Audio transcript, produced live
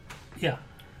Yeah.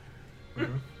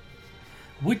 Mm-hmm.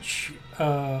 Which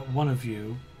one of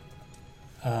you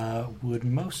would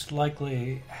most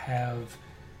likely have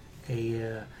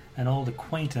an old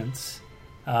acquaintance,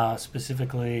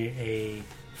 specifically a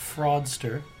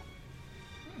fraudster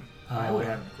I would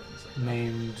have an acquaintance like that.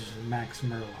 named Max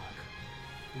Murlock?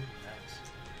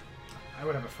 I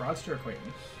would have a fraudster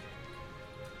acquaintance.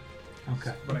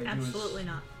 Okay. What I do Absolutely is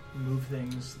not. move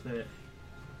things that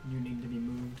you need to be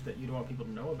moved that you don't want people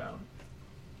to know about.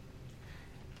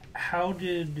 How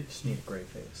did... Just need a great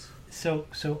face. So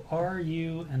are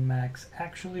you and Max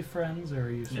actually friends, or are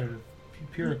you sort of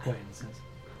pure acquaintances?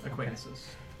 Acquaintances.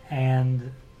 Okay.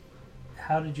 And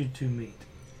how did you two meet?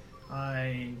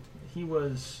 He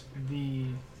was the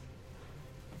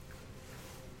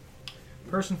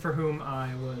person for whom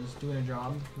I was doing a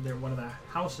job. One of the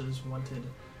houses wanted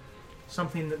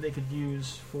something that they could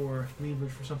use for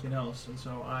leverage for something else, and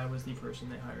so I was the person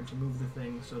they hired to move the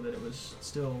thing so that it was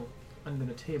still under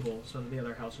the table so that the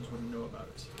other houses wouldn't know about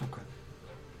it. Okay.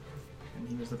 And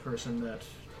he was the person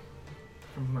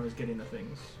from whom I was getting the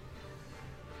things.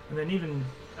 And then even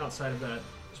outside of that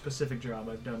specific job,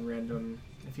 I've done random,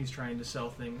 if he's trying to sell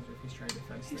things or if he's trying to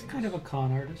fence things. He's kind of a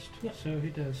con artist, Yeah. so he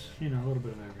does, a little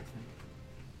bit of everything.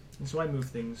 And so I move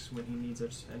things when he needs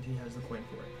it, and he has the coin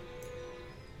for it.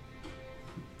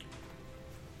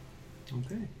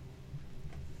 Okay.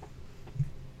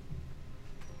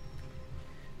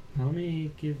 Now let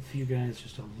me give you guys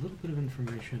just a little bit of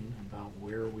information about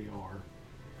where we are.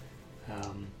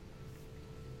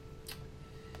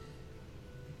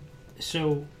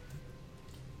 So,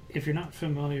 if you're not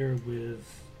familiar with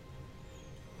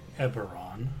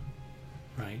Eberron,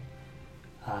 right?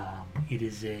 It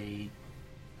is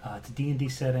it's a D&D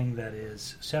setting that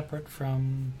is separate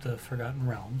from the Forgotten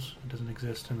Realms. It doesn't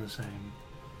exist in the same,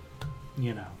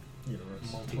 Universe.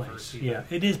 place. Yeah,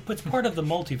 it is. It's part of the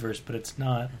multiverse, but it's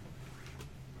not.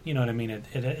 You know what I mean?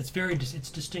 It's it's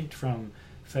distinct from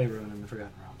Faerun and the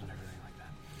Forgotten Realms and everything like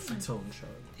that. It's its own show.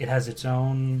 It has its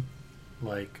own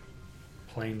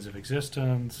planes of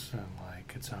existence and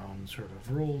its own sort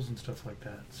of rules and stuff like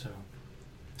that. So,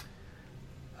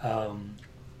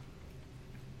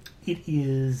 it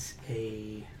is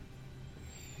a.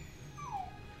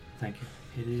 Thank you.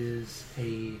 It is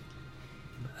a.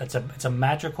 It's a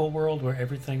magical world where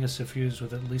everything is suffused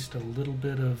with at least a little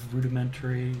bit of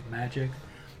rudimentary magic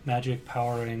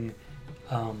powering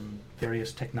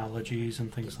various technologies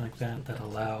and things like that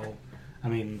allow,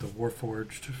 the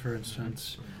Warforged, for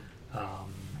instance,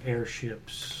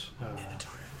 airships,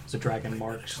 the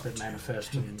Dragonmarked that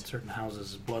manifest in certain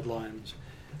houses as bloodlines.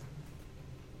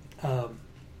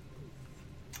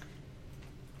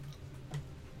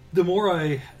 The more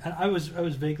I was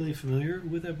vaguely familiar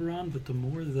with Eberron, but the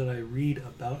more that I read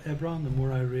about Eberron, the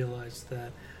more I realize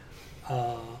that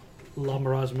La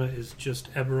Marasma is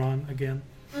just Eberron again,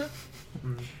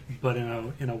 but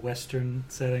in a Western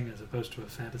setting as opposed to a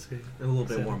fantasy. A little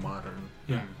bit setting. more modern.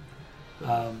 Yeah.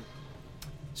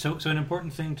 So an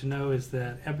important thing to know is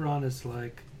that Eberron is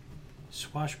like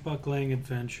swashbuckling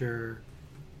adventure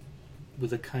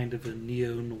with a kind of a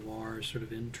neo-noir sort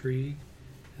of intrigue,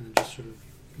 and then just sort of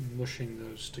mushing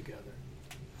those together,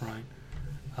 right?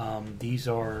 These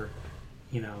are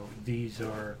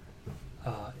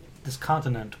this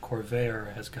continent,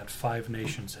 Corvair, has got 5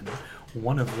 nations in it,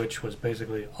 one of which was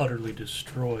basically utterly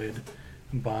destroyed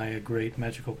by a great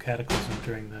magical cataclysm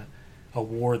during a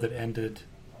war that ended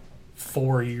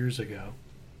 4 years ago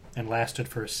and lasted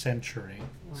for a century.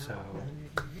 So,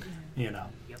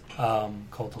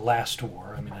 called the Last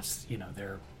War.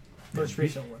 Most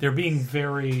recent one. They're being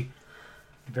very,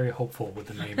 very hopeful with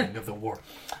the naming of the war.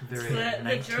 Very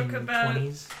the joke about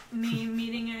me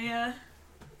meeting a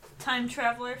time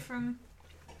traveler from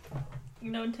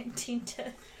 19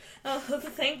 to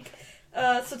think.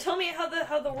 So tell me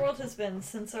how the world has been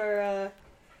since our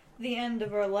the end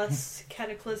of our less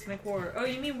cataclysmic war. Oh,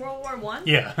 you mean World War I?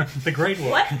 Yeah, the Great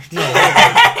War. What?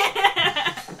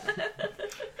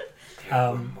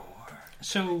 No.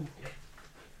 So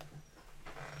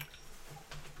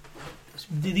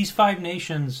these 5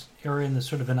 nations are in this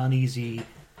sort of an uneasy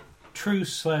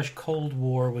truce/Cold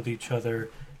War with each other.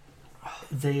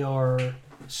 They are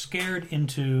scared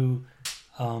into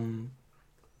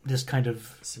this kind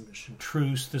of submission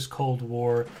truce, this Cold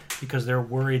War, because they're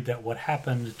worried that what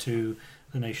happened to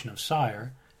the nation of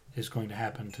Sire is going to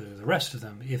happen to the rest of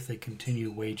them if they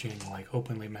continue waging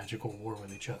openly magical war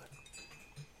with each other.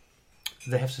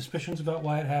 They have suspicions about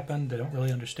why it happened. They don't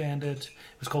really understand it.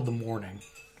 It was called the Mourning,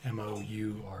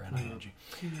 Mourning.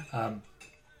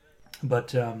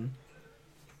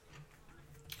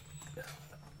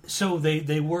 So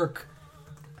they work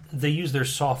they use their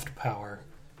soft power,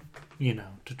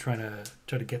 to try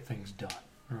to get things done,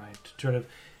 right? To try to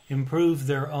improve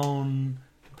their own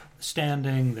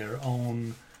standing, their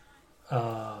own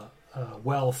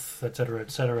wealth, etc.,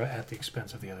 at the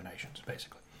expense of the other nations,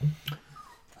 basically.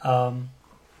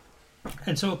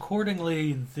 And so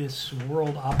accordingly, this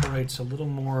world operates a little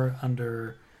more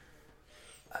under...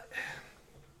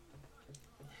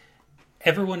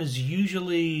 everyone is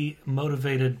usually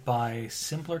motivated by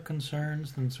simpler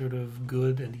concerns than sort of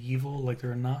good and evil. Like,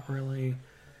 there are not really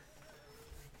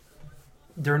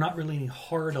any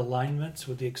hard alignments,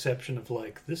 with the exception of,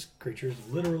 like, this creature is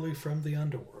literally from the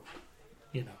underworld.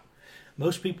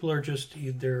 Most people are just,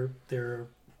 they're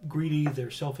greedy,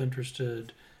 they're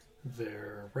self-interested,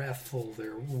 they're wrathful,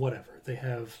 they're whatever. They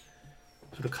have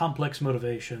sort of complex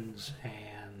motivations,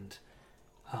 and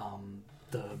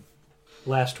the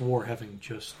last war having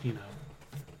just,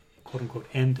 quote-unquote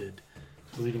ended,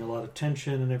 leading a lot of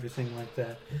tension and everything like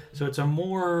that. So it's a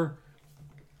more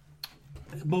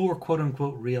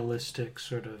quote-unquote realistic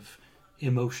sort of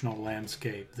emotional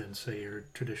landscape than, say, your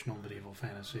traditional medieval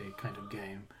fantasy kind of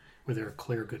game, where there are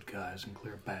clear good guys and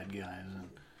clear bad guys and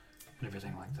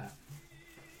everything like that.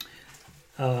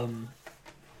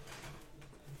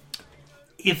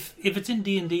 If it's in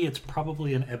D&D, it's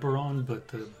probably in Eberron, but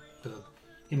the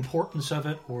importance of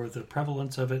it or the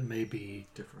prevalence of it may be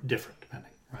different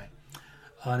depending, right?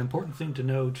 An important thing to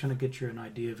know, trying to get you an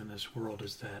idea of in this world,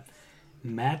 is that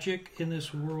magic in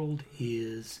this world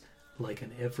is like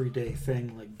an everyday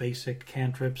thing, like basic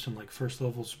cantrips and like first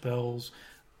level spells.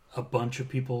 A bunch of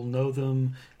people know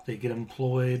them. They get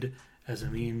employed as a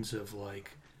means of,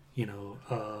 like,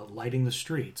 lighting the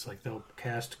streets. Like, they'll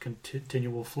cast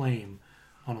continual flame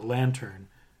on a lantern,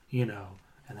 and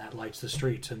that lights the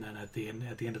streets. And then at the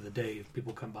end of the day,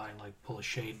 people come by and, like, pull a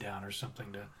shade down or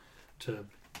something to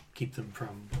keep them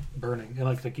from burning,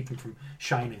 like, to keep them from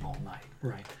shining all night,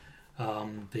 right?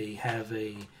 They have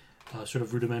a sort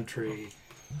of rudimentary,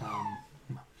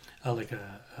 like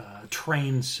a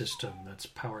train system that's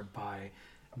powered by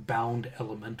bound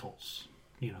elementals,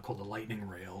 called the lightning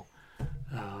rail.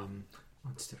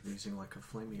 Instead of using like a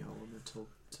flaming elemental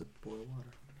to boil water.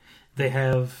 They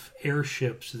have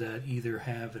airships that either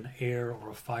have an air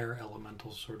or a fire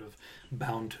elemental sort of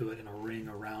bound to it in a ring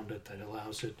around it that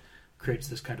creates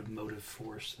this kind of motive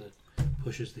force that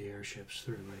pushes the airships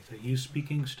through. Like, they use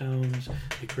speaking stones.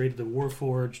 They created the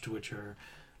Warforged, which are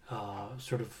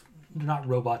sort of, they're not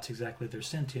robots exactly, they're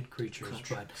sentient creatures,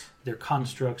 but they're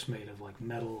constructs made of, like,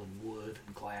 metal and wood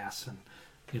and glass and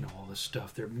all this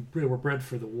stuff. They were bred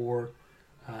for the war.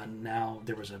 Now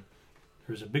there was a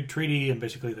big treaty, and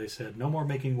basically they said no more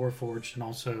making Warforged, and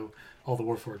also all the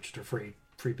Warforged are free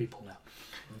people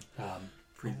now.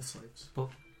 Free the slaves.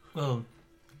 Well,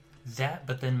 that,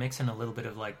 but then mix in a little bit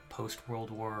of, like, post World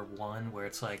War I, where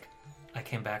it's like, I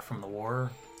came back from the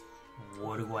war.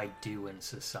 What do I do in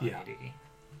society? Yeah.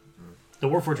 The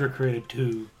Warforged were created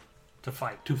to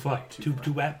fight, to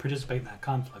participate in that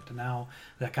conflict, and now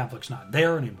that conflict's not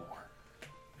there anymore.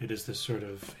 It is this sort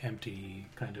of empty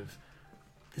kind of,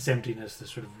 this emptiness, this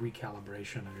sort of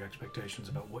recalibration of your expectations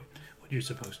about what you're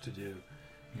supposed to do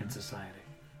in society.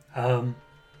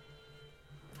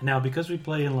 Now, because we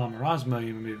play in La Marasma,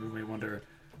 you may wonder,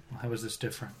 well, how is this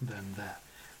different than that?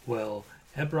 Well,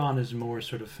 Eberron is more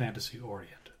sort of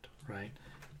fantasy-oriented, right?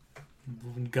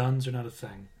 Guns are not a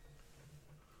thing.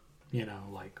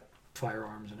 Like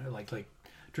firearms, and like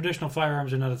traditional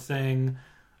firearms are not a thing.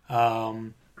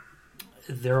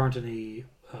 There aren't any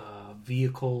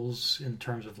vehicles in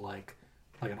terms of like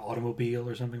an automobile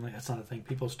or something like that. That's not a thing.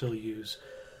 People still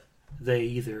they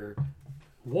either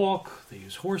walk, they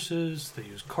use horses, they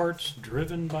use carts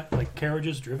driven by, like,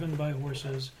 carriages driven by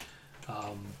horses.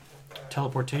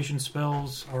 Teleportation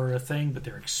spells are a thing, but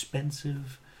they're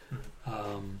expensive.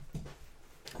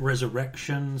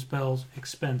 Resurrection spells,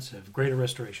 expensive. Greater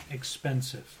Restoration,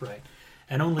 expensive, right?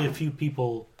 And only a few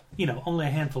people, only a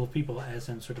handful of people, as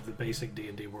in sort of the basic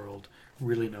D&D world,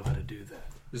 really know how to do that.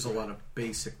 There's a lot of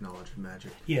basic knowledge of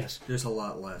magic. Yes. There's a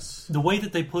lot less. The way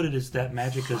that they put it is that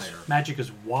magic higher.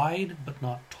 is wide but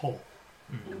not tall.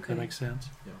 Mm-hmm. Does that make sense?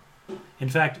 Yeah. In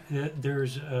fact,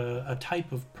 there's a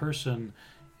type of person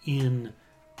in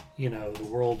the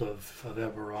world of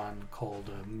Eberron called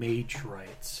mage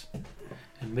rights.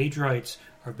 And mage rights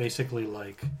are basically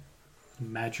like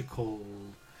magical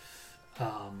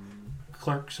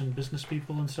clerks and business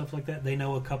people and stuff like that. They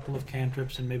know a couple of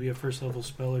cantrips and maybe a first level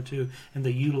spell or two, and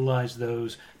they utilize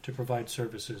those to provide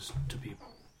services to people,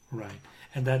 right?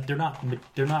 And that they're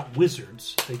not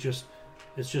wizards.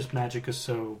 It's just magic is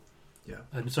so Yeah.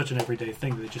 such an everyday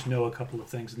thing that they just know a couple of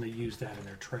things and they use that in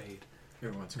their trade.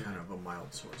 Everyone's kind of a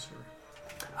mild sorcerer.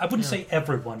 I wouldn't say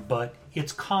everyone, but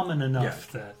it's common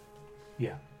enough that,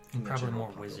 yeah. In the Probably general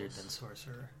more wizard populace. than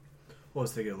sorcerer. Well, I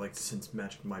was thinking, like, since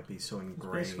magic might be so It's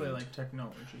ingrained basically like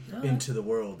technology. into the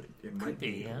world, it might Could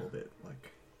be, be yeah. a little bit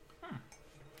like...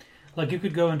 Like you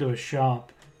could go into a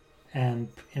shop and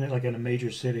in a major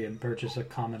city and purchase a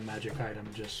common magic item.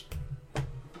 Just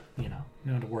you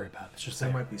don't have to worry about it. It's just There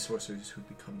there. might be sorcerers who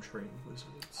become trained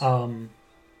wizards. I mean,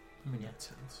 in yeah. that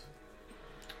sense.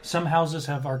 Some houses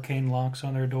have arcane locks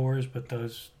on their doors, but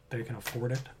those they can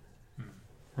afford it,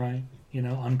 right?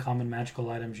 Uncommon magical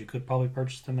items you could probably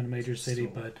purchase them in a major city,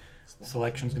 Still- but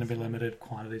selection's going to be limited,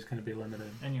 quantity's going to be limited,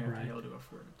 And you have to right? be able to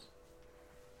afford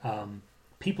it.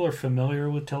 People are familiar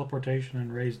with teleportation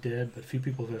and raise dead, but few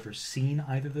people have ever seen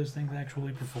either of those things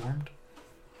actually performed,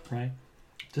 right?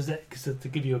 Does that, cause to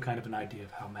give you a kind of an idea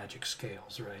of how magic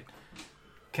scales, right?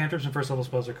 Cantrips and first level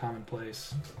spells are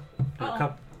commonplace.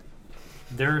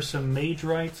 There are some mage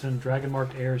rights and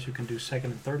Dragonmarked heirs who can do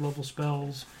second and third level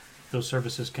spells. Those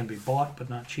services can be bought, but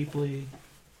not cheaply.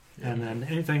 And then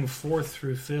anything 4th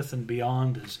through 5th and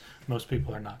beyond is most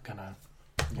people are not gonna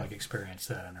experience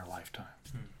that in their lifetime,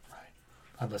 right?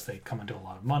 Unless they come into a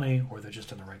lot of money or they're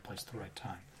just in the right place at the right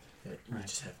time. Yeah, you Right.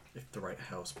 just have, if the right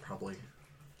house probably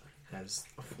has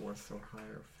a 4th or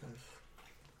higher 5th.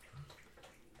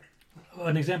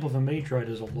 An example of a mage right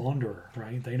is a launderer,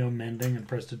 right? They know mending and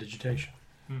prestidigitation,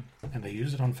 and they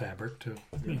use it on fabric to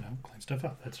clean stuff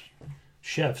up. That's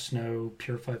chefs know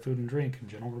purify food and drink and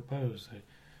gentle repose. They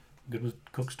good with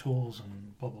cook's tools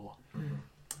and blah blah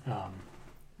blah.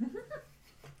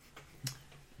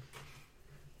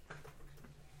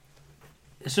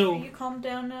 So Are you calmed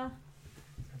down now?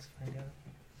 Let's find out.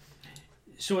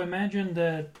 So imagine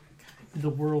that the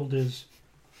world is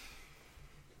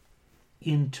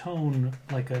in tone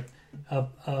like a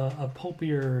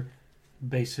pulpier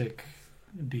basic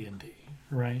D&D,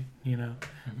 right?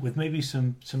 With maybe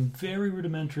some very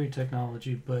rudimentary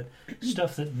technology, but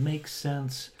stuff that makes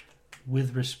sense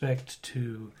with respect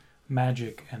to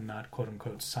magic and not quote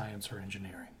unquote science or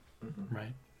engineering,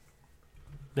 right?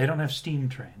 They don't have steam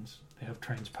trains. They have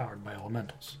trains powered by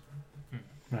elementals.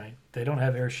 Right? They don't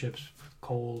have airships with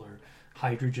coal or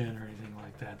hydrogen or anything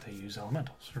like that. They use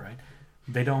elementals, right?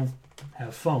 They don't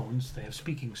have phones. They have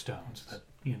speaking stones that,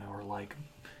 are like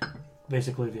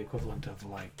basically the equivalent of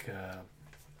like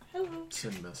Hello.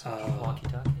 Send message.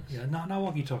 Walkie-talkies? yeah, not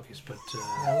walkie-talkies, but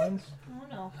Islands? Oh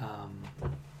no.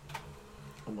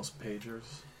 Almost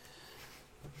pagers.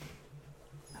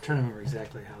 I'm trying to remember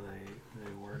exactly how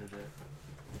they worded it.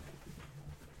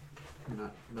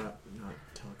 Not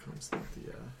telecoms, not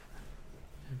the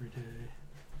Everyday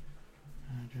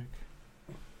magic.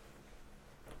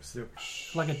 so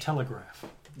Like a telegraph.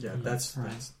 yeah, that's Right.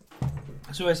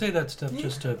 that's So I say that stuff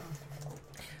just to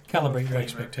calibrate your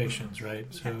expectations,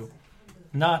 right? So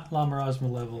not La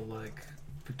Marasma level like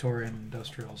Victorian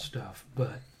industrial stuff,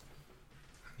 but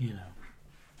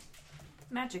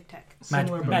Magic tech.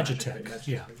 Similar, but Magitech, magic,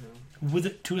 yeah, with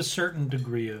it to a certain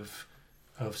degree of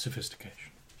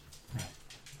sophistication.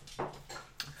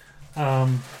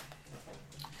 Right.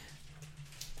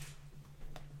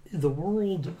 The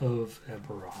world of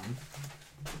Eberron,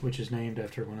 which is named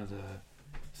after one of the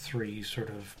 3 sort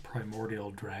of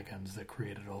primordial dragons that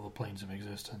created all the planes of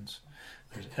existence.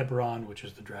 There's Eberron, which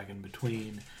is the dragon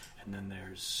between, and then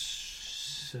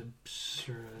there's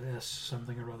S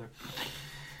something or other.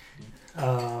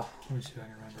 Let me see if I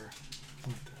can remember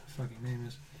what the fucking name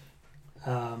is.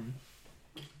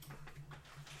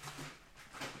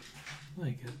 Let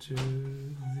me get to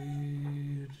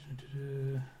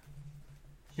the...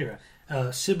 Here.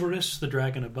 Sybaris, the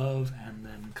dragon above, and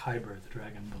then Kyber, the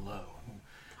dragon below.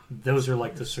 Those are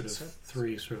like the sort of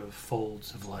 3 sort of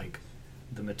folds of like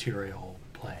the material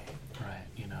plane, right?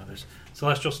 There's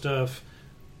celestial stuff,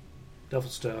 devil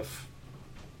stuff,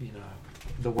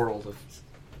 the world of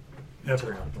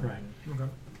Eberron, right? Okay.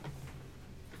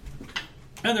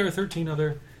 And there are 13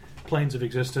 other planes of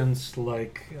existence,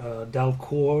 like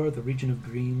Dalcor, the region of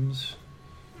dreams,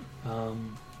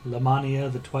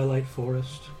 Lamania, the twilight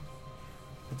forest,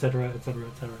 etc., etc.,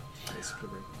 etc. basically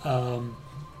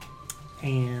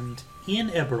And in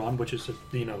Eberron, which is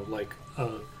like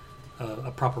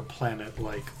a proper planet,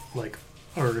 like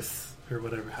Earth or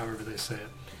whatever, however they say it,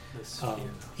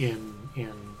 in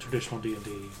traditional D&D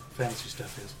fantasy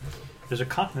stuff is, there's a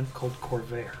continent called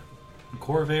Corvair. And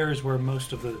Corvair is where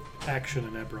most of the action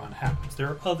in Eberron happens. There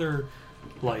are other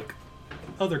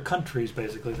countries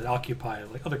basically that occupy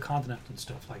like other continents and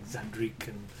stuff like Zandrik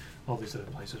and all these other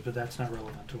places, but that's not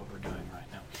relevant to what we're doing right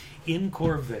now. In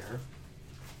Corvair,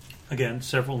 again,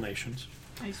 several nations.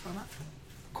 How you spell that?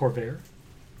 Corvair,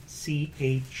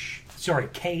 Khorvaire.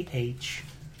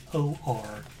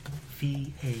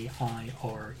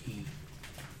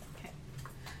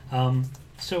 Okay.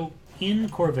 So in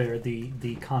Khorvaire,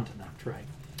 the continent, right?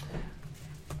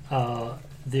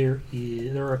 There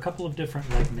are a couple of different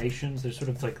like nations. There's sort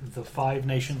of like the 5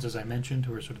 nations, as I mentioned,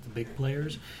 who are sort of the big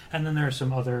players, and then there are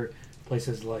some other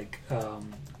places like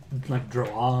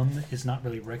Droam is not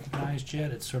really recognized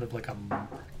yet. It's sort of like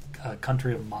a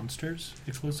country of monsters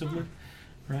exclusively,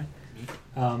 right?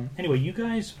 Anyway, you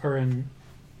guys are in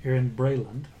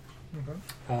Brayland,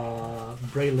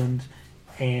 Brayland,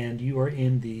 and you are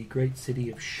in the great city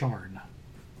of Sharn,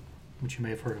 which you may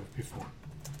have heard of before.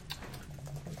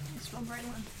 It's from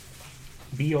Brayland.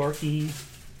 BRE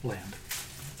land.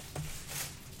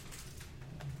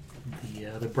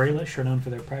 The Braylish are known for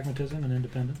their pragmatism and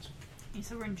independence. You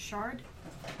said we're in Shard?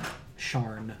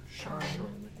 Sharn. Shard.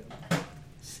 Sharn.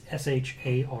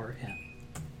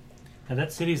 Now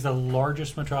that city is the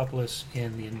largest metropolis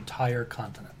in the entire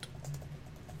continent.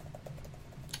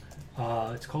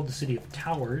 It's called the City of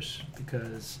Towers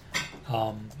because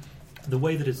the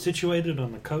way that it's situated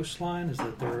on the coastline is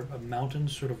that there are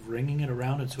mountains sort of ringing it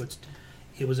around it, so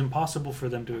it was impossible for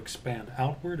them to expand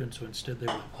outward, and so instead they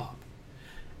went up.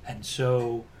 And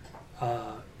so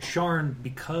Sharn,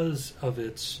 because of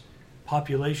its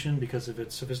population, because of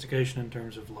its sophistication in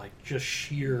terms of like just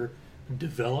sheer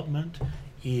development,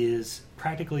 is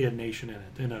practically a nation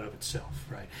in and of itself,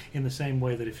 right? In the same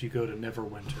way that if you go to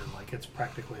Neverwinter, like it's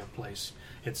practically a place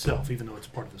itself, even though it's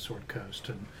part of the Sword Coast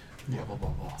and blah blah blah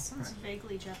blah. Sounds Right.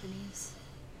 vaguely Japanese.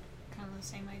 Kind of the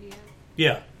same idea.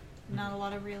 Yeah, Not a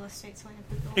lot of real estate, so I have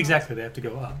to build exactly. They have to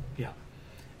go up. Yeah.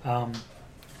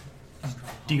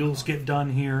 Deals get done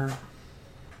here.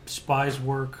 Spies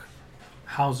work.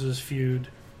 Houses feud.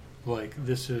 Like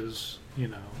this is,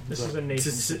 This is a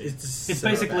nation. It's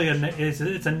basically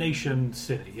it's a nation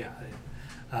city, yeah.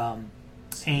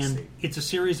 And it's a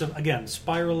series of, again,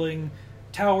 spiraling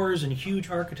towers and huge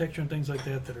architecture and things like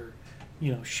that are,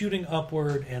 shooting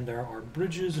upward, and there are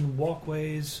bridges and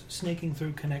walkways snaking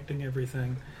through, connecting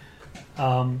everything.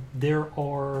 There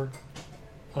are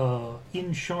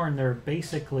in Sharn,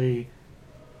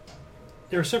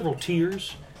 there are several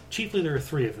tiers. Chiefly, there are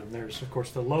 3 of them. There's, of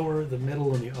course, the lower, the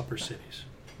middle, and the upper cities.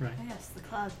 Right. Oh, yes, the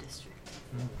Cloud District.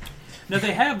 Now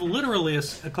they have literally a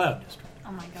cloud district.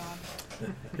 Oh my god.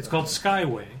 It's called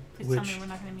Skyway, Please tell me we're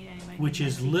not going to meet anybody. which named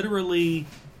is Nancy. literally,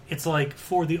 it's like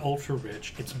for the ultra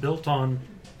rich. It's built on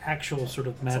actual sort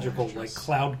of magical like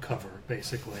cloud cover,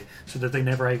 basically, so that they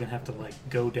never even have to like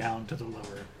go down to the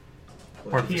lower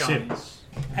part of the city. Peons.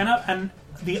 And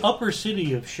the upper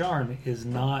city of Sharn is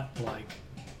not like,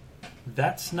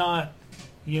 that's not,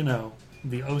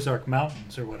 the Ozark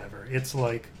Mountains or whatever. It's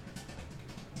like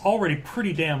already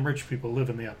pretty damn rich people live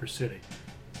in the upper city.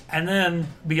 And then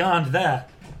beyond that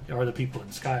are the people in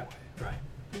Skyway, right?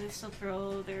 Do they still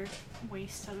throw their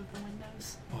waste out of the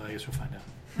windows? Well, I guess we'll find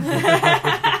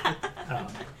out.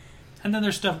 And then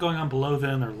there's stuff going on below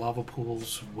them. There are lava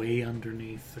pools way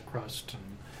underneath the crust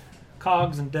and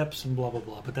cogs and depths and blah, blah,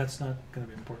 blah. But that's not going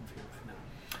to be important for you right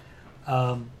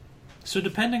now. So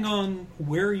depending on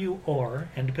where you are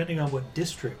and depending on what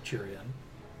district you're in,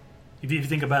 if you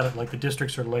think about it, like the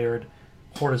districts are layered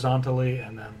horizontally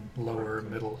and then lower,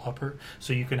 middle, upper.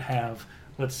 So you can have,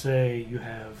 let's say you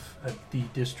have the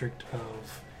district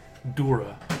of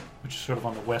Dura, which is sort of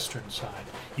on the western side.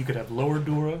 You could have lower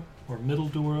Dura or middle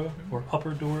Dura or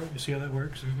upper Dura. You see how that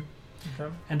works?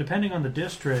 Okay. And depending on the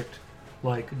district,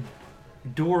 like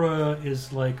Dura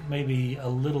is like maybe a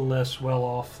little less well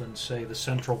off than, say, the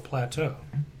Central Plateau,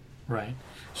 right?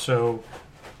 So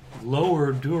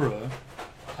lower Dura,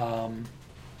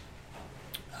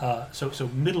 so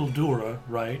middle Dura,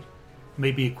 right,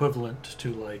 may be equivalent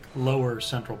to like lower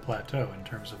Central Plateau in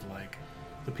terms of like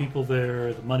the people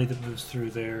there, the money that moves through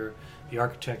there, the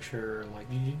architecture, like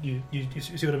you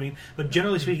see what I mean? But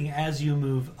generally speaking, as you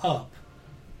move up,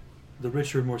 the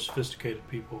richer, more sophisticated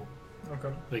people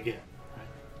Okay. they get, right?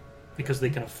 Because they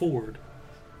can afford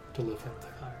to live up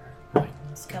there, right?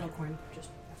 Scuttlecorn, just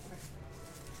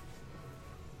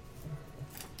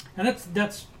And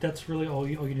that's really all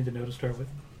you need to know to start with.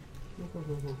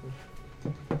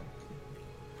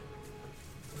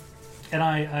 And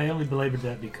I only belabored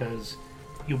that because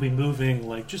you'll be moving,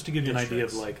 like, just to give you an idea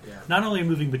of, like, Yeah. not only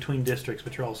moving between districts,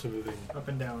 but you're also moving Up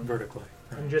and down. vertically.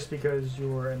 Right? And just because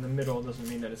you're in the middle doesn't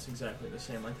mean that it's exactly the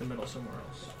same, like the middle somewhere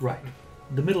else. Right.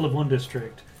 The middle of one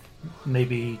district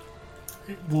maybe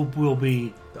will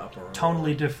be The upper or tonally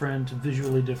lower. different,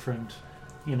 visually different,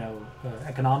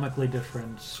 economically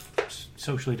different,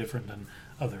 socially different than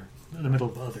the middle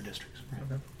of other districts. Right?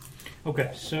 Okay.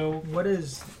 Okay, so What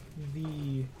is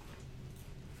the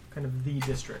kind of the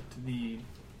district, the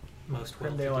Most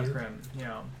creme de la well-to-do. creme.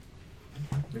 Yeah.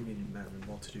 Maybe not even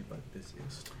well-to-do, but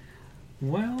busiest.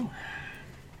 Well,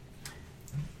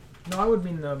 No, I would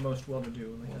mean the most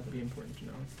well-to-do. Like that'd be important to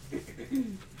know.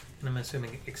 And I'm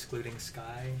assuming excluding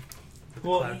Sky. The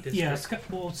well, Cloud District. yeah.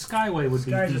 Skyway would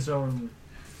Sky's be. its own.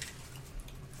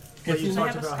 But If you you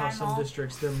talked have a about how Sky some Mall?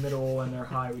 districts, their middle and their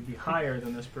high would be higher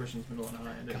than this person's middle and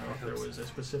high. I didn't know if God, there was a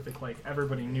specific, like,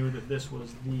 everybody knew that this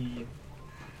was the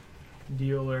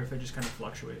deal, or if it just kind of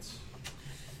fluctuates.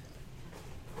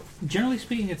 Generally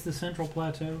speaking, it's the Central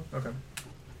Plateau. Okay.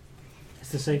 It's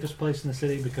the safest place in the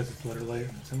city because it's literally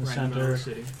it's in the Right in the middle center. of the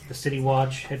city. The City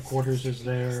Watch headquarters is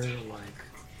there.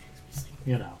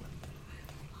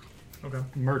 Okay.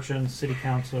 Merchants, city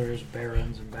councilors,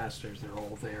 barons, ambassadors, they're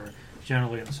all there,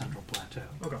 generally in the Central Plateau.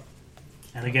 Okay.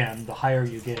 And again, the higher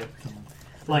you get,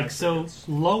 so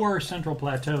lower Central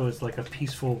Plateau is like a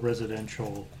peaceful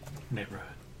residential neighborhood,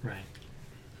 right?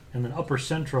 And then upper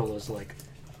Central is like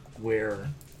where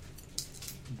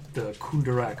the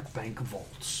Kundarak bank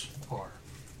vaults are.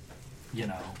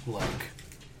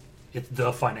 It's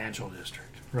the financial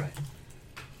district, right?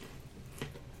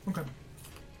 Okay.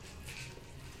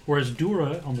 Whereas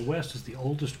Dura on the west is the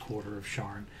oldest quarter of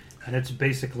Sharn, and it's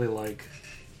basically like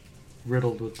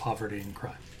riddled with poverty and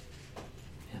crime.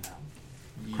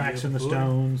 Cracks in the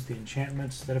stones, the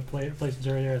enchantments that have placed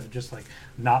there have just like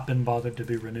not been bothered to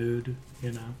be renewed.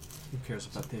 Who cares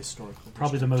about the historical?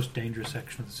 Probably the district? most dangerous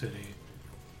section of the city.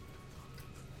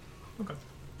 Okay.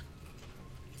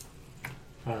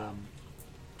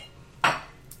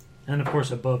 And of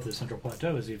course, above the Central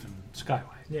Plateau is even Skyway,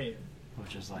 Yeah, yeah.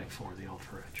 which is like for the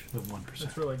ultra rich, the 1%.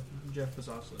 That's where, like, Jeff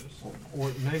Bezos lives.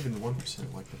 Or not even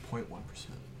 1%, like the 0.1%.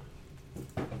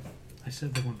 I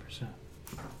said the 1%.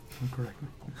 Don't correct me.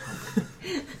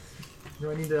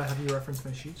 Do I need to have you reference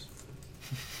my sheets?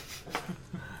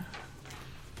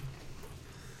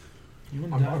 You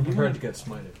want I'm to prepared to get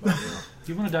smited, but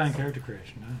you want to die in character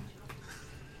creation? No.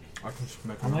 I can just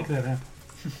make I'll make that happen.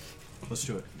 Let's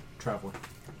do it. Traveler.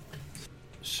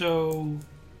 So,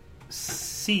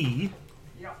 C,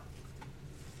 Yeah.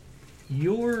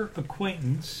 your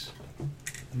acquaintance,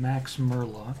 Max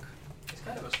Murlock, It's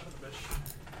kind of a son of a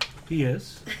bitch. he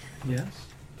is, yes.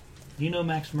 You know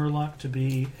Max Murlock to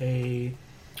be a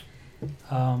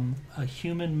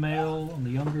human male on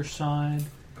the younger side,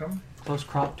 Come. close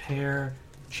cropped hair,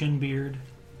 chin beard,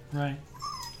 right?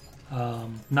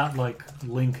 Not like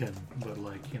Lincoln, but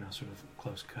like, sort of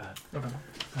close cut. Okay.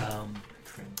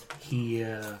 He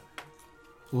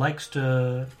likes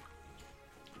to,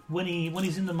 when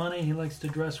he's in the money, he likes to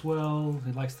dress well.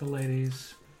 He likes the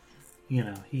ladies.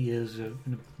 He is a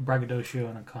braggadocio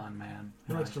and a con man.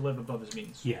 He likes to live above his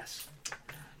means. Yes,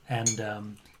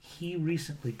 and he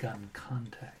recently got in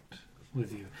contact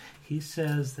with you. He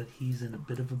says that he's in a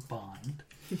bit of a bond,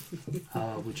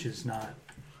 which is not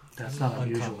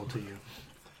unusual to you.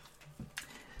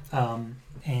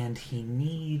 And he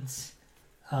needs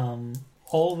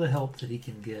all the help that he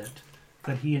can get,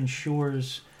 that he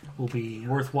ensures will be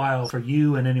worthwhile for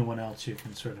you and anyone else who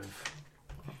can sort of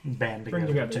band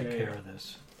together to take care of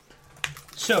this.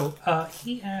 So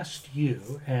he asked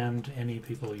you and any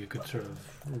people you could sort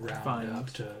of round up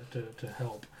to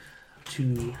help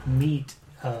to meet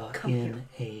in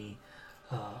a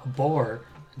bar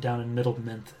down in Middle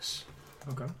Memphis.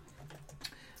 Okay.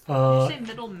 Did you say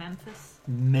Middle Memphis?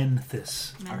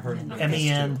 Memphis. I heard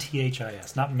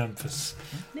Menthis, not Memphis.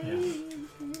 Yeah.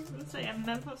 Let's say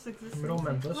Memphis exists. Middle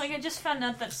Memphis. Like, I just found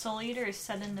out that Soul Eater is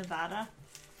set in Nevada.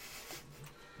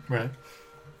 Right.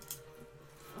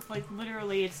 Like,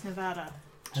 literally, it's Nevada.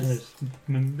 And there's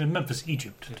Memphis,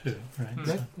 Egypt, too, right?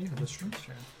 So, Yeah, that's true.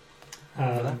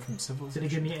 um, From Did civilization. he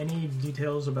give me any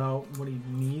details about what he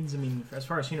needs? I mean, as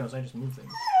far as he knows, I just move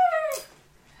things.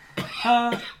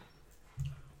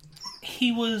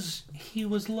 he was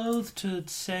loath to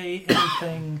say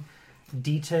anything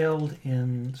detailed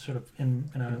in sort of in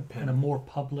a more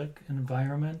public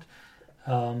environment.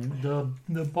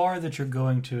 The bar that you're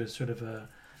going to is sort of a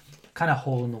kind of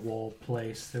hole in the wall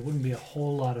place. There wouldn't be a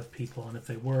whole lot of people, and if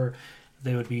they were,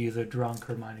 they would be either drunk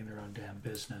or minding their own damn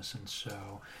business. And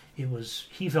so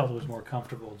he felt it was more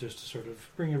comfortable just to sort of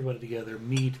bring everybody together,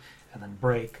 meet, and then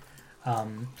break.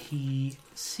 He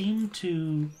seemed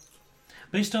to,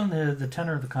 based on the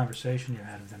tenor of the conversation you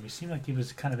had with him, he seemed like he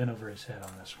was kind of in over his head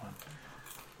on this one.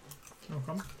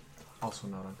 Okay. Also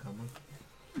not uncommon.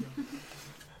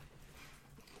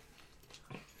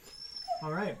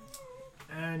 All right.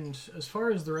 And as far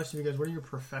as the rest of you guys, what are your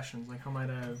professions? Like, how might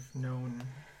I have interacted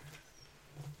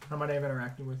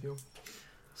with you?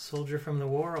 Soldier from the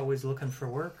war, always looking for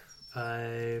work.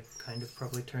 I kind of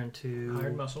probably turn to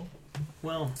Hired muscle.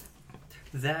 Well,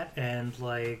 that and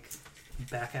like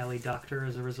back alley doctor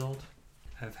as a result.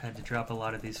 I've had to drop a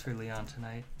lot of these for Leon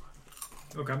tonight.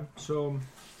 Okay, so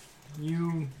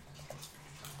you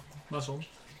muscle.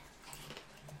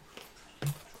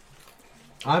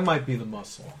 I might be the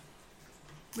muscle.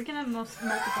 We can have multiple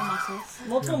muscles.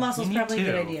 Multiple muscles You need probably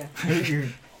a good two. idea.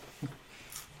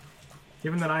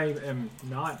 Given that I am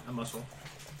not a muscle,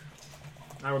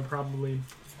 I would probably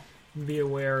be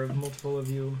aware of multiple of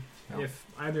you if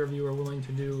either of you are willing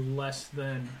to do less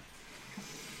than...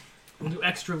 We'll do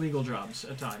extra legal jobs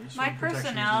at times. My when protection is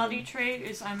personality needed. trait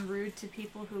is I'm rude to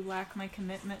people who lack my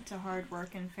commitment to hard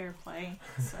work and fair play.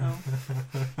 So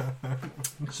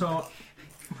So, I'll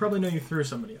probably know you through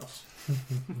somebody else.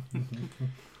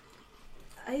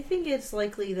 I think it's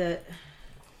likely that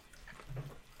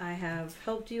I have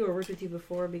helped you or worked with you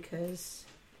before because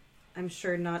I'm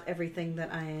sure not everything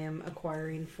that I am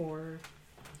acquiring for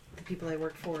the people I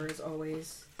work for is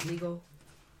always legal.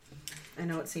 I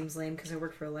know it seems lame because I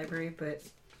work for a library, but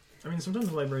I mean,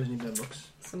 sometimes libraries need banned books.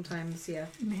 sometimes, yeah.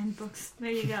 man books.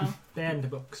 There you go. Banned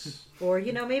books. Or,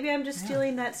 maybe I'm just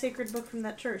stealing that sacred book from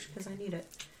that church because I need it.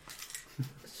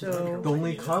 So, The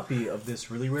only copy of this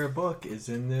really rare book is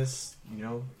in this,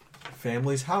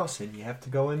 family's house, and you have to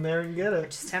go in there and get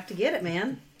it. just have to get it,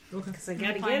 man. Okay. Because I Can I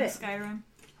gotta play get in it.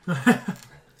 Skyrim.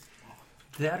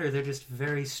 That or they're just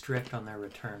very strict on their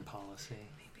return policy.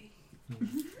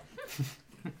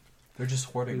 They're just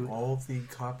hoarding all of the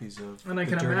copies of. And I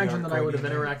the can Dirty imagine that I would have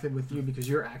Arcadian interacted with you because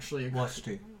you're actually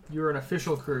Lusty. you're an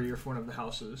official courier for one of the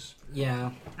houses,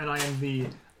 Yeah, and I am the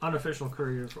unofficial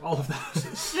courier for all of the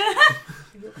houses.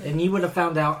 and you would have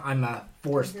found out I'm a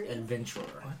forced adventurer.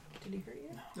 Did he hurt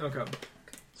you? Okay,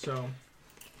 so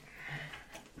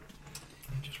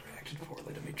Just reacted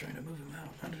poorly to me trying to move him out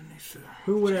underneath.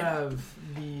 who would have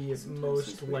the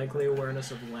most likely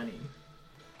awareness of Lenny?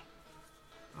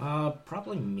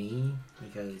 Probably me,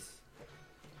 because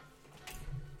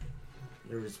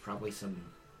there was probably some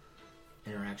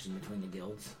interaction between the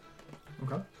guilds.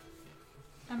 Okay,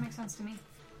 That makes sense to me.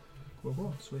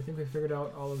 cool. So I think we figured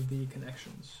out all of the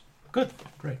connections. Good,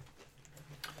 great.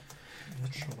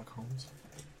 That's Sherlock Holmes.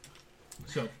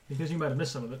 So, because you might have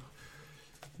missed some of it,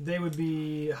 they would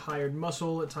be hired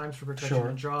muscle at times for protection Sure.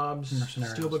 on jobs,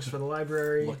 Mercenaries. steelbooks for the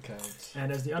library, Lookout.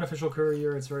 and as the unofficial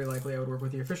courier, it's very likely I would work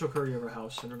with the official courier of a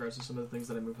house in regards to some of the things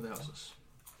that I move for the houses.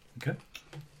 Okay.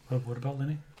 What about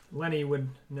Linney? Lenny would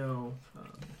know.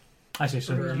 I see.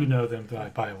 So Orien. you know them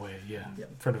by way, yeah. Yeah.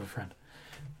 Friend of a friend.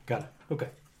 Got it. Okay.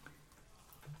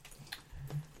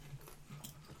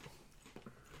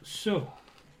 So,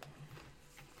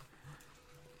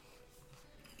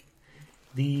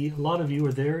 a lot of you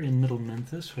are there in Middle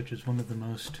Memphis, which is one of the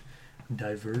most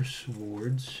diverse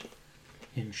wards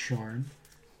in Sharn.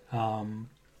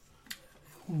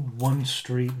 One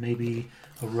street, maybe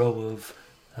a row of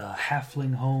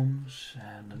halfling homes,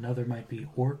 and another might be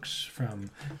orcs from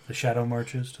the Shadow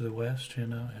Marches to the west.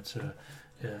 It's one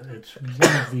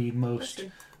of the most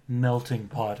melting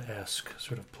pot-esque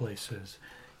sort of places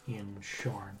in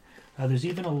Sharn. There's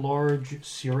even a large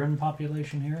Siren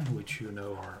population here, which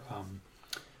are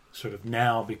sort of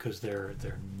now, because their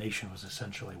nation was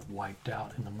essentially wiped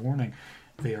out in the morning.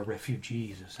 They are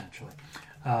refugees, essentially.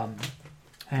 And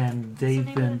What's the they've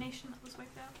name been... of the nation that was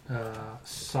wiped out?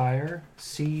 Cyre,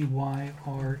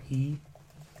 Cyre.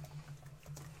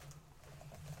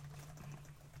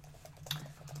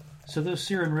 So those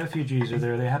Syrian refugees are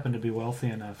there. They happen to be wealthy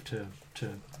enough to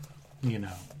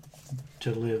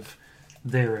live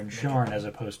there in Sharn, as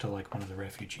opposed to like one of the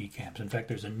refugee camps. In fact,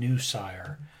 there's a new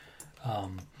Cyre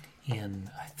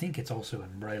I think it's also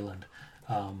in Breland,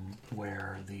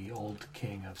 where the old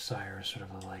king of Cyre has sort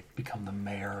of like become the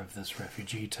mayor of this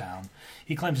refugee town.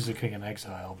 He claims he's a king in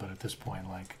exile, but at this point,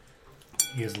 like,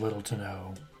 he has little to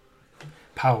no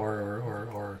power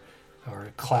or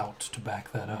clout to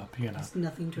back that up. It's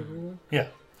nothing to rule. Yeah.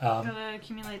 Gotta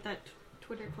accumulate that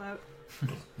Twitter clout.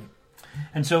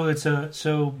 And so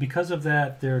so because of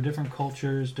that, there are different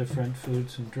cultures, different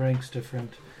foods and drinks,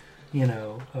 different,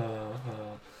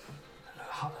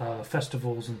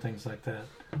 festivals and things like that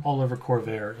all over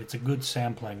Corvair. It's a good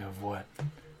sampling of what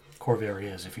Corvair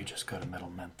is if you just go to Middle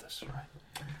Memphis,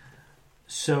 right?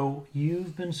 So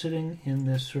you've been sitting in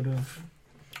this sort of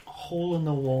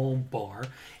hole-in-the-wall bar.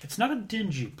 It's not a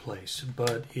dingy place,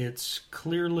 but it's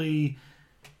clearly...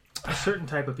 A certain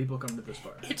type of people come to this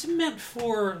bar. It's meant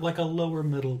for like a lower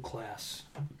middle class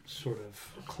sort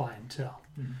of clientele,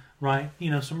 right?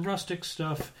 Some rustic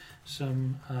stuff,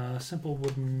 some simple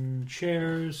wooden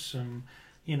chairs,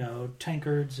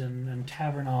 tankards and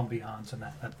tavern ambiance and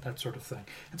that sort of thing.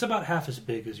 It's about half as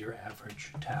big as your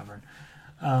average tavern.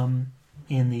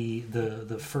 In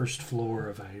the first floor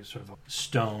of a sort of a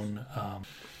stone.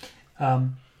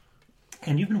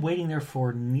 And you've been waiting there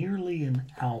for nearly an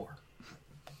hour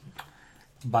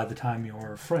by the time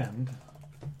your friend,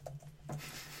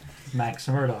 Max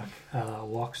Murdoch,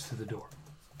 walks through the door.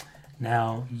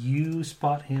 Now, you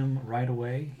spot him right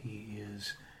away. He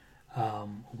is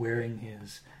wearing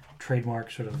his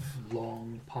trademark sort of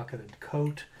long pocketed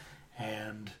coat,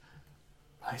 and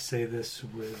I say this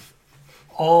with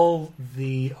all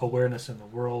the awareness in the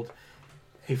world,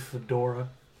 a fedora.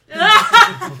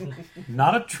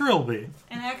 Not a trilby.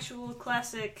 An actual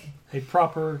classic A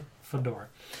proper fedora.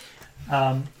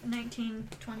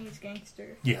 1920s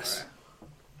gangster. Yes.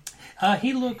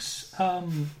 He looks...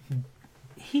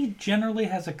 he generally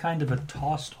has a kind of a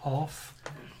tossed off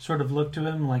sort of look to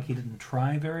him, like he didn't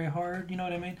try very hard, you know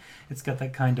what I mean? It's got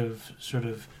that kind of sort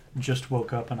of just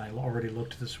woke up and I already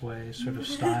looked this way sort of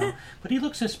style. But he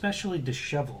looks especially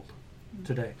disheveled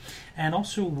today. And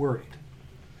also worried.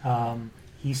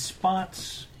 He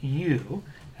spots you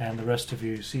and the rest of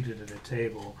you seated at a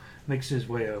table, makes his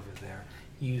way over there.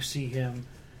 You see him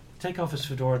take off his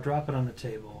fedora, drop it on the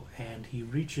table, and he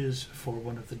reaches for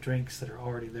one of the drinks that are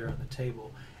already there on the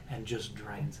table and just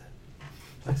drains it.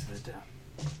 Places it down.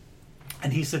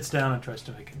 And he sits down and tries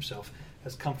to make himself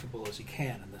as comfortable as he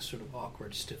can in this sort of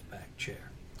awkward, stiff-backed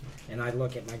chair. And I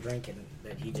look at my drink and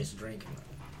that he just drank.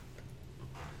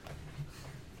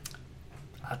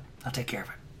 I'll take care of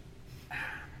it.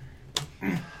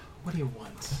 What do you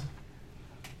want?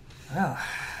 Well,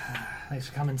 thanks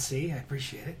for coming and see. I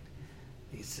appreciate it.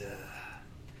 These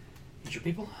your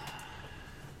people?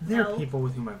 They're No. people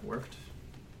with whom I've worked.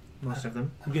 Most of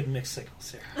them. I'm getting mixed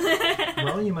signals here.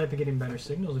 Well, you might be getting better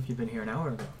signals if you've been here an hour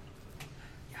ago.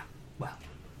 Yeah, well,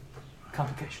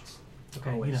 complications.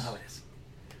 Okay, Always. you know how it is.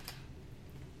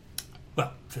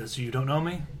 Well, for those of you who don't know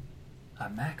me,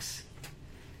 I'm Max.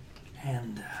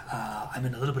 And I'm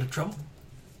in a little bit of trouble.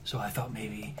 So I thought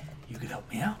maybe you could help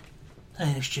me out in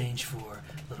exchange for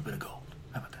a little bit of gold.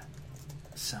 How about that?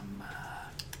 Some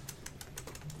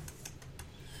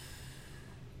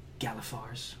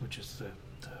gallifars, which is the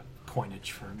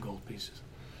coinage for gold pieces.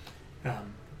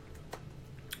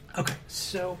 Okay,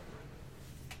 so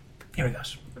here he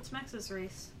goes. What's Max's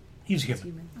race? He's It's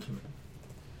human. human.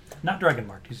 Not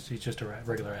Dragonmarked. He's just a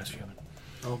regular ass human.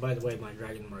 Oh, by the way, my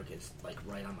dragon mark is like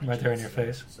right on my Right there in chest, your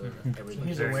face? So Mhm. everybody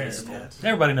He's very aware. visible. Yeah.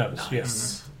 Everybody knows, Nice.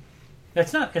 yes.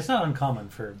 It's not uncommon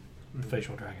for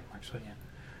facial dragon marks, but yeah.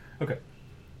 Okay.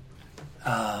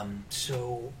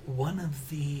 So one of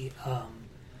the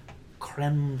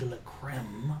creme de la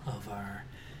creme of our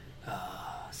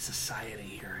society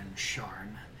here in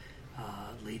Sharn,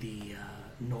 Lady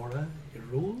Nora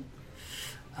Irul,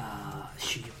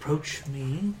 she approached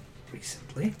me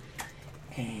recently,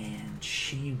 and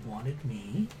she wanted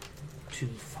me to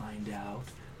find out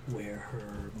where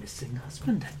her missing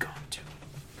husband had gone to.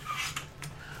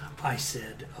 I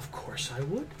said, of course I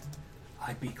would.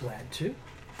 I'd be glad to.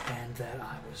 And that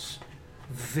I was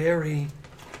very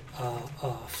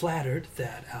flattered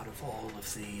that out of all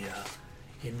of the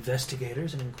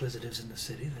investigators and inquisitives in the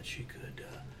city that she could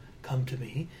come to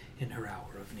me in her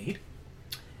hour of need.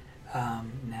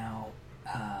 Now,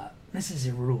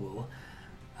 Mrs. Irul,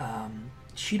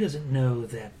 she doesn't know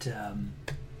that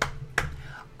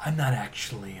I'm not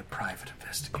actually a private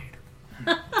investigator.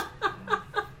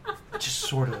 Just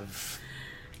sort of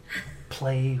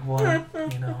play one,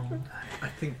 you know. I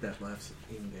think that laughs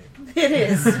in game. It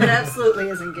is. It absolutely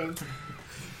is in game.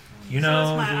 You So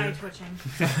know, it's my eye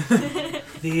twitching.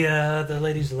 the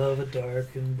ladies love a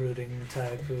dark and brooding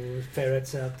type who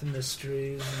ferrets out the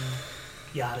mysteries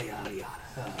and yada yada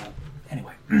yada.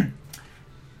 Anyway,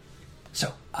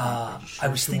 so I was She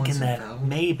wants thinking some that valve?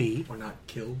 maybe Or not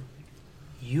killed?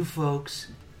 you folks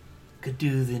could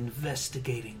do the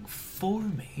investigating for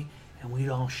me, and we'd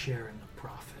all share in the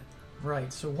profit.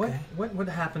 Right, so Okay. what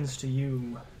happens to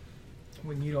you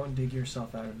when you don't dig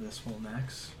yourself out of this hole,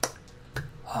 Max?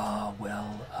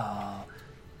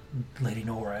 Lady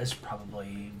Nora is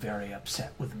probably very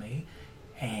upset with me,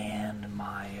 and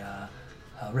my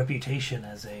reputation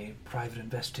as a private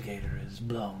investigator is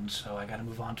blown, so I gotta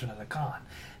move on to another con.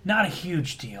 Not a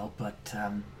huge deal, but,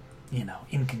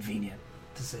 inconvenient,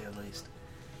 to say the least.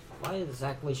 Why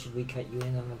exactly should we cut you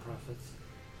in on the profits?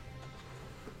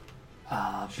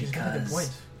 She's got a good Because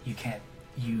point.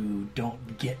 you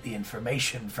don't get the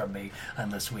information from me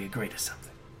unless we agree to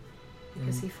something.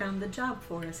 Because he found the job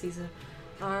for us. He's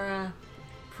our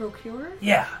procurer.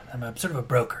 Yeah, I'm a sort of a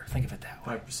broker, think of it that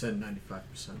way. 5%,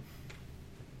 95%.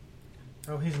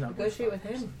 Oh, he's not. Negotiate with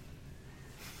him.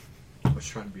 I was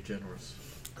trying to be generous.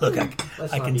 Look,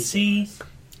 Let's I not can be see, generous.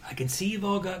 I can see you've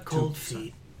all got cold 2%.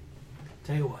 feet.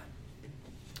 Tell you what,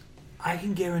 I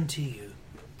can guarantee you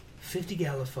 50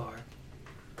 Galifar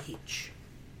each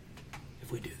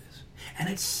if we do this, and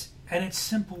it's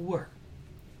simple work.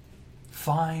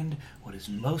 Find what is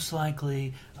most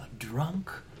likely a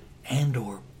drunk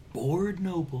and/or bored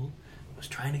noble who's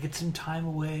trying to get some time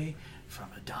away from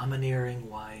a domineering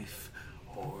wife,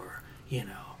 or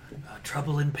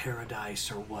trouble in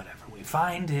paradise or whatever. We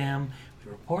find him.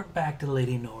 We report back to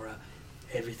Lady Nora.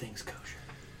 Everything's kosher.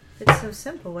 It's so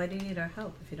simple. Why do you need our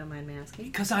help, if you don't mind me asking?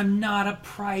 Because I'm not a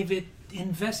private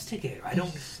investigator. I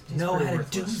don't He's know pretty how to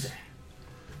worthless. do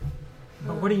that.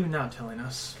 But what are you not telling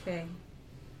us? Okay.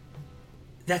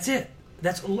 That's it.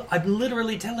 I'm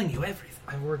literally telling you everything.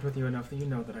 I've worked with you enough that you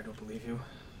know that I don't believe you.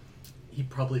 He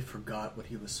probably forgot what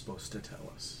he was supposed to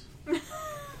tell us.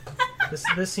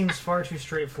 This seems far too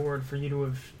straightforward for you to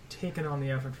have taken on the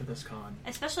effort for this con.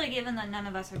 Especially given that none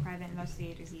of us are private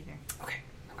investigators either. Okay.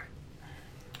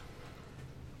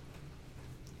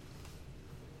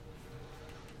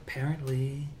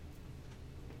 Apparently,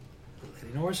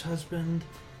 Lady Nora's husband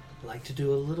liked to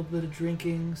do a little bit of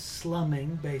drinking,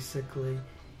 slumming, basically,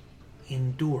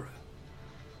 in Dura.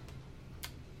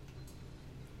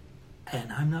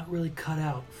 And I'm not really cut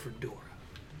out for Dura.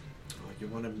 Well, you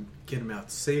want to get him out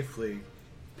safely.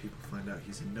 People find out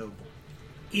he's a noble.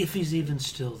 If he's even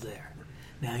still there.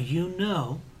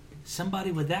 Now,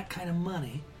 somebody with that kind of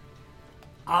money,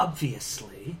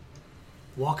 obviously,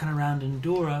 walking around in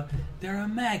Dura, they're a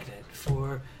magnet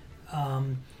for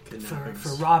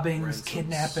Kidnappings, robbings, ransoms.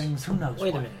 kidnappings, who knows Wait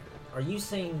a what. minute. Are you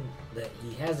saying that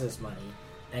he has this money,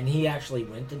 and he actually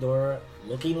went to Dora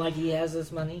looking like he has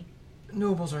this money?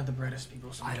 Nobles aren't the brightest people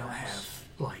I sometimes. don't have,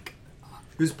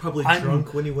 He was probably I'm-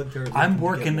 drunk when he went there. I'm looking to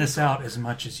working get this more. out as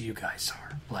much as you guys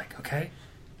are. Okay?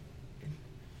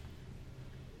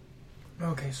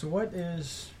 Okay, so what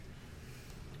is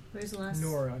Where's the last?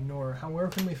 Nora? Where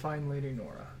can we find Lady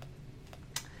Nora?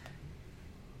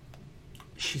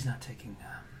 She's not taking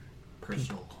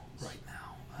Personal people calls. right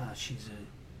now. She's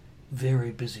a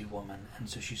very busy woman, and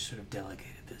so she sort of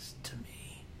delegated this to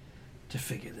me to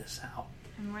figure this out.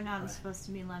 And we're not Right. supposed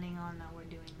to be letting on that we're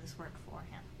doing this work for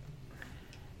him.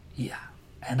 Yeah,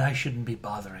 and I shouldn't be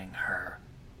bothering her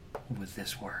with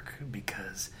this work,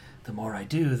 because the more I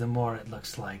do, the more it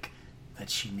looks like that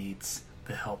she needs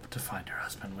the help to find her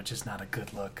husband, which is not a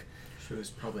good look. She was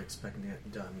probably expecting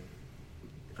it done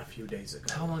a few days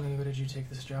ago. How long ago did you take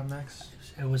this job, Max?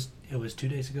 It was 2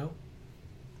 days ago.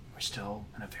 We're still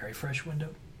in a very fresh window.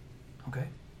 Okay.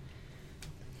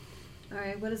 All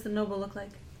right. What does the noble look like?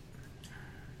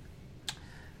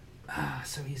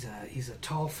 So he's a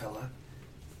tall fella,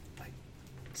 like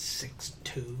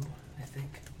 6'2", I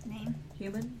think. Name?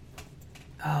 Human.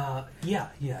 No,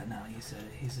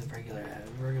 he's a regular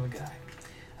guy.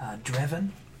 Dreven,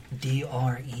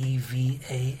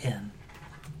 Drevan.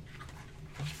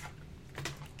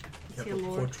 You Is have he a a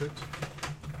lord? portrait?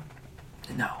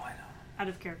 No, I don't. Out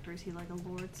of character, is he like a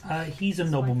lord? He's a His wife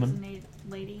is nobleman.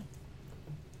 lady.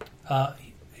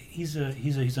 He's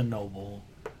a noble,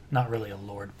 not really a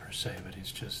lord per se, but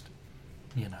he's just,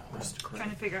 Aristocrat. Trying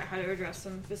to figure out how to address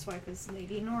him. This wife is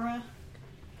Lady Nora.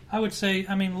 I would say,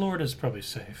 lord is probably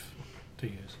safe to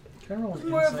use. Can I roll an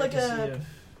More of insight like to a- see if...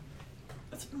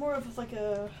 It's more of like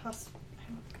a.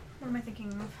 What am I thinking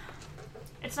of?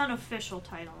 It's not an official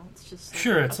title. It's just like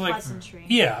Sure, a it's like- pleasantry.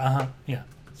 Yeah, yeah.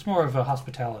 It's more of a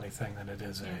hospitality thing than it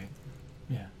is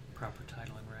yeah. Proper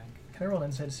title and rank. Can I roll an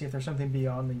insight to see if there's something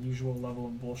beyond the usual level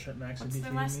of bullshit Max would What's be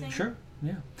their feeding last me? name? Sure,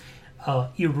 yeah.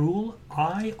 Irul,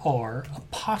 IR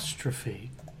apostrophe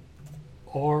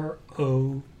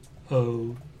ROOLE.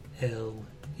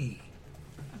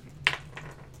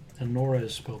 And Nora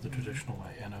is spelled the traditional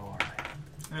way, NORA.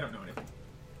 I don't know anything.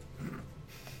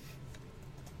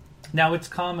 Now, it's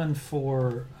common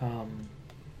for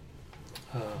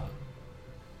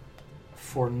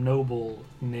noble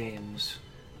names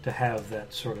to have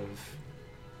that sort of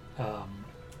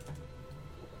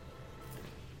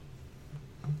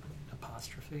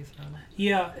Apostrophe thrown.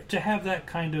 yeah, to have that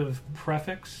kind of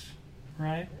prefix,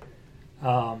 right?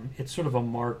 It's sort of a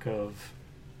mark of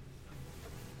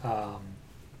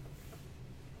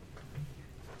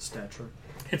Stature.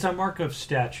 it's a mark of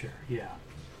stature, yeah.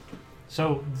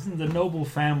 So the noble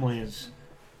families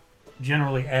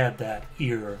generally add that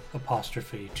ear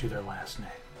apostrophe to their last name,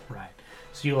 right?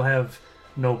 So you'll have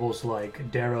nobles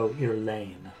like Darrow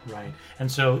Irlane, right?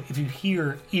 And so if you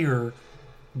hear ear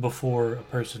before a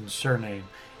person's surname,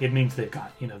 it means they've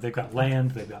got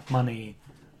land, they've got money,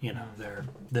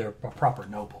 they're a proper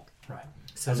noble. Right.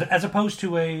 So As opposed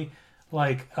to a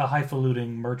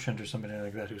highfalutin merchant or somebody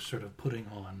like that who's sort of putting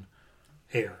on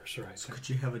airs, right? So could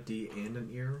you have a D and an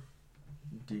ear?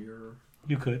 Deer.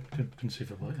 You could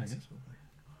conceivably, I guess.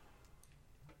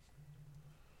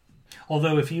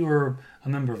 Although if you were a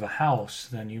member of a house,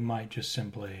 then you might just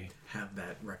simply Have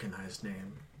that recognized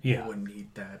name. Yeah. You wouldn't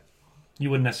need that. You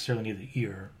wouldn't necessarily need the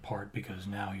ear part because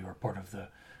now you are part of the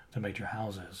major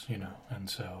houses, and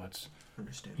so it's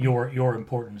Understandable. your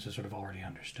importance is sort of already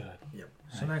understood. Yep.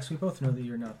 So Max, we both know that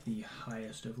you're not the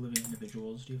highest of living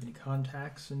individuals. Do you have any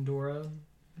contacts in Dora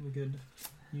we could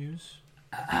use?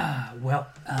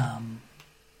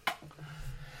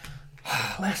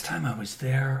 Last time I was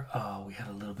there, we had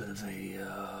a little bit of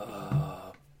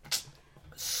a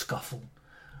scuffle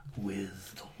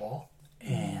with the law,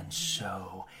 and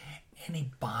so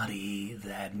anybody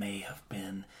that may have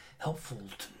been helpful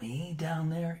to me down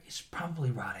there is probably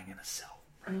rotting in a cell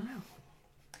right now.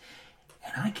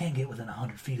 And I can't get within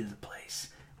 100 feet of the place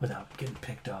without getting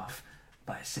picked off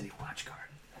by a city watch guard.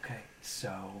 Okay,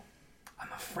 so I'm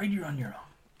afraid you're on your own.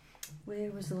 Where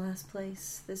was the last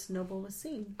place this noble was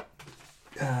seen?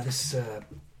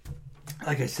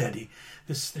 Like I said,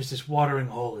 there's this watering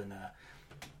hole in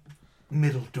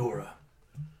Middle Dora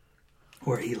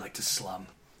where he liked to slum,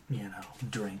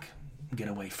 drink, get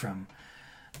away from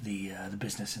the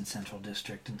business in Central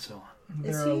District and so on.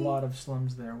 There are a lot of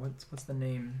slums there. What's the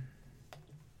name?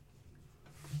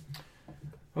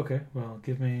 Okay, well,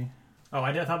 give me Oh,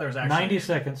 I thought there was actually 90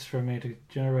 seconds for me to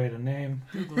generate a name.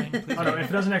 Oh no, if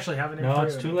it doesn't actually have a name. No,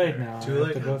 it's too late now. Too I have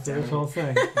late. to go through this whole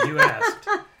thing. You asked.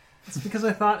 It's because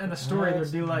I thought in a story No,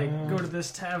 there'd be like, no. go to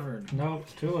this tavern. No,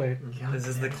 it's too late. This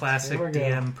is the classic There we go.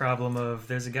 DM problem of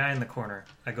there's a guy in the corner.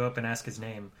 I go up and ask his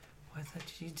name. Why that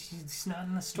he's not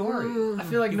in the story? I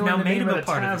feel like You've knowing now the made name him of a the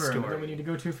part of the tavern story. that we need to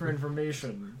go to for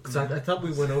information. Because I thought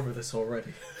we went over this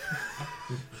already.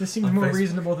 This seems On more Facebook.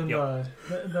 reasonable than Yep.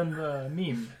 the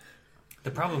meme. The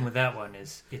problem with that one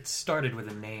is it started with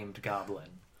a named goblin.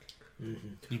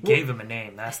 Mm-hmm. You gave him a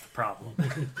name. That's the problem.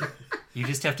 You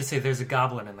just have to say there's a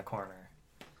goblin in the corner.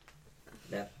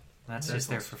 Yep. That's just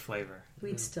there for flavor.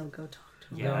 We'd still go talk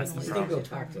to him. Yeah, that's You the can problem. go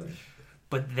talk to him.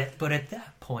 But at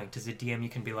that point, as a DM, you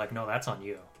can be like, no, that's on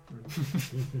you.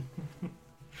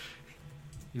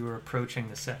 You were approaching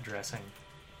the set dressing.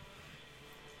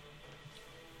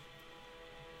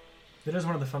 That is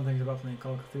one of the fun things about playing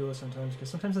Call of Cthulhu sometimes, because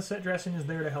sometimes the set dressing is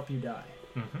there to help you die.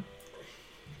 Mm-hmm.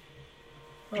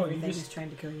 Oh, you Everything is just trying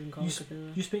to kill you in Call of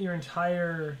Cthulhu. you spent your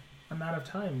entire amount of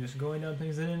time just going down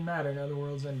things that didn't matter. Now the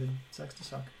world's ended. Sucks to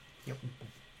suck.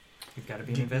 You've got to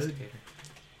be an investigator.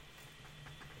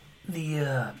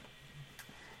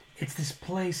 It's this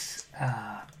place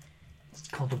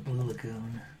called the Blue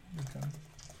Lagoon.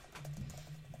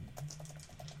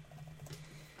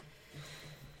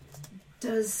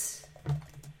 Does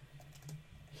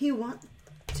he want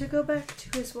to go back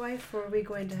to his wife, or are we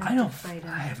going to have I don't. to fight him?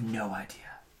 I have no idea.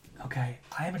 Okay,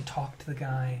 I haven't talked to the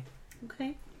guy.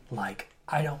 Okay.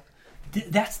 I don't.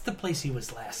 That's the place he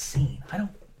was last seen. I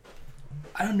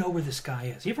don't know where this guy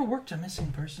is. You ever worked a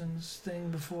missing persons thing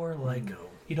before? No.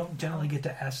 You don't generally get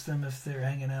to ask them if they're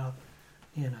hanging out,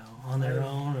 on their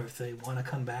own, or if they want to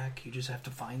come back. You just have to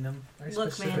find them.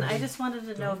 Look, man, I just wanted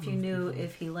to know if you knew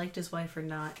if he liked his wife or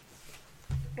not.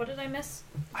 What did I miss?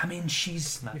 I mean,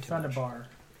 she's Not We too found a much. bar.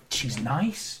 she's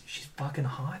nice. She's fucking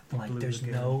hot. Blue There's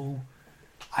Lagoon. no.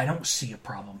 I don't see a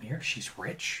problem here. She's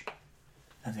rich,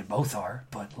 and they both are.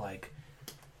 But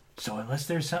so unless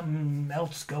there's something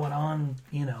else going on,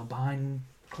 behind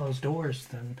closed doors,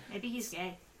 then Maybe he's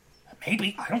gay.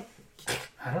 maybe I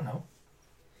don't know.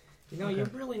 You're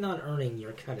really not earning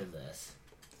your cut of this.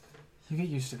 You get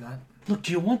used to that. Look,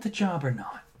 do you want the job or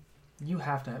not? You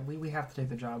have to. We have to take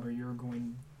the job, or you're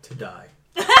going. To die.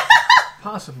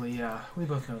 Possibly, yeah. We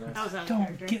both know that. That was out of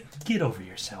Don't character. get over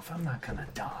yourself. I'm not gonna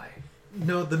die.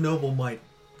 No, the noble might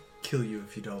kill you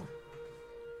if you don't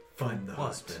find the What?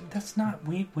 husband. That's not.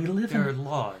 We live There are in.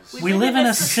 laws. We live in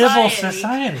a civil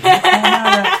society.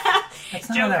 That's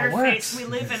not how that Joker works. face. We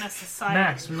live in a society.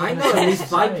 Max, we I live in know a at least 5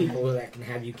 society. people that can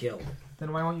have you killed.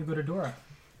 Then why won't you go to Dora?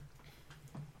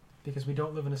 Because we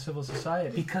don't live in a civil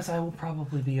society. Because I will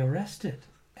probably be arrested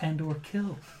and or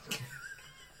killed.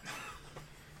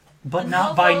 But The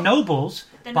not by noble- nobles,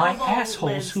 The by noble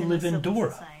assholes lives who in live a in civil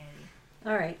Dora. society.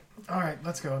 All right. All right,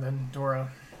 let's go then,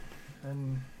 Dora.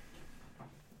 And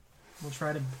we'll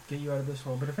try to get you out of this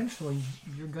hole. But eventually,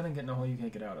 you're gonna get in a hole you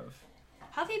can't get out of.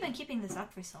 How have you been keeping this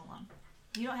up for so long?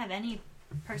 You don't have any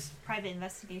private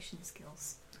investigation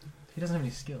skills. He doesn't have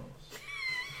any skills.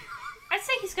 I'd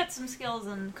say he's got some skills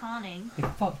in conning. Hey,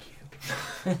 fuck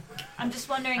you. I'm just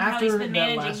wondering After how he's been that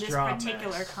managing last this drop,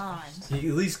 particular Max. con. He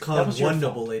at least That called was your one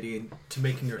fault. noble lady into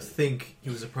making her think he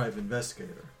was a private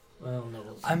investigator. Well, no.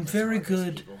 I'm very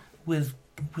good with.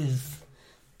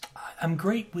 I'm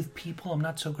great with people. I'm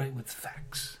not so great with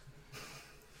facts.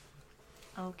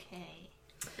 Okay.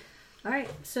 All right.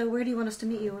 So where do you want us to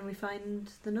meet you when we find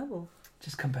the noble?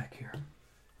 Just come back here.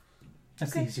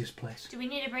 That's Okay. the easiest place. Do we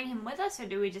need to bring him with us, or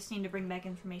do we just need to bring back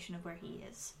information of where he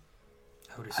is?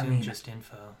 I would assume mean- just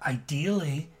info.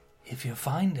 Ideally, if you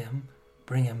find him,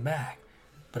 bring him back.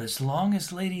 But as long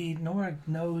as Lady Nora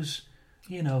knows,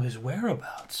 his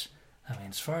whereabouts, I mean,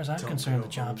 as far as I'm Don't concerned, go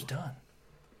the job's home. done.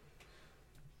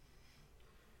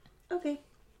 Okay.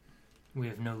 We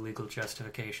have no legal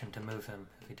justification to move him.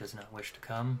 If he does not wish to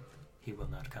come, he will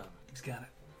not come. He's got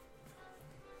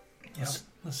it. Yes.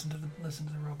 Listen to the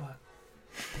robot.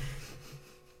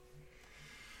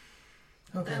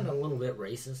 Okay. I'm a little bit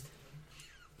racist.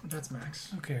 That's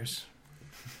Max. Who cares?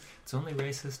 It's only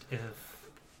racist if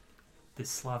the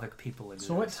Slavic people exist.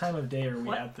 So what time of day are we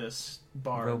What? at this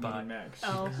bar Robot. meeting Max?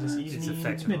 Oh. Is this It's evening?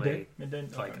 effectively midday. Midday?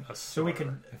 like Okay. a So we slur,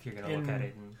 could- if you're going to look at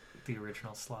it in the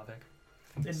original Slavic.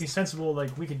 It'd be sensible,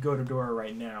 like, we could go to Dora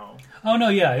right now. Oh, no,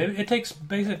 yeah. It takes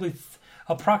basically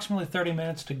approximately 30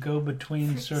 minutes to go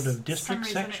between For sort of some district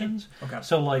reason, sections. Okay.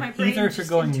 So, My like, brain either if you're just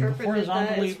going interpreted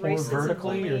horizontally that or as racism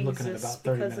vertically, only you're looking at exists about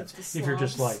 30 because of minutes. the If you're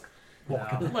just, Slavs. like,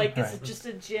 walking. Like, Right. it's just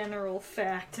a general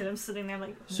fact, and I'm sitting there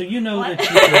like, So you know what?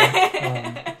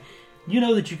 that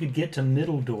you could get to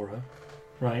Middle Dora,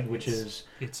 right? Which is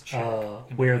It's check.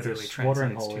 and where literally this watering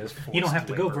translates hole to is. forced You don't have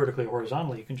to go labor. vertically or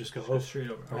horizontally. You can just go Go over, straight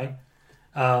over. right?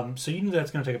 Okay. So you know that's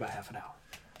going to take about half an hour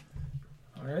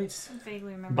All right. I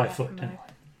vaguely remember by that foot. from Anyway.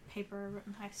 a paper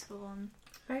in high school on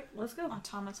All right. Let's go.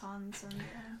 automatons and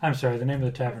I'm sorry. The name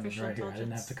of the tavern is Artificial right here. I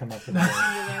didn't have intelligence. to come up with it.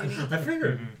 singularity. I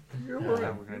figured. Mhm. You're Yeah, right.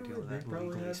 How we're going to deal with They that probably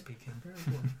legally had- speaking.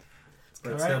 That's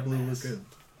Alright. that Blue Lagoon. It was an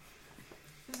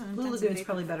Blue intensive Lagoon's paper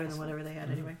probably better than professor. whatever they had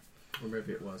anyway. Or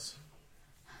maybe it was.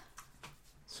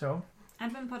 So,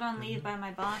 I've been put on leave by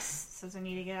my boss. Says I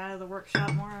need to get out of the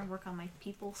workshop more and work on my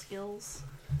people skills.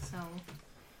 So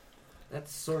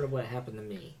That's sort of what happened to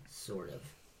me. Sort of.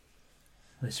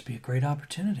 This would be a great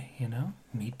opportunity,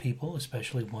 meet people,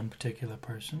 especially one particular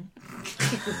person.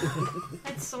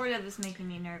 that sort of is making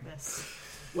me nervous.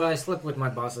 Well, I slept with my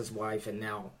boss's wife, and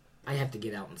now I have to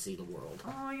get out and see the world.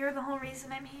 Oh, you're the whole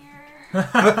reason I'm here.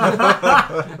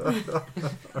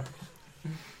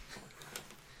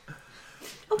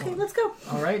 Okay, let's go.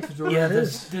 all right. to Dora Yeah, it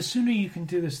is. the sooner you can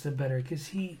do this, the better. Because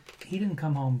he didn't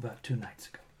come home about 2 nights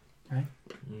ago, right?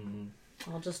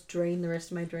 Mm-hmm. I'll just drain the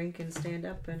rest of my drink and stand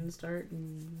up and start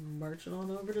marching on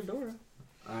over to Dora.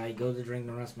 I go to drink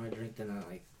the rest of my drink, then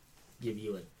I give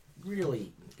you a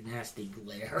really nasty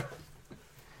glare.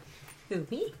 Who,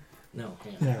 me? No,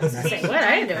 him. Yeah, Say what?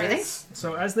 I didn't do anything.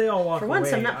 So as they all walk For once,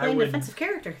 away, I'm not I playing would defensive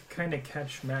character. kind of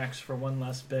catch Max for one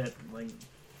last bit. Like,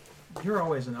 you're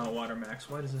always in hot water, Max.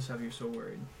 Why does this have you so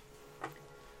worried?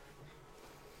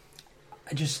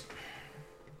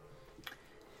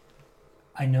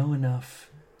 I know enough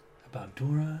about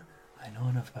Dora. I know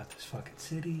enough about this fucking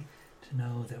city to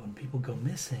know that when people go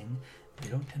missing, they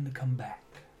don't tend to come back.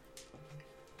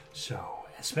 So,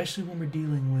 especially when we're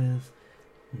dealing with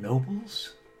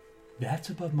nobles, that's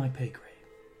above my pay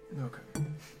grade. Okay.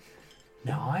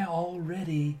 Now,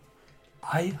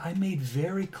 I made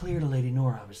very clear to Lady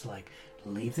Nora, I was like,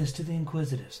 leave this to the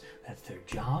Inquisitors. That's their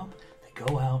job. They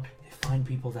go out, they find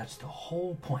people, that's the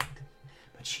whole point.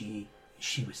 But she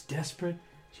was desperate,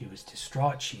 she was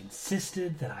distraught, she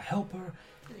insisted that I help her,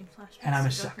 Getting flashbacks and I'm a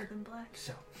to sucker. Darker Than Black.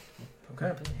 So,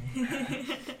 Okay.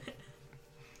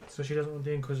 So she doesn't want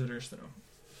the Inquisitors to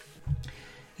know.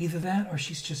 either that or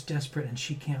she's just desperate and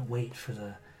she can't wait for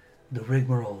the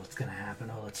rigmarole that's going to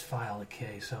happen. Oh, let's file a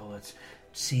case. Oh, let's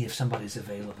see if somebody's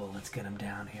available. Let's get them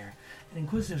down here. And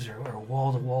Inquisitors are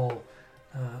wall to wall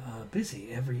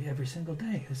busy every single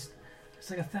day. It's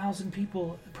like 1,000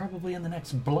 people probably in the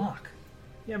next block.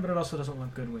 Yeah, but it also doesn't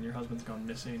look good when your husband's gone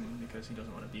missing because he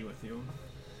doesn't want to be with you.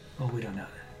 Oh, we don't know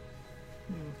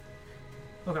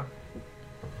that. Okay.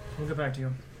 We'll get back to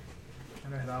you.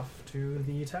 And I head off to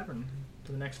the tavern.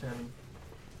 To the next tavern.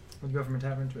 We'll go from a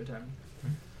tavern to a tavern.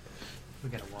 We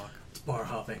gotta walk. It's bar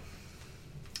hopping.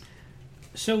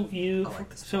 So I like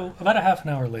this part. about a half an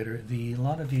hour later, a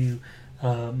lot of you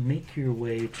make your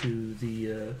way to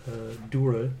the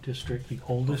Dura district, the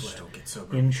Hopefully oldest I don't get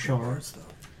sober. in before Shar. bars,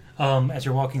 though. As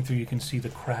you're walking through, you can see the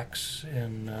cracks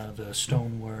in the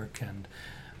stonework and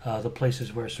the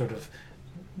places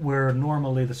where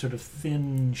normally the sort of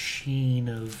thin sheen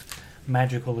of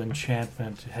magical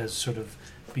enchantment has sort of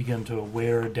begin to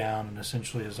wear down and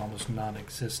essentially is almost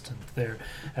non-existent there,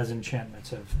 as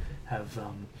enchantments have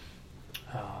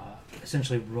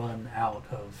essentially run out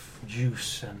of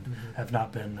juice and have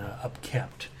not been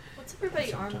upkept. What's everybody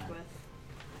Sometime. armed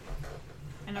with?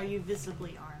 And are you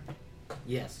visibly armed?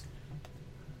 Yes.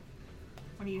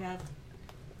 What do you have?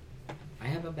 I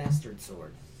have a bastard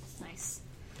sword. Nice.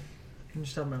 I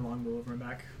just have my longbow over my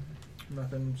back.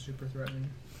 Nothing super threatening.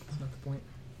 That's not the point.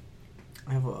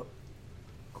 I have a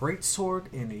great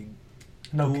sword and a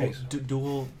No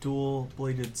dual, case. dual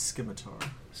bladed scimitar.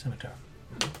 Scimitar.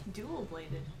 Dual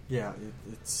bladed. Yeah,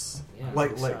 it's Yeah,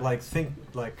 like think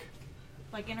like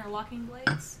Like interlocking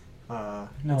blades? No,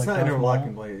 it's like not Darth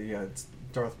interlocking Maul? blade. Yeah, it's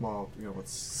Darth Maul. With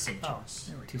scimitars.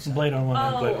 Blade on one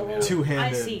hand, blade on the other.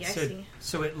 Two-handed. I see.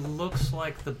 So it looks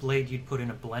like the blade you'd put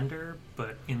in a blender,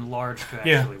 but enlarged to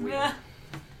Yeah. actually wield. Yeah.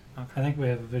 I think we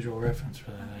have a visual reference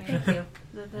for that, actually. Thank you.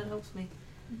 That helps me.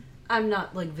 I'm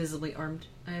not like visibly armed.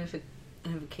 I have a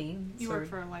cane. You sword, work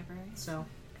for a library. so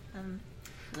Um,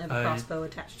 I have a crossbow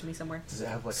attached to me somewhere. Does it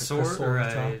have like a Sword crystal or on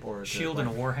a top, or is it shield like,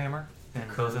 and a warhammer, and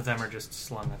both curved? of them are just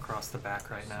slung across the back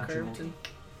right now. Curved and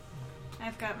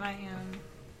I've got my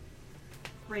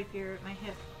rapier at my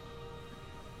hip,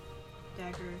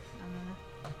 dagger,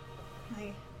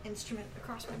 My instrument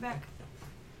across my back.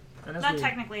 And as not we,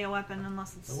 technically a weapon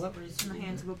unless it's The weapon is in the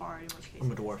hands of a bard, in which case.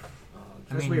 I'm a dwarf.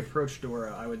 as we approach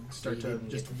Dora, I would start you to didn't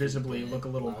just get to visibly keep the look a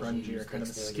little allows you to grungier, use kind of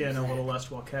the dexterity skin a little attack.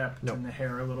 less well kept, Nope. and the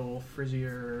hair a little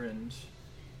frizzier, and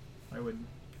I would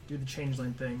do the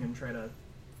changeling thing and try to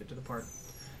fit to the part.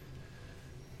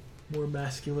 More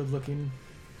masculine looking.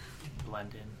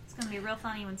 Blend in. It's gonna be real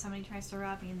funny when somebody tries to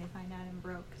rob me and they find out I'm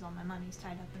broke because all my money's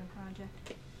tied up in a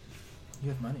project. You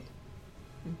have money.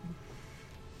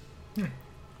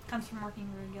 Comes from working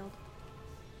for a guild.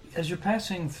 As you're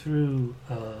passing through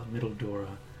Middle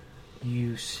Dora,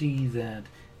 you see that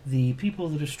the people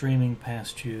that are streaming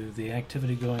past you, the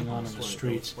activity going on in the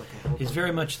streets, is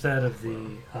very much that of the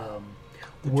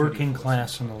working 2D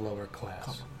class and the lower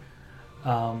class,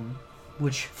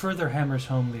 which further hammers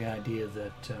home the idea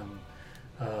that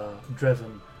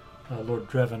Dreven, Lord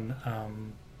Dreven,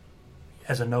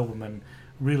 as a nobleman,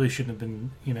 really shouldn't have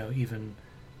been, even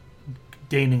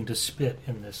deigning to spit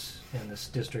in this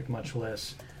district, much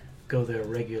less go there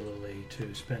regularly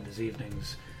to spend his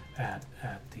evenings at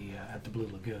the Blue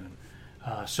Lagoon.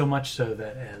 So much so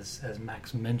that, as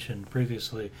Max mentioned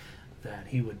previously, that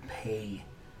he would pay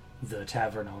the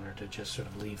tavern owner to just sort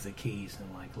of leave the keys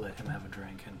and let him have a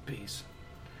drink in peace.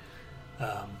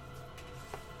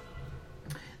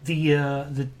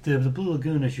 The Blue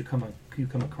Lagoon, as you come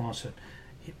across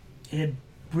it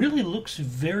really looks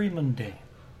very mundane.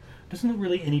 Doesn't look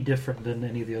really any different than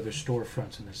any of the other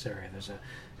storefronts in this area.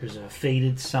 There's a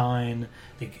faded sign.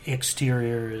 The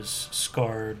exterior is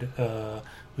scarred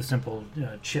with simple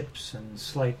chips and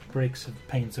slight breaks of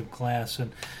panes of glass,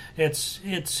 and it's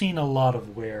seen a lot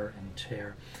of wear and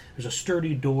tear. There's a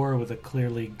sturdy door with a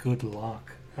clearly good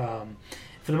lock.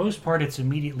 For the most part, it's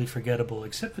immediately forgettable,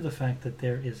 except for the fact that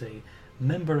there is a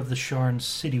member of the Sharn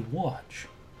City Watch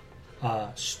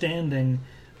standing,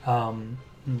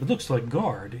 it looks like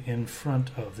guard, in front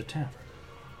of the tavern.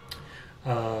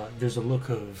 There's a look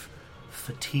of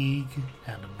fatigue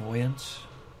and annoyance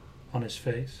on his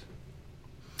face.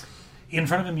 In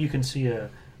front of him, you can see a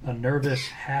nervous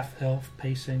half-elf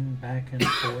pacing back and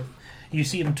forth. You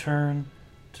see him turn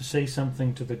to say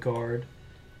something to the guard,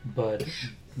 but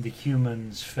the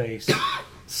human's face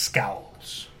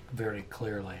scowls very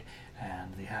clearly,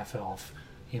 and the half-elf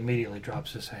immediately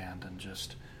drops his hand and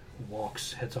just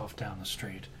heads off down the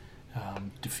street,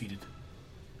 defeated.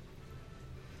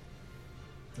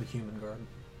 The human guard.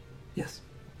 Yes.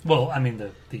 Well, I mean,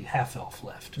 the half-elf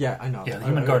left. Yeah, I know. Yeah, the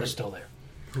human guard is still there.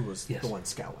 Who was Yes. the one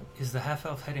scowling? Is the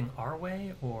half-elf heading our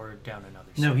way or down another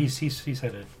No, street? he's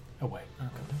headed away.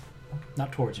 Okay.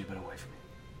 Not towards you, but away from you.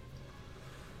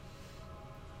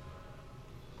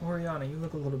 Oriana, you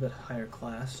look a little bit higher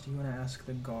class. Do you want to ask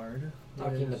the guard? what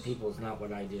Talking to is- people is not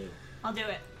what I do. I'll do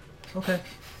it. Okay.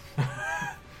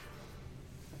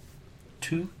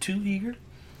 Too eager?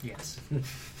 Yes.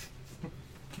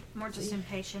 More just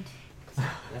impatient.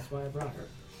 That's why I brought her.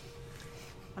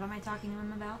 What am I talking to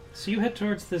him about? So you head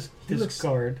towards this He looks-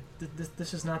 guard.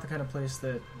 This is not the kind of place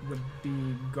that would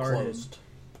be guarded Closed.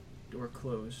 or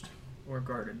closed or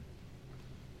guarded.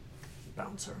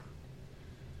 Bouncer.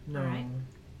 No. Alright.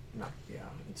 Not. Yeah,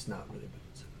 it's not really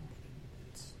bouncer.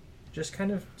 It's, Just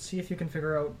kind of see if you can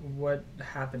figure out what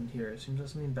happened here. It seems like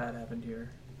something bad happened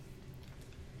here.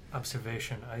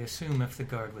 Observation. I assume if the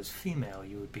guard was female,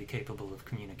 you would be capable of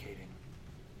communicating.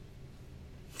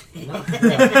 Not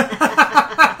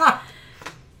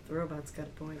The robot's got a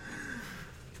point.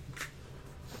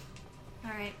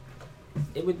 Alright.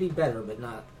 It would be better, but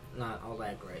not all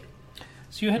that great.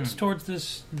 So you head towards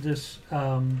this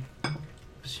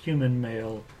human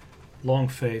male, long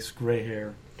face, gray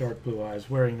hair, dark blue eyes,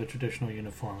 wearing the traditional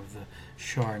uniform of the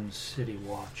Sharn City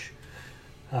Watch.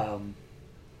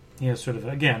 He has sort of,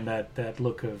 again, that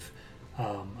look of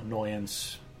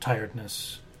annoyance,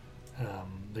 tiredness,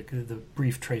 the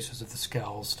brief traces of the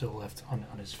scowl still left on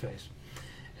his face.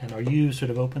 And are you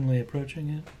sort of openly approaching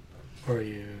it? Or are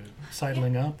you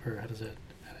sidling up? Or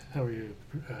how are you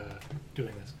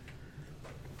doing this?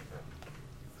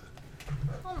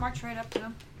 I'll march right up to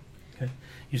him. Okay.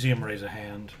 You see him raise a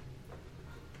hand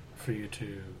for you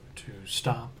to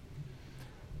stop.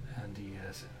 And he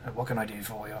says, what can I do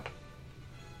for you?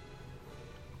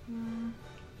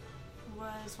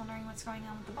 Was wondering what's going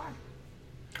on with the bar.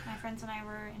 My friends and I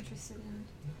were interested in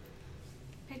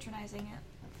patronizing it.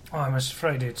 Oh, I'm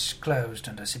afraid it's closed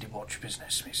under City Watch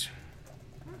business, miss.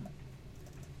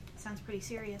 Sounds pretty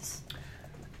serious.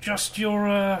 Just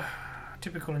your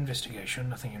typical investigation,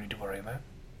 nothing you need to worry about.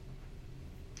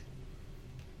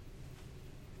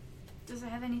 Does it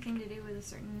have anything to do with a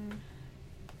certain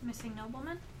missing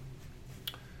nobleman?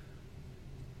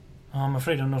 I'm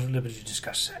afraid I'm not at liberty to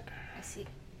discuss that. I see.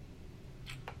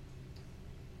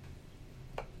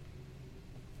 Okay.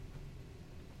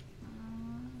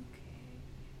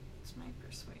 What's my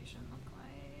persuasion look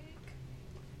like?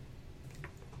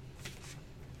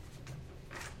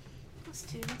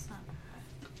 +2, that's not bad.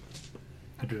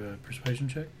 I do a persuasion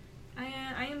check.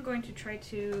 I am going to try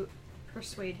to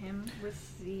persuade him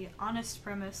with the honest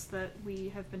premise that we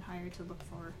have been hired to look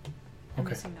for a Okay.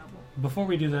 missing noble. Before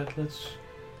we do that,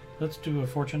 let's do a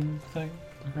fortune thing,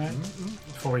 right?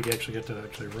 Before we actually get to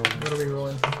actually rolling. What are we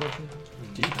rolling for fortune?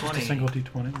 Just a single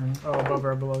d20, right? Oh, above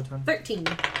or below 10? 13.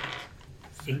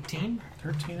 18?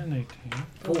 13 and 18.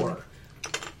 4.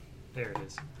 There it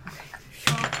is.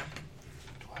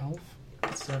 12,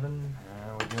 7.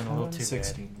 We're doing a little too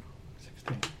 16.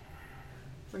 16.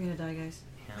 We're gonna die, guys.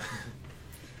 bad.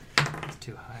 Yeah. It's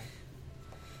too high.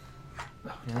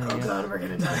 Oh god, we're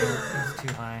gonna die. It's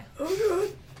too high.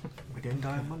 We didn't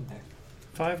die on Monday.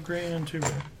 5 green and 2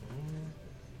 red.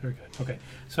 Very good. Okay.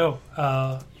 So,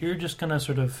 you're just going to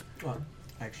sort of...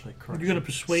 Actually, correct. You're going to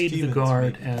persuade Stevens the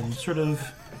guard maybe. and sort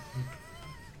of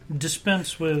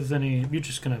dispense with any... You're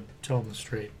just going to tell them the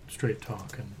straight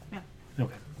talk. And Yeah.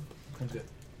 Okay. Sounds good.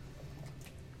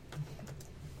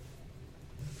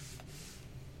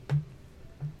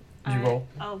 Did you roll?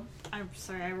 Oh, I'm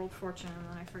sorry, I rolled fortune and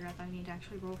then I forgot that I need to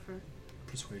actually roll for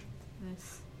Persuasion.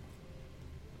 this.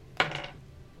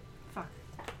 Fuck.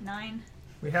 9.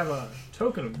 We have a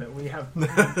token of that. We have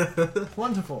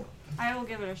plentiful. I will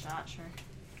give it a shot, sure.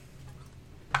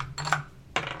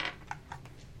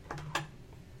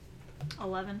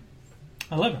 11.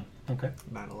 11. Okay.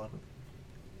 Not 11.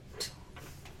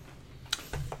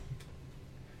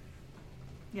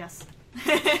 Yes.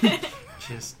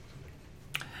 Just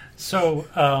So,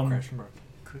 Crash and burn.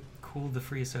 cool the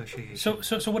free association.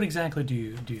 So what exactly do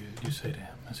you say to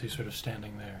him as he's sort of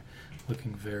standing there,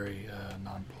 looking very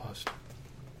nonplussed?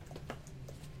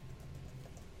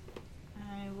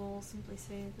 I will simply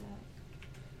say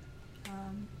that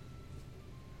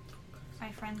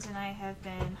my friends and I have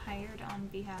been hired on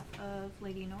behalf of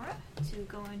Lady Nora to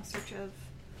go in search of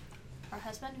our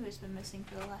husband, who has been missing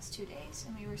for the last 2 days,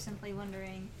 and we were simply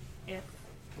wondering if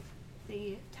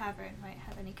the tavern might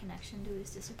have any connection to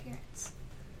his disappearance.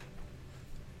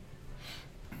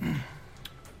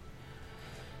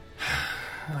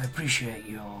 I appreciate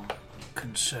your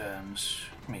concerns,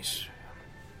 miss.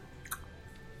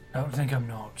 Don't think I'm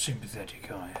not sympathetic,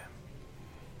 I am.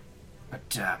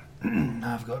 But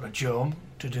I've got a job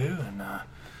to do and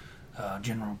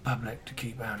general public to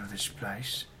keep out of this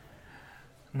place.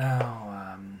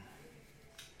 Now,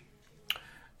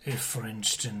 if, for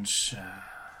instance,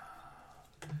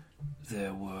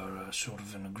 there were a sort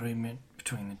of an agreement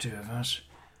between the two of us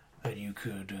that you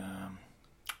could,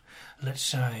 let's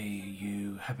say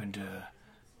you happen to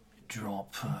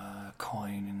drop a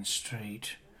coin in the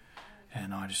street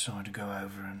and I decide to go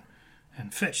over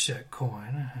and fetch that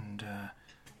coin and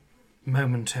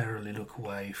momentarily look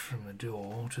away from the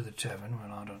door to the tavern,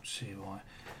 well, I don't see why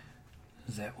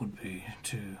that would be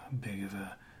too big of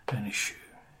an issue.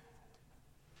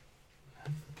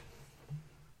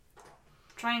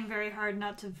 Trying very hard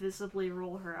not to visibly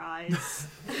roll her eyes.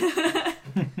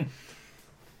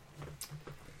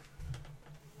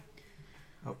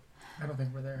 I don't think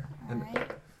we're there.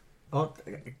 Alright. Oh,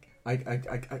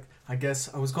 I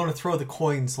guess I was going to throw the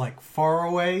coins like far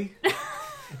away,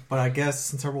 but I guess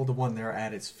since I rolled a 1, they're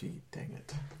at its feet. Dang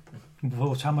it!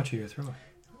 Well, how much are you throwing?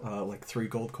 Like 3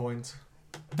 gold coins.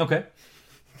 Okay.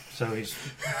 So he's...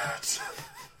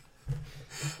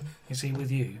 Is he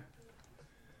with you?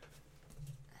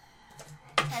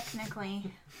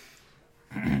 Technically.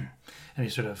 And he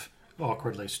sort of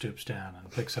awkwardly stoops down and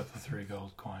picks up the 3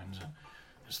 gold coins and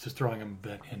just throwing them a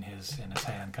bit in his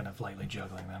hand, kind of lightly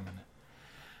juggling them.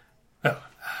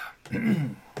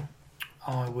 And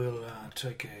I will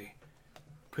take a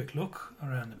quick look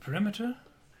around the perimeter,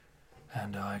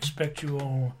 and I expect you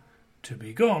all to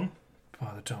be gone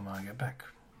by the time I get back.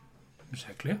 Is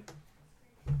that clear?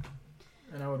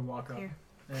 And I would walk up Here.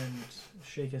 and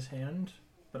shake his hand,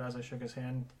 but as I shook his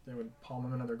hand, I would palm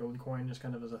him another gold coin just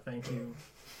kind of as a thank you.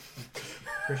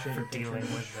 Appreciate For your dealing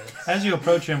patronage. with this. As you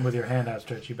approach him with your hand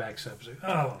outstretched, he backs up. Like,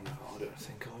 oh no, I don't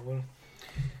think I will.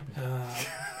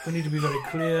 We need to be very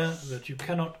clear that you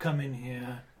cannot come in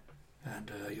here,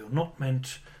 and you're not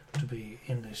meant to be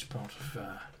in this part of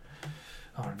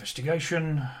our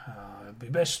investigation. It'd be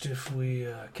best if we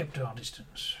kept our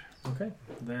distance. Okay.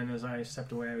 Then as I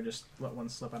stepped away, I would just let one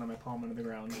slip out of my palm into the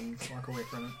ground and walk away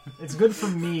from it. It's good for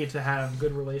me to have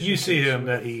good relationships. You see him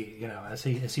with- that he,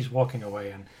 as he's walking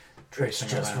away and tracing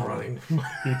just around, running.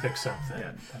 he picks up that.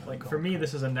 Yeah, that like gold for me, coin.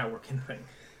 this is a networking thing.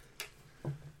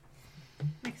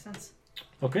 Makes sense.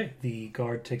 Okay, the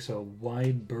guard takes a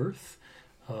wide berth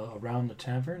around the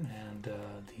tavern, and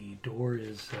the door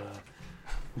is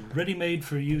ready-made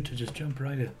for you to just jump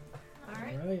right in.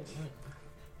 Alright. Right.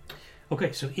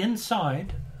 Okay, so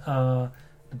inside the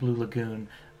Blue Lagoon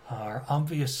are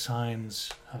obvious signs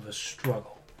of a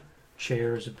struggle.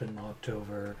 Chairs have been knocked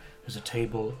over. There's a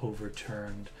table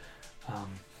overturned.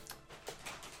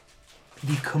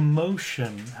 The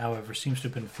commotion, however, seems to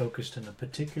have been focused in a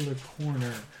particular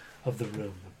corner of the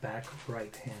room, the back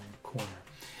right-hand corner.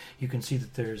 You can see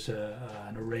that there's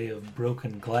an array of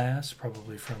broken glass,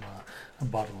 probably from a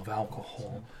bottle of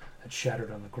alcohol, that's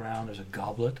shattered on the ground. There's a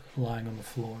goblet lying on the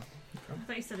floor. I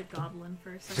thought you said a goblin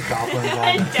for a It's a second. goblin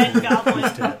lying on the Dead floor. goblin.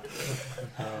 It's dead.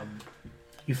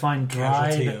 You find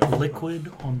Casualty dried of-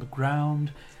 liquid on the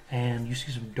ground, and you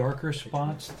see some darker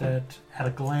spots that, at a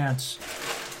glance,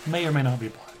 may or may not be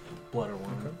blood. Blood or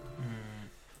wine.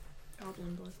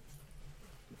 Goblin blood.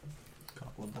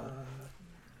 Goblin blood.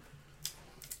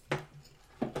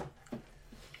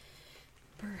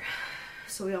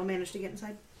 So we all managed to get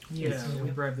inside? Yeah,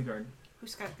 we bribed the guard.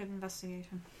 Who's got good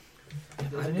investigation? Is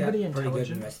I've anybody got pretty good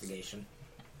intelligent? investigation.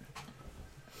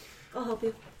 I'll help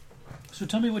you. So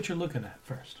tell me what you're looking at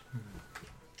first.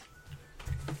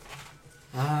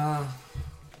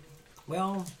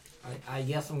 Well, I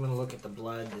guess I'm going to look at the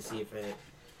blood to see if it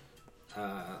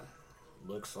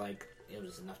looks like it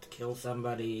was enough to kill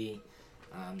somebody,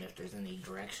 if there's any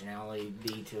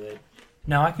directionality to it.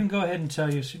 Now, I can go ahead and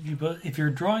tell you, if you're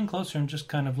drawing closer and just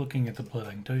kind of looking at the blood,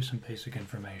 I can tell you some basic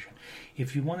information.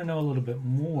 If you want to know a little bit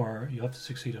more, you have to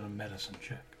succeed on a medicine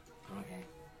check.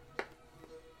 Okay.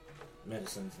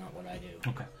 Medicine's not what I do.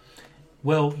 Okay.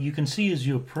 Well, you can see as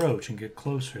you approach and get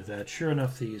closer that, sure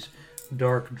enough, these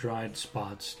dark, dried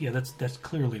spots, yeah, that's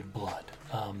clearly blood.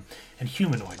 And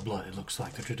humanoid blood, it looks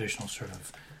like, the traditional sort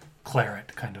of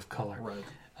claret kind of color.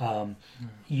 Right.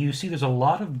 You see there's a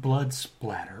lot of blood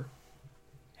splatter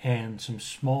and some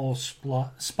small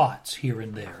spots here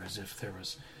and there, as if there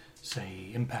was,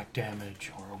 say, impact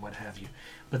damage or what have you.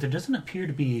 But there doesn't appear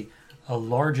to be a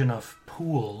large enough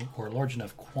pool or a large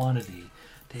enough quantity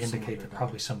to indicate that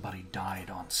probably somebody died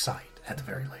on site, at the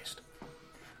very least.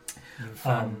 You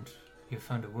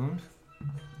found a wound?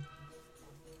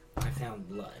 I found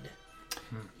blood.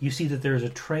 You see that there's a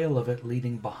trail of it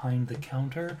leading behind the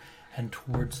counter and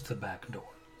towards the back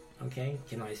door. Okay,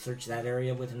 can I search that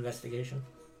area with investigation?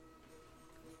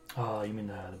 You mean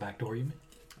the back door, you mean?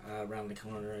 Around the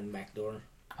corner and back door.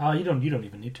 You don't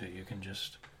even need to. You can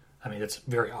just... I mean, it's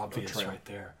very obvious trail. right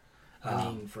there. I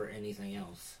mean, for anything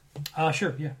else.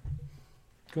 Sure, yeah.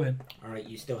 Go ahead. Alright,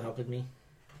 you still helping me?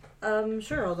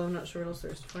 Sure, although I'm not sure what else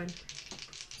there is to find.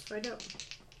 Let's find out.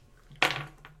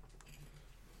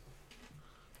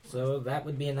 So that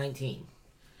would be a 19.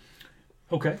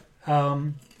 Okay.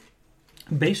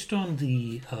 Based on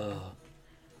the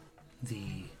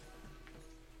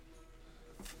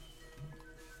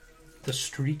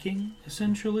streaking,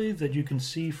 essentially, that you can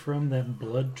see from that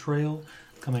blood trail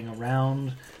coming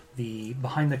around the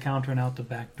behind the counter and out the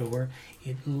back door,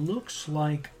 it looks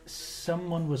like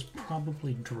someone was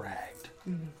probably dragged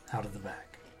out of the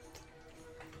back.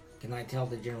 Can I tell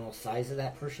the general size of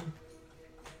that person?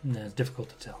 No, it's difficult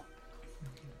to tell.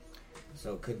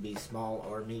 So it could be small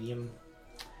or medium.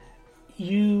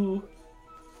 It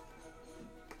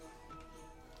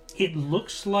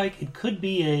looks like it could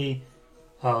be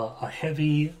a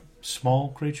heavy small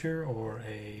creature or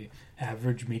a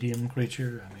average medium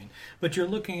creature. I mean, but you're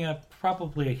looking at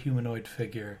probably a humanoid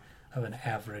figure of an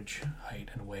average height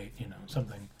and weight.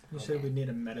 Something You said we'd need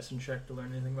a medicine check to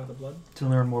learn anything about the blood? to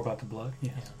learn more about the blood.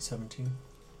 Yes. 17.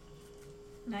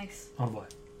 Nice. On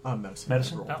what? Medicine.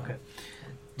 Medicine. Roll. Okay.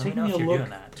 Let me know if you're doing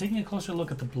that, Taking a closer look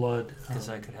at the blood, because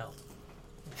I could help.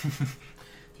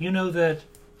 you know that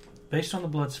based on the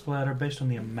blood splatter, based on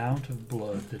the amount of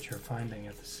blood that you're finding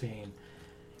at the scene,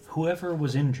 whoever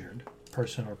was injured,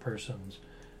 person or persons,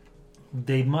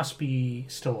 they must be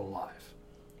still alive.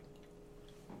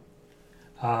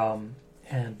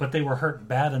 But they were hurt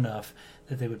bad enough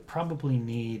that they would probably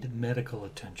need medical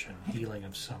attention, healing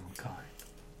of some kind,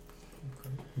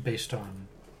 based on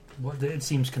what it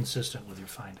seems consistent with your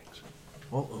findings.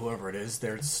 Well, whoever it is,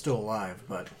 they're still alive,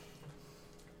 but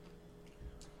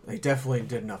they definitely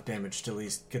did enough damage to at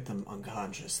least get them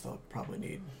unconscious. They'll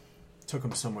probably took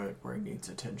him somewhere where he needs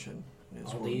attention.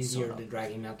 All the easier to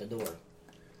drag him out the door.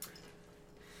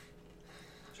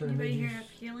 Anybody here have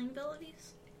healing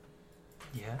abilities?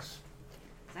 Yes.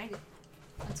 I do.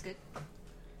 That's good. So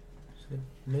they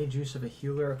made use of a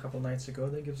healer a couple nights ago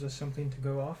that gives us something to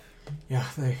go off. Yeah,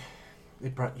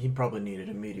 he probably needed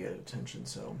immediate attention,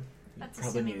 so he That's probably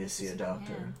assuming needed to this see is a from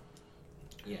doctor. him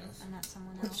Yes. and not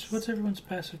someone else. What's everyone's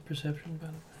passive perception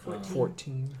about it?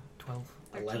 14. 12.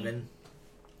 11.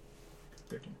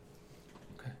 13.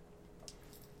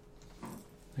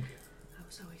 Thank you. I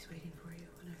was always waiting for you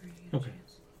whenever you get a Okay.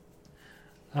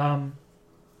 chance.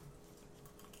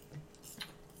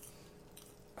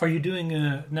 Are you doing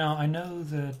now? I know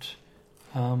that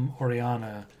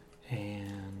Oreana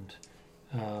and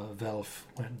Welf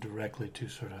went directly to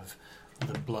sort of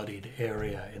the bloodied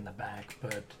area in the back,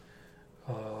 but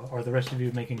are the rest of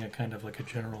you making a kind of like a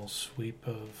general sweep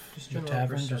of Just the general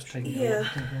tavern? Just perception. taking Yeah. a look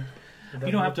at everything? Would You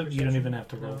that don't be have to. You don't perception? even have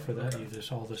to roll No? for that. Okay. You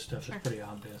just all this stuff Sure. is pretty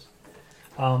obvious.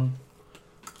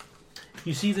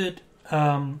 You see that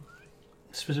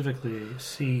specifically.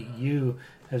 See you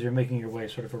as you're making your way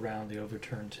sort of around the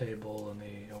overturned table and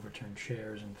the overturned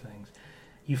chairs and things.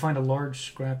 You find a large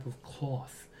scrap of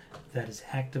cloth that is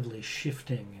actively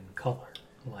shifting in color,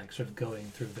 like sort of going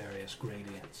through various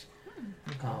gradients.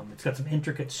 It's got some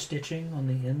intricate stitching on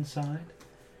the inside,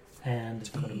 and It's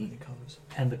got many colors.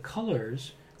 the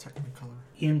colors Technicolor.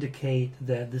 indicate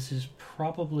that this is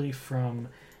probably from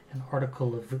an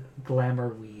article of glamour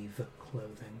weave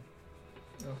clothing.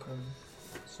 Okay.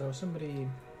 So somebody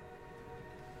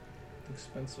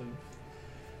expensive.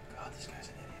 God, this guy's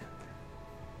an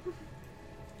idiot.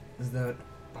 Is that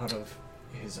part of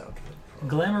his outfit?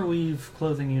 Glamour weave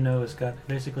clothing, has got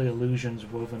basically illusions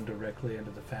woven directly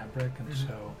into the fabric, and Mhm.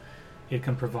 so it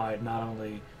can provide not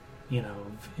only,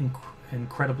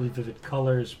 incredibly vivid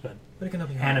colors, but But it can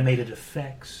help you animated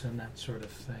effects and that sort of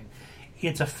thing.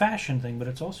 It's a fashion thing, but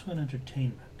it's also an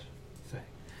entertainment thing.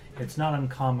 It's not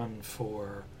uncommon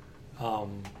for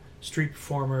street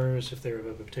performers, if they're of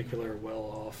a particular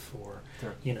well-off, or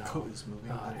Their coat is moving.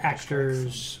 and it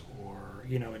actors, or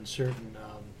in certain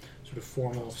sort of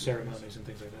formal ceremonies and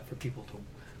things like that, for people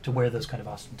to wear those kind of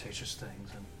ostentatious things.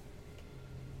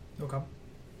 Okay.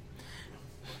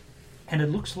 And it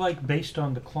looks like, based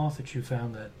on the cloth that you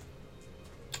found, that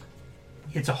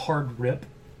it's a hard rip,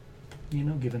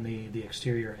 given the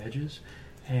exterior edges,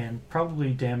 and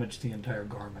probably damaged the entire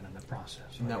garment in the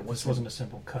process. And that This wasn't a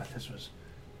simple cut. This was,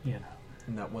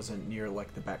 And that wasn't near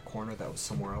like the back corner. That was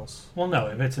somewhere else. Well, no,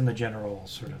 it's in the general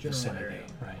sort of General vicinity, area.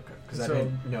 right? Because I So-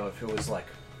 didn't know if it was like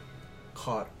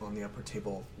caught on the upper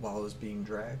table while it was being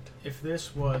dragged. If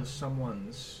this was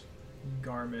someone's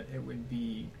garment, it would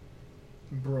be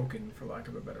broken, for lack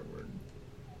of a better word.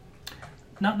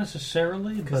 Not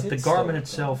necessarily, 'Cause but the it's garment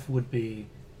still itself would be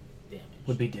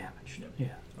Damage. damaged. Yep. Yeah.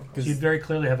 Okay. So you'd very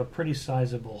clearly have a pretty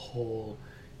sizable hole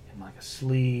in like a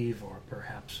sleeve, or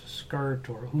perhaps a skirt,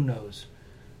 or who knows,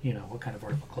 what kind of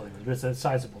article clothing it is. But it's a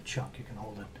sizable chunk. You can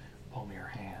hold it palm of your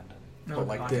hand. And But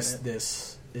like pocket this, it.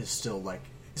 this is still like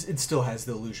it still has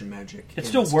the illusion magic. it's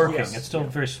in still its working. cloth. It's still Yeah.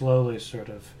 very slowly sort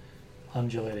of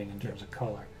undulating in terms of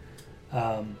color.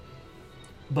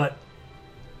 But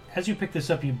as you pick this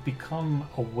up, you become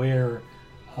aware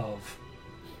of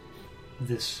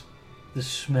this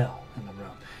smell in the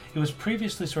room. It was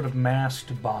previously sort of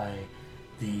masked by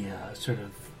the sort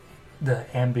of the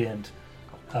ambient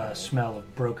smell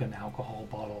of broken alcohol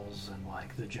bottles and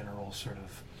like the general sort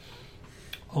of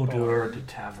odor de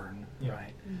tavern, Yeah.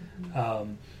 right?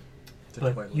 It's a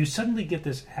But twilight. you suddenly get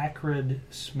this acrid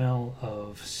smell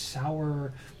of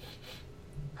sour,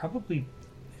 probably.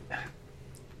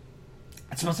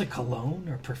 It smells like cologne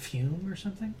or perfume or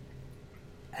something.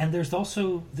 And there's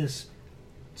also this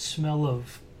smell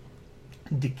of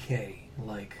decay.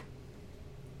 Like,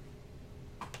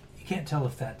 you can't tell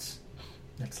if that's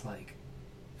like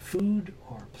food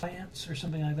or plants or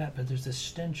something like that, but there's this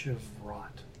stench of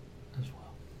rot as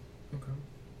well. Okay.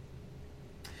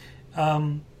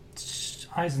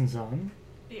 Eisenzahn.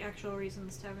 The actual reason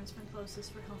this tavern's been closed is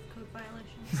for health code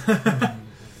violations.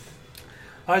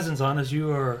 Eisenzahn, as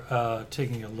you are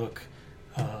taking a look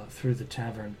through the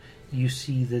tavern, you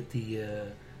see that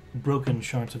the broken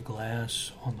shards of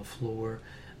glass on the floor,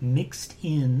 mixed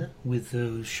in with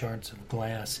those shards of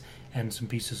glass and some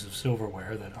pieces of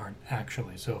silverware that aren't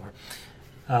actually silver,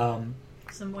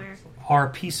 Somewhere. are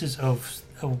pieces of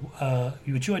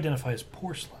which you identify as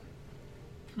porcelain.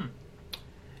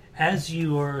 As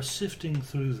you are sifting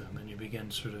through them and you begin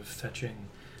sort of fetching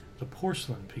the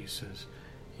porcelain pieces,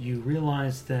 you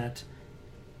realize that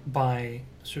by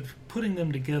sort of putting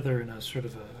them together in a sort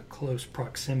of a close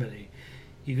proximity,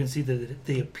 you can see that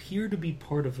they appear to be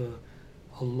part of a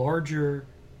larger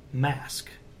mask,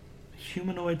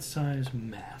 humanoid-sized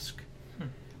mask,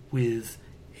 with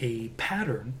a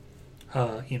pattern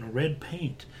in red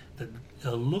paint that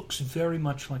looks very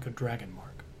much like a dragon mark.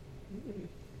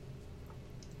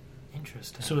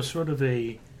 Interesting. So it's sort of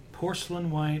a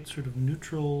porcelain white, sort of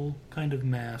neutral kind of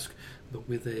mask, but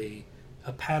with a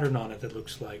pattern on it that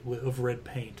looks like, of red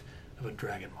paint, of a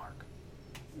dragon mark.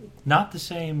 Not the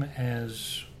same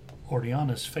as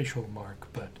Oriana's facial mark,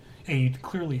 but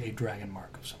clearly a dragon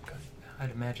mark of some kind.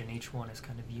 I'd imagine each one is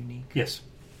kind of unique. Yes.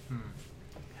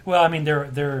 Well, I mean,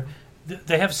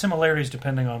 they have similarities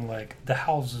depending on, like, the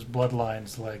house's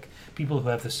bloodlines. Like, people who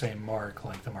have the same mark,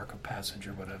 like the mark of passage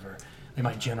or whatever, they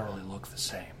might generally look the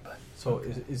same. But So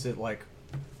is it like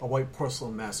a white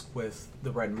porcelain mask with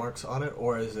the red marks on it,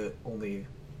 or is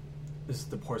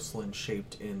the porcelain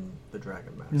shaped in the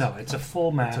dragon mask? no, it's a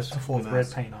full mask It's a full with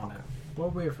mask. red paint on Okay. it.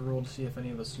 What would we have to roll to see if any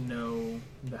of us know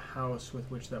the house with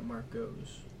which that mark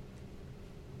goes?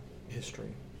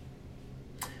 History.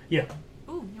 Yeah.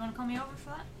 Ooh, you want to call me over for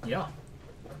that? Yeah.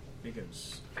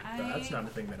 Because that's not a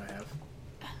thing that I have.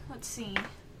 Let's see.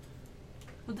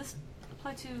 Would this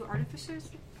apply to artificers?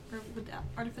 Or would the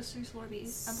artificer's lore be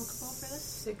applicable for this?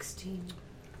 16.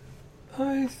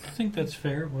 I think that's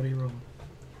fair. What do you roll?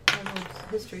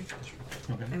 History.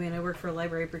 Okay. I mean, I work for a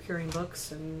library procuring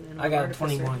books, and I I'm got an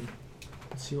artificer. 21.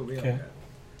 Let's see what we Okay. have.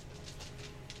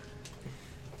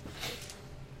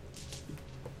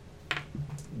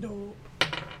 No.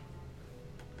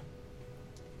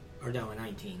 Or no, a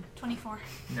 19. 24.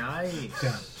 Nice.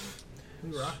 Yeah.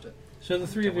 We rocked it. So the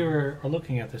three of you are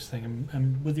looking at this thing,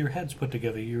 and with your heads put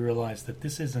together, you realize that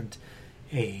this isn't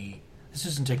a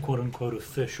quote unquote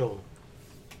official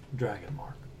dragon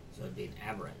mark. So it'd be an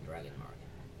aberrant dragon mark.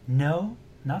 No,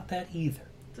 not that either.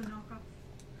 It's a knockoff.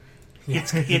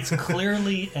 It's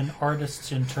clearly an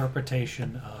artist's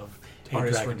interpretation of a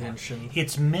Artist dragon mark. rendition.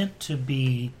 It's meant to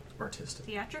be Artistic.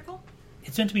 Theatrical?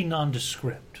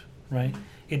 nondescript, right?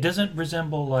 It doesn't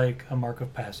resemble like a mark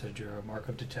of passage or a mark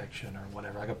of detection or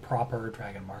whatever, like a proper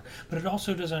dragon mark. But it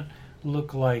also doesn't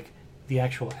look like the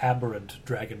actual aberrant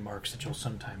dragon marks that you'll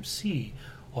sometimes see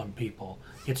on people.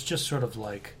 It's just sort of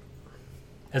like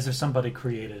as if somebody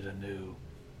created a new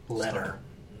letter.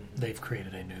 They've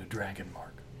created a new dragon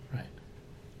mark, right?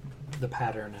 The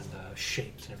pattern and the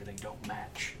shapes and everything don't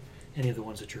match any of the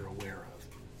ones that you're aware of.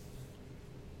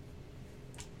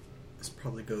 This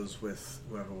probably goes with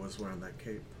whoever was wearing that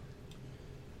cape.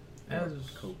 As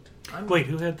Coat. Wait,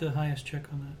 who had the highest check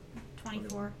on that?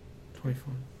 24.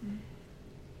 24.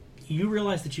 You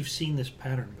realize that you've seen this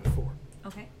pattern before.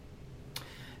 Okay.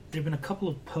 There have been a couple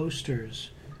of posters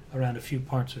around a few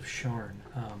parts of Sharn.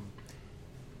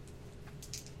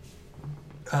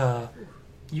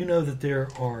 You know that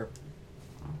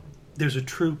there's a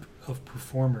troupe of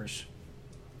performers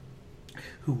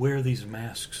who wear these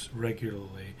masks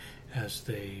regularly as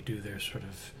they do their sort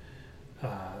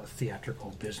of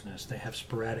theatrical business. They have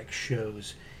sporadic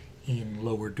shows in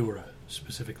Lower Dura,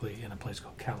 specifically in a place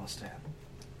called Calistan.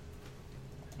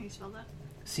 How do you spell that?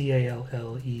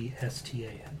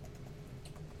 Callestan.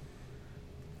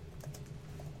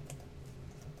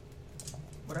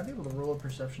 Would I be able to roll a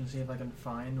perception to see if I can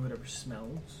find whatever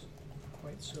smells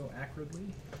quite so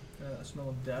accurately? A smell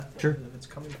of death? Sure. If it's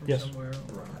coming from Yes. somewhere.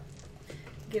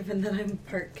 Given that I'm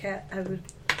part cat, I would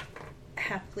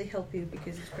happily help you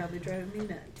because it's probably driving me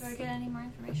nuts. Do I get any more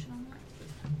information on that?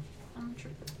 On the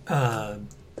trip?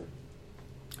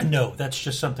 No, that's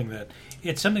just something that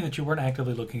you weren't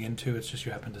actively looking into. It's just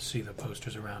you happen to see the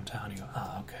posters around town and you go,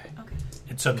 okay. Okay.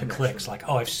 It suddenly Connection. clicks like,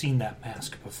 oh, I've seen that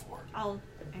mask before. I will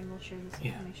share this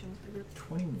Yeah. information with the group.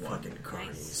 21. Fucking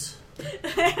carnies.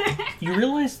 You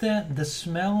realize that the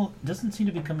smell doesn't seem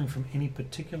to be coming from any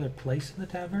particular place in the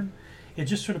tavern. It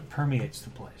just sort of permeates the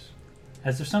place.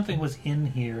 As if something was in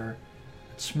here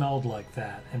that smelled like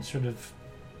that and sort of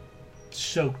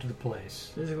soaked the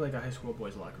place. This is like a high school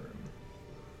boys' locker room.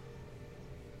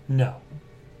 No.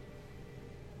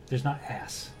 There's not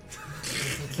ass.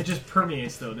 It just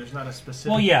permeates, though. There's not a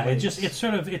specific. Well, yeah, place.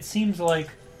 it seems like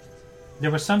there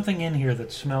was something in here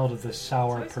that smelled of this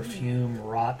sour perfume,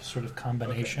 rot sort of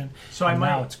combination. Okay. So and I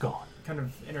now might it's gone. kind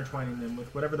of intertwining them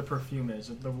with whatever the perfume is.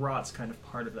 The rot's kind of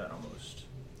part of that almost.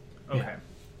 Okay. Yeah.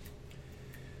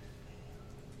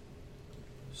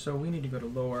 So we need to go to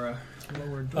lower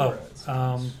Dora. it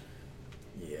seems.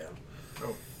 Yeah.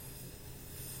 Oh,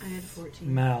 I had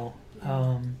 14. Mal,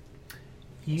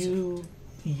 you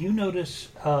notice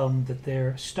that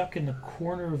they're stuck in the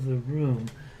corner of the room,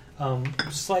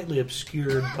 slightly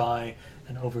obscured by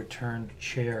an overturned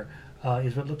chair,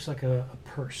 is what looks like a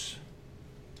purse,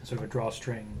 sort of a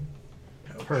drawstring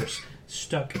purse,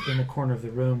 stuck in the corner of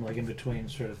the room, like in between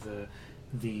sort of the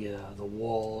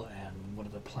wall and one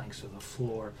of the planks of the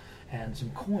floor, and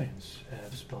some coins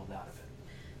have spilled out of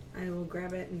it. I will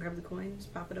grab it and grab the coins,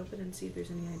 pop it open, and see if there's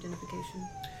any identification.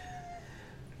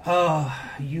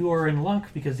 You are in luck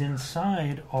because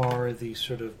inside are the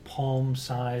sort of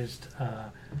palm-sized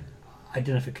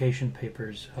identification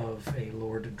papers of a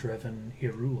Lord Dreven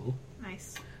Irul.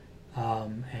 Nice.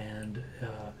 And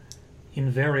in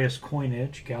various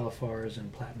coinage, Galifars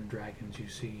and Platinum Dragons, you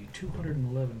see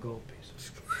 211 gold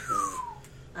pieces.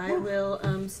 I will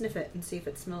sniff it and see if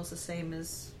it smells the same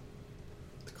as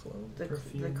The cologne. the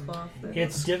Perfume. cloth.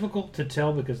 It's difficult to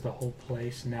tell because the whole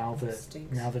place, now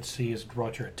Stinks. that C has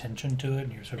brought your attention to it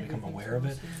and you've sort of become Everything aware of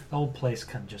it, smells, the whole place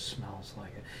kind of just smells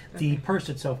like it. The Okay. purse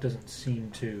itself doesn't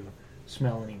seem to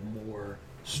smell any more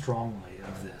strongly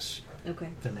of this Okay,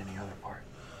 than any other part.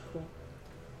 cool.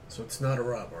 So it's not a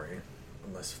robbery,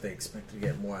 unless they expect to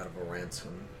get more out of a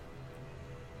ransom.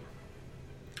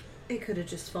 It could have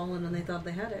just fallen and they thought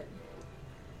they had it.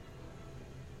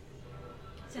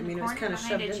 It's in I mean, the it was corner kinda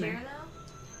behind a shoved in chair, there.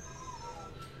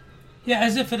 though. Yeah,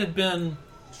 as if it had been.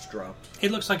 Just dropped.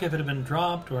 It looks like if it had been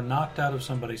dropped or knocked out of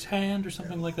somebody's hand or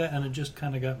something like that, and it just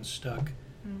kind of gotten stuck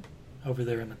over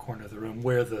there in the corner of the room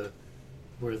where the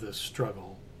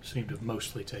struggle seemed to have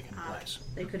mostly taken place.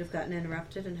 They could have gotten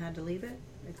interrupted and had to leave it.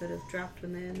 They could have dropped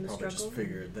when they're in the Probably struggle. just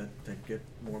figured that they'd get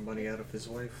more money out of his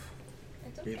wife.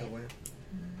 It's okay. Either way.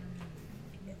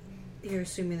 You're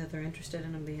assuming that they're interested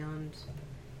in him beyond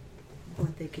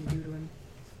what they can do to him.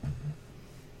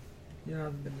 Yeah,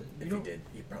 If he did,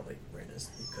 he probably he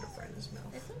could have ran his mouth.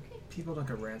 It's okay. people don't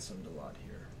get ransomed a lot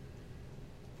here.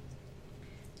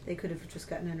 They could have just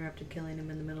gotten interrupted killing him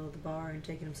in the middle of the bar and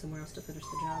taken him somewhere else to finish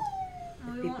the job.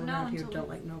 Well, we People won't know around here until don't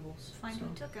we like nobles. find so.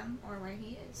 who took him or where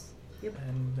he is.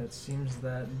 And it seems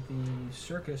that the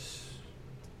circus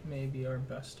may be our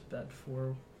best bet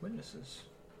for witnesses.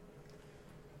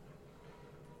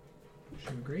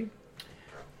 Should we agree?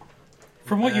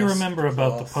 From what you Yes, remember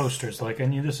about the cloth. posters, like,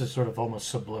 and this is sort of almost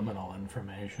subliminal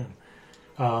information,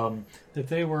 that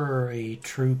they were a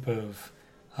troupe of,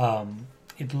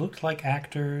 it looked like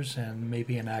actors and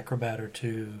maybe an acrobat or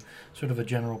two, sort of a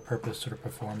general purpose sort of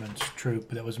performance troupe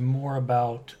that was more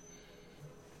about,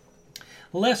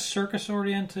 less circus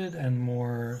oriented and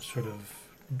more sort of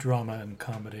drama and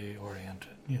comedy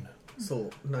oriented, you know. So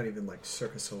not even like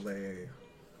Circus Soleil.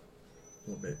 A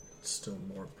little bit still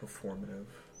more performative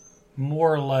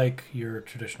More like your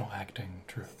traditional acting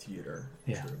troupe. theater.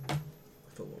 Yeah. True,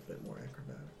 with a little bit more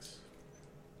acrobatics.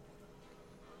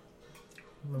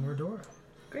 Lower door.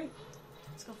 Great.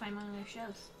 Let's go find one of their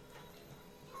shows.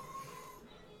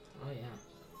 Oh yeah.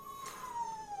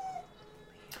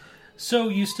 So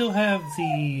you still have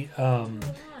the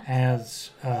as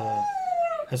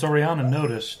Oreana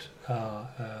noticed,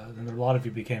 and a lot of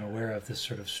you became aware of this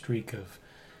sort of streak of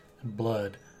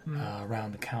blood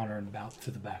around the counter and about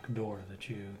through the back door that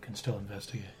you can still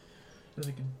investigate. So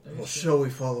they could, Well, shall we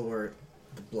follow where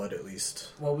the blood at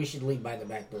least? Well, we should leave by the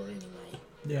back door anyway.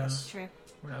 yeah, True.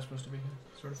 we're not supposed to be here,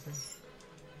 sort of thing.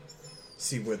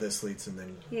 See where this leads, and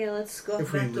then Yeah, let's go out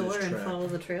If the we back lose door and track. follow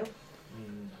the trail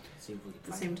See if we can at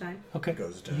the find same it. time. Okay.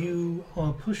 goes down. You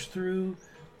push through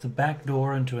the back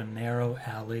door into a narrow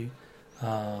alley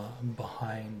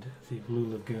behind the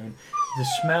Blue Lagoon. The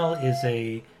smell is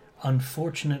a,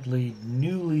 unfortunately,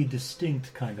 newly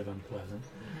distinct kind of unpleasant.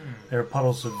 There are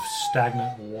puddles of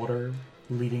stagnant water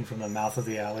leading from the mouth of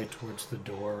the alley towards the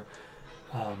door.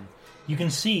 You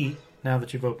can see, now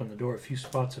that you've opened the door, a few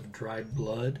spots of dried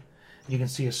blood. You can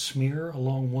see a smear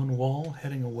along one wall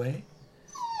heading away.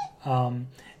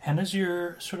 And as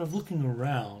you're sort of looking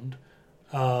around,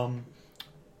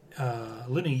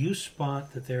 Linney, you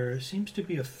spot that there seems to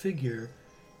be a figure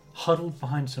huddled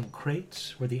behind some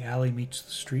crates where the alley meets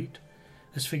the street.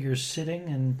 This figure is sitting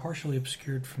and partially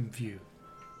obscured from view.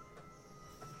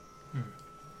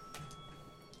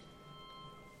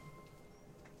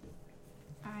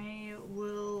 I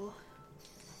will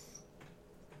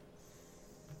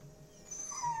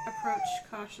approach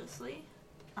cautiously.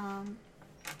 Hand,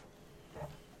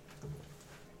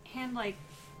 like,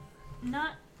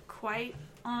 not quite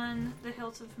on the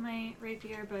hilt of my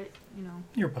rapier, but, you know.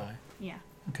 Nearby. Yeah.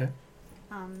 Okay.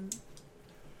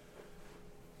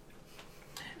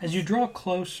 As you draw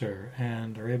closer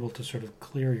and are able to sort of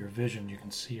clear your vision, you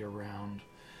can see around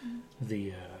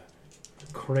the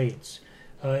crates.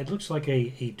 It looks like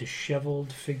a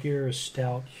disheveled figure, a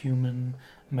stout human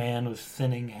man with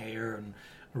thinning hair and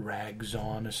rags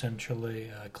on,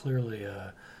 essentially. Clearly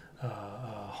a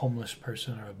homeless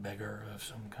person or a beggar of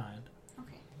some kind.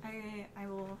 Okay. I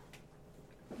will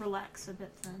relax a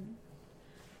bit then.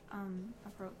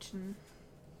 Approach and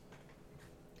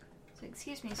say,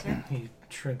 excuse me, sir. He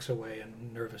shrinks away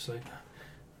and nervously.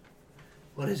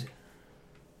 What is it?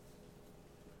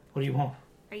 What do you want?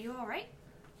 Are you alright?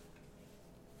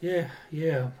 Yeah.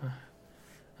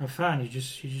 I'm fine. You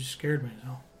just scared me,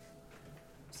 so.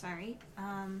 Sorry.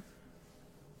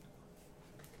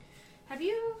 Have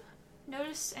you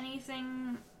noticed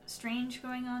anything strange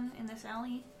going on in this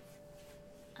alley?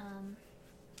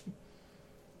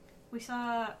 We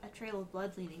saw a trail of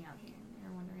blood leading out here, and we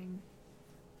were wondering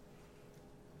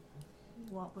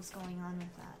what was going on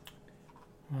with that.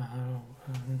 Well,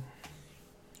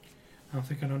 I don't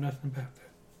think I know nothing about that.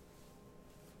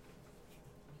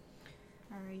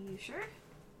 Are you sure?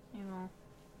 You will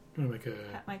I'm gonna make a.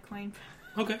 pat my coin.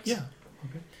 Okay, yeah.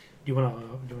 Okay. Do you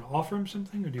want to offer him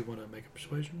something, or do you want to make a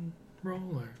persuasion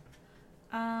roll,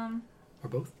 or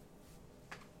both?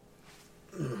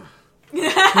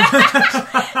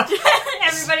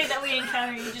 Everybody that we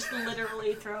encounter, you just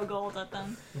literally throw gold at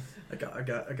them. I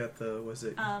got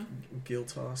the Gil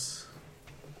toss.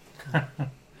 I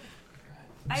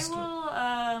will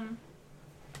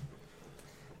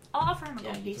I'll offer him a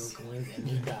gold You piece. throw coins and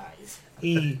he dies.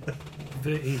 He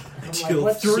I'm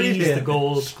like, sees the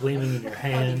gold gleaming in your Because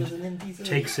hand, an NPC.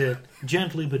 takes it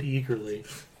gently but eagerly.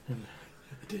 And,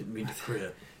 I didn't mean to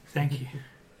crit. thank you.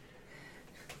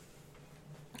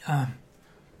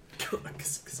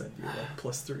 Because I do like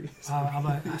 +3.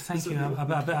 Thank you.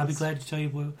 I'll be glad to tell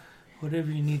you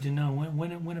whatever you need to know.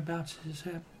 When about did this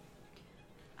happen?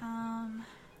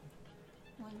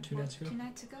 Two nights ago? 2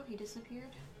 nights ago, he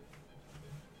disappeared.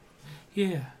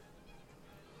 Yeah.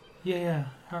 I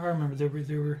remember there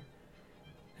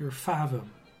were 5 of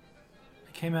them.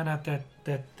 They came out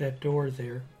that door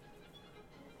there.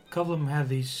 A couple of them had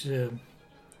these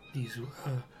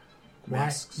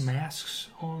masks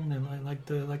on them, like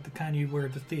the kind you wear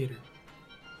at the theater,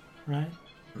 right?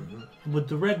 Mm-hmm. With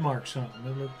the red marks on them.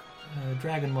 They look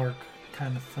Dragonmarked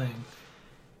kind of thing.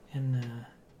 And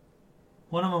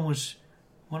one of them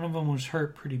was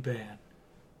hurt pretty bad.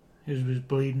 He was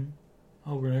bleeding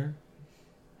over there,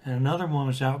 and another one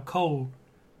was out cold,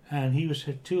 and 2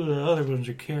 of the other ones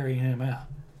are carrying him out.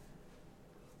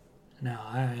 Now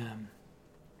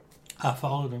I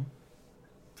followed them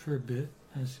for a bit.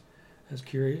 I was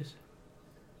curious.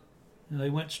 And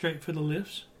they went straight for the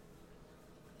lifts.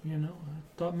 I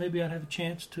thought maybe I'd have a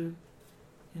chance to,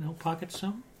 pocket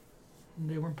some. And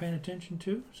they weren't paying attention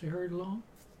to, so they hurried along.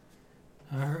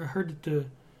 I heard that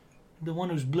the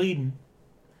one who's bleeding,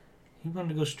 he wanted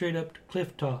to go straight up to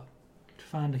cliff top to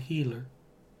find a healer.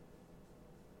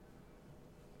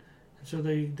 And so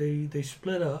they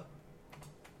split up.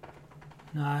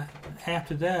 Now,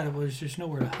 after that, it was just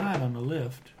nowhere to hide on the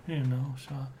lift,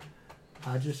 so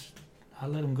I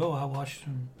let him go. I watched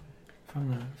him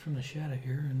from the shadow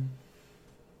here and,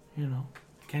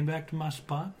 came back to my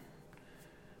spot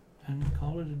and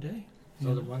called it a day.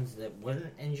 So the ones that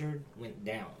weren't injured went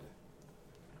down.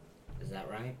 Is that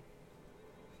right?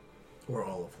 Or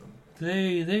all of them.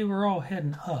 They were all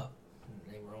heading up.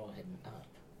 They were all heading up.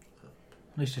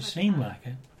 At least it seemed like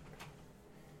it.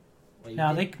 Well,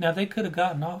 Now they could have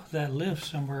gotten off that lift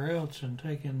somewhere else and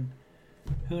taken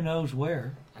who knows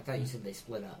where. I thought you said they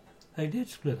split up. They did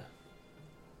split up.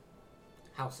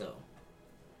 How so?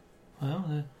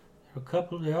 Well,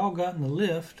 they all got in the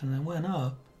lift and they went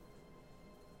up.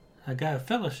 A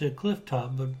fella said cliff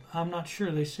top, but I'm not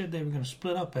sure. They said they were going to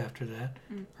split up after that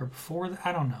or before that.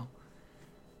 I don't know.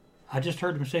 I just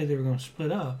heard them say they were going to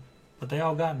split up, but they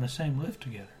all got in the same lift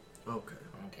together. Okay.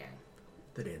 Okay.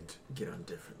 They didn't get on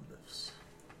different lifts.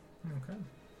 Okay.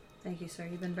 Thank you, sir.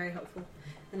 You've been very helpful.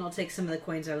 And I'll take some of the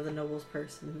coins out of the noble's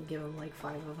purse and give him like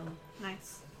 5 of them.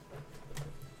 Nice.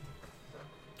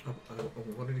 I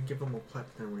wanted to him a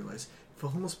platinum. I realized if a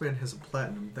homeless man has a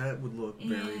platinum, that would look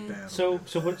very bad. So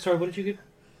what? Sorry, what did you get?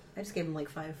 I just gave him like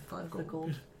 5 of the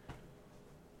gold.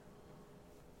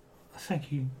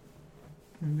 Thank you.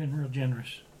 You've been real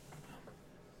generous.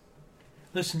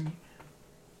 Listen,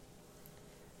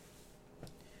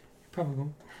 you're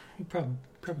probably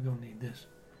gonna need this.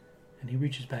 And he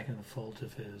reaches back in the folds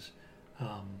of his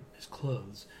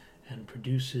clothes and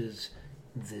produces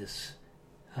this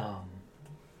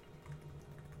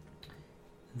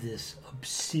this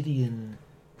obsidian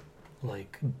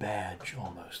like badge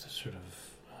almost. It's sort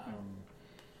of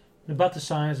about the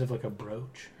size of like a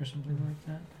brooch or something like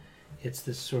that. It's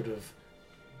this sort of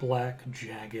black,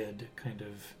 jagged, kind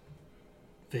of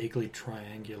vaguely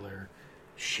triangular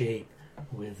shape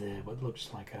with what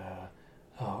looks like a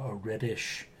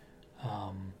reddish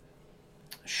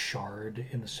shard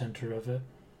in the center of it,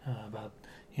 about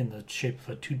in the shape of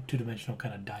a two-dimensional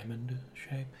kind of diamond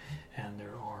shape, and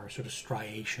there are sort of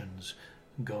striations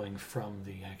going from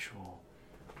the actual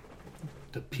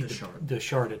the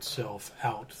shard itself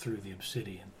out through the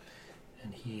obsidian,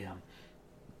 and he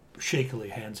shakily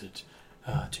hands it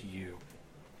to you.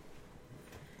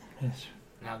 Yes.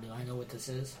 Now, do I know what this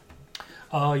is?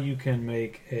 You can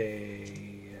make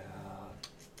a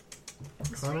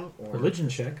religion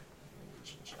check.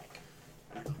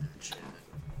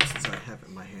 Since I have it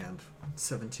in my hand,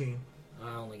 17.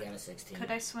 I only got a 16.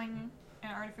 Could I swing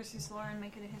an Artificer's Lore and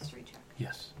make it a history check?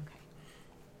 Yes.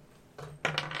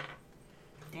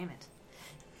 Damn it.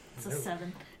 It's a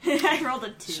 7. I rolled a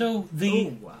 2. So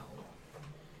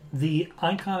the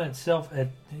icon itself,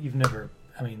 you've never...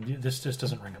 I mean, this just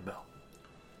doesn't ring a bell.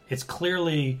 It's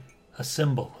clearly a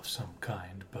symbol of some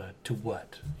kind, but to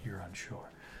what, you're unsure.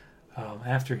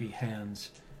 After he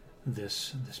hands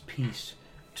this piece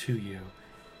to you,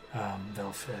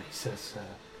 Welf, he says,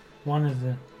 one of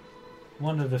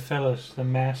the fellows, the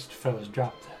masked fellows,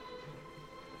 dropped that.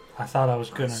 I thought I was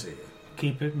going to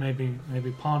keep it, maybe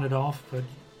pawn it off, but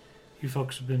you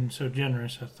folks have been so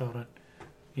generous, I thought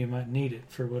you might need it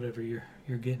for whatever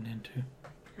you're getting into.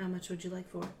 How much would you like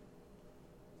for it?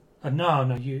 No,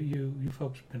 you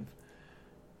folks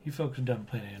have done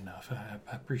plenty enough.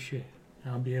 I appreciate it.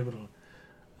 I'll be able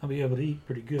to eat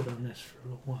pretty good on this for a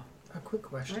little while. A quick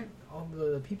question. Right. All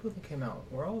the people that came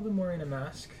out, were all of them wearing a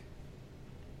mask?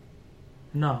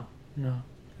 No.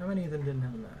 How many of them didn't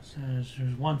have a mask?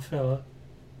 There's one fella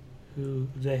who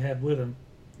they had with him.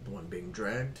 The one being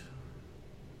dragged?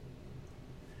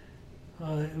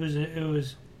 It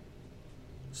was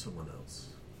Someone else.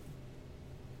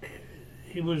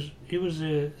 He was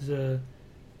the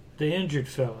injured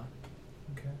fella.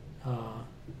 Okay.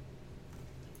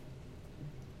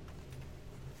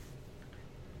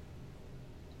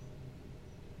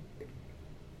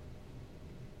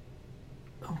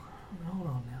 Hold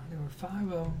on now. There were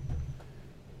 5 of them.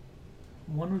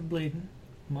 One was bleeding.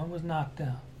 One was knocked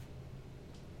out.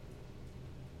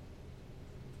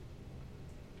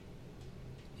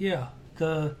 Yeah,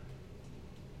 the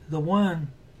one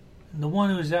who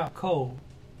was out cold.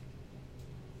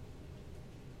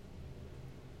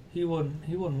 He wasn't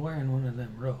wearing one of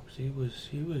them robes. He was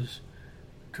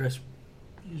dressed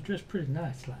pretty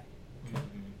nice like.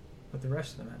 Mm-hmm. But the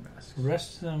rest of them had masks. The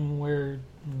rest of them wore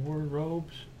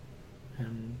robes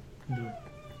and no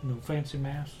fancy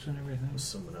masks and everything. Was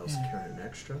someone else carrying an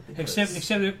extra? Except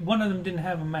that one of them didn't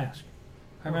have a mask.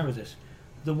 I remember this.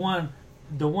 The one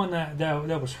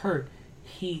that was hurt,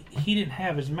 he didn't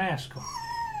have his mask on.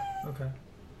 Okay.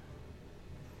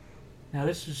 Now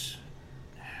this is.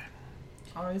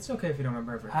 Oh, it's okay if you don't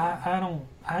remember everything.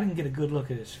 I didn't get a good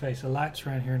look at his face. The lights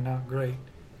around here are not great,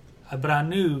 but I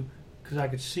knew because I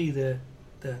could see that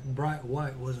bright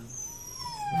white wasn't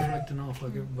reflecting off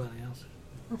like everybody else.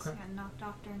 Okay. Got knocked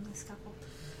off during the scuffle.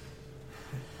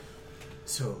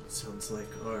 So it sounds like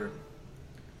our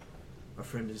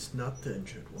friend is not the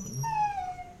injured one.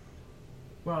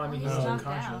 Well, I mean, He's he's knocked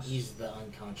unconscious. out. He's the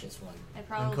unconscious one. They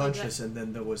probably Unconscious, and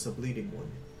then there was the bleeding one.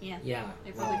 Yeah. Yeah.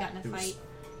 They probably got in a it was- fight.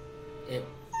 It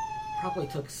probably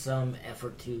took some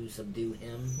effort to subdue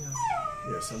him. Yeah.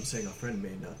 Yes, I'm saying our friend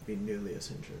may not be nearly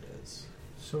as injured as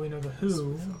So we know the as who,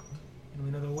 we thought. and we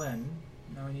know the when.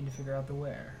 Now we need to figure out the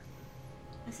where.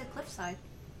 I said Cliffside.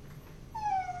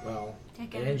 Well,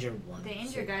 Take the it. injured one. The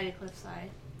injured guy to Cliffside.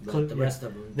 But the rest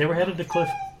of them. They were headed to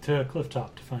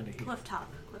Clifftop to find a healer. Clifftop.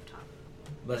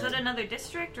 But Is that another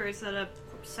district or is that a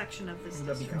section of this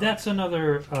That'd be district? That's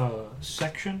another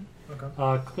section. Okay.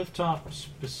 Clifftop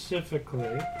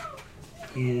specifically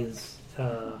is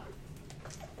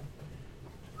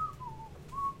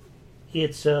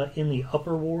It's in the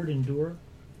upper ward in Dura.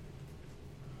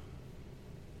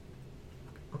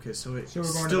 Okay, so it's So we're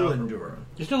going to still the in upper Dura.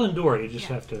 You're still in Dura. You just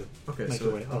Yeah. have to Okay, make so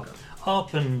your way up.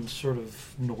 Up and sort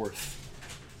of north.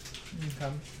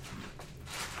 Okay.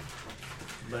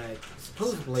 But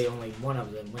supposedly only one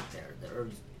of them went there,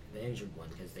 the injured one,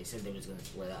 because they said they was going to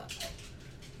split up.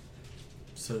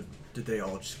 So did they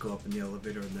all just go up in the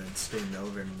elevator and then stay in the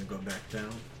elevator and then go back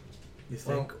down? You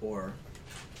think, or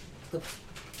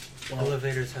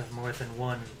Elevators have more than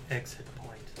one exit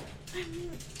point.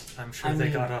 I'm sure I they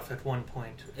mean, got off at one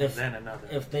point and if- then another.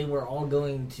 If they were all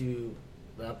going to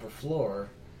the upper floor,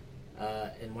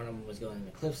 and one of them was going to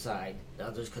the cliffside, the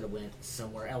others could have went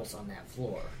somewhere else on that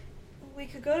floor. We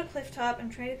could go to Clifftop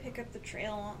and try to pick up the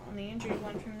trail on the injured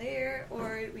one from there,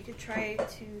 or we could try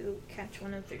to catch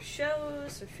one of their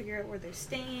shows or figure out where they're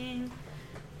staying.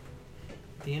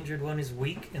 The injured one is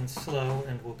weak and slow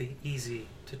and will be easy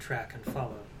to track and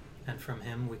follow. And from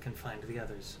him we can find the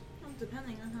others. Well,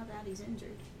 depending on how bad he's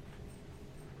injured.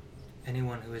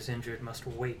 Anyone who is injured must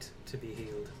wait to be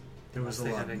healed. there was Unless a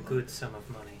they lot have a of good sum of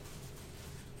money.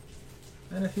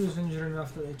 And if he was injured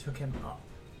enough that they took him up.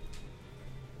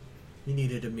 He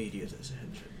needed immediate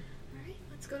attention. Alright,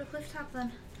 let's go to Clifftop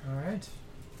then. Alright.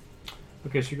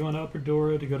 Okay, so you're going to Upper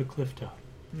Dura to go to Clifftop.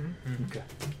 Mm-hmm. Okay.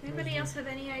 Anybody else have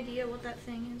any idea what that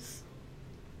thing is?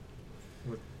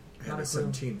 I had Not a a clue.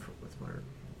 17 with my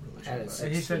religion. Had a but-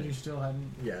 And he said you still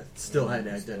hadn't. Yeah, still Yeah,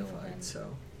 hadn't still identified, hadn't.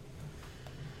 so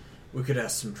we could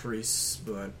ask some priests,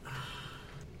 but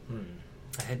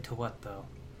Ahead to what, though?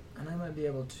 And I might be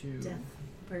able to. Death,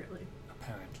 apparently.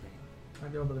 Apparently.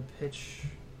 Might be able to pitch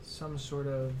some sort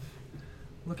of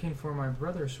looking for my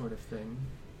brother sort of thing.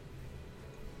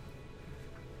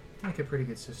 Make a pretty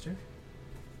good sister.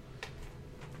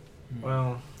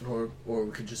 Well, or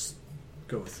we could just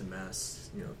go with the mass,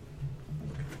 look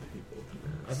at the people with the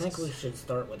mass. I think we should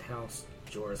start with House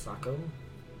Jorasako.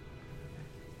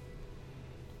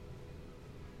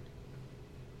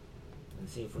 And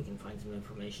see if we can find some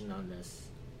information on this.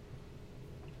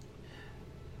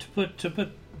 To put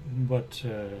what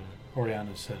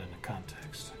Oriana said into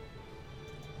context,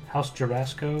 House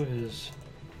Jarasco is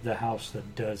the house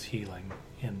that does healing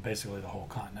in basically the whole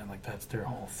continent. Like, that's their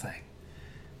whole thing.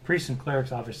 Priests and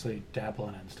clerics obviously dabble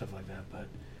in it and stuff like that, but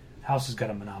House has got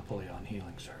a monopoly on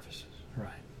healing services.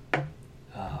 Right.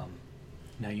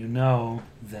 Now you know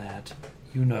that,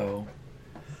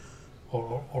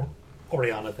 or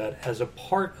Oriana, that as a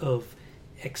part of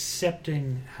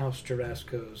accepting House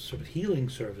Jarasco's sort of healing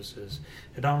services,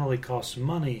 it not only costs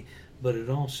money, but it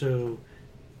also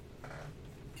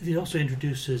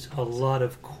introduces a lot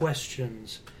of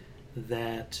questions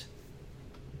that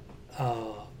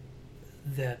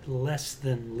that less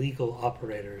than legal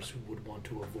operators would want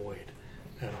to avoid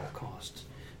at all costs.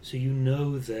 So you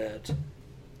know that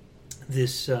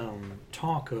this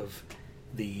talk of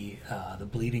the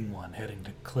bleeding one heading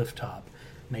to Clifftop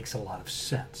makes a lot of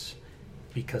sense,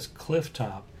 because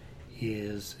Clifftop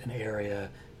is an area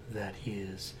that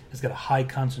has got a high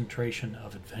concentration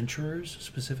of adventurers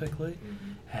specifically,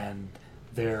 and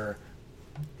their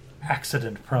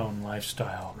accident-prone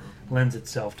lifestyle lends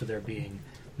itself to there being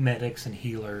medics and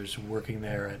healers working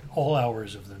there at all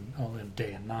hours of the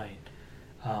day and night,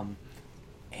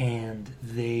 and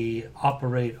they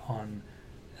operate on.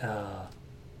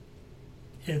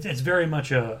 It's very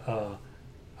much a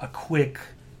quick,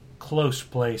 close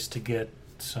place to get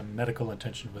some medical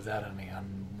attention without any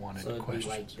unwanted So it'd be questions.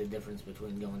 like the difference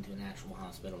between going to an actual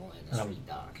hospital and a street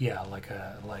doc. Yeah, like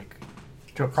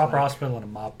to a proper like- hospital and a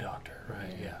mob doctor,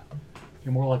 right? Yeah. Yeah.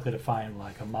 You're more likely to find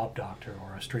like a mob doctor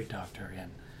or a street doctor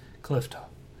in Clifftop.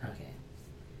 Right? Okay.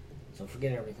 So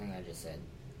forget everything I just said.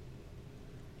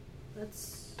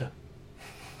 Let's Done.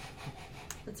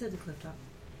 head to Clifftop.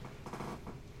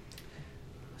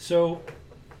 So,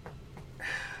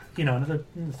 another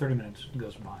 30 minutes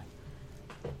goes by.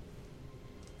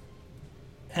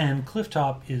 And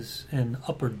Clifftop is in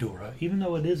Upper Dura. Even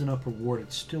though it is an upper ward,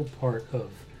 it's still part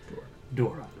of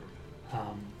Dura.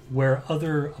 Where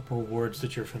other upper wards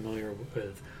that you're familiar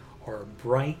with are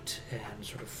bright and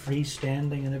sort of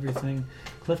freestanding and everything,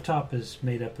 Clifftop is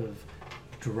made up of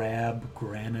drab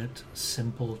granite,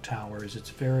 simple towers. It's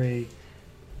very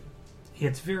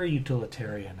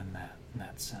utilitarian in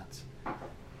that sense.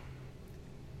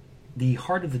 The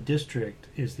heart of the district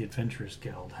is the Adventurers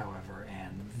Guild, however,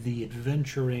 and the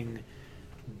adventuring,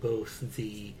 both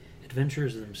the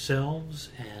adventurers themselves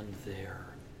and their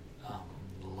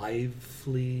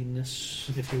liveliness,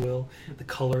 if you will, the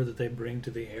color that they bring to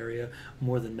the area,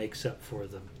 more than makes up for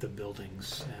the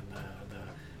buildings and the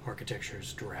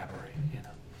architecture's drabbery.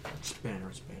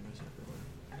 Banners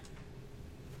everywhere.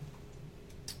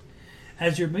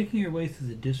 As you're making your way through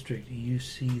the district, you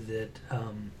see that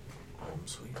Home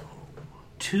sweet home.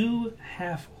 2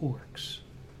 half-orcs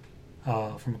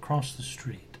from across the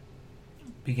street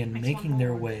begin Makes making one their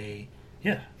more. way...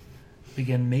 Yeah.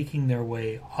 Begin making their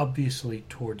way, obviously,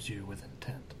 towards you with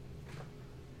intent.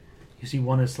 You see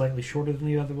one is slightly shorter than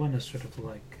the other one, is sort of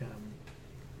like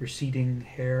receding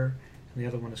hair, and the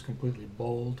other one is completely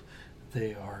bald.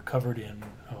 They are covered in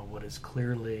what is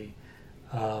clearly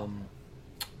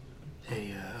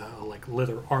like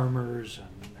leather armors,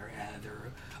 and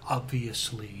they're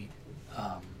obviously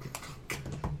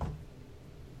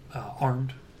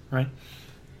armed, right?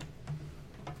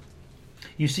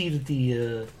 You see that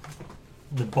the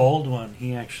bald one,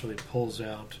 he actually pulls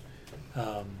out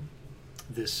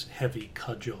this heavy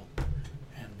cudgel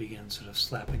and begins sort of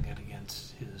slapping it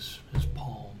against his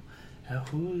palm.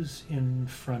 Who's in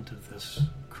front of this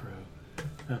crew?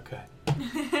 Okay.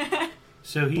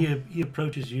 So he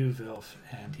approaches you, Welf,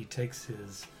 and he takes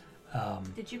his...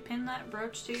 Did you pin that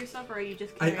brooch to yourself, or are you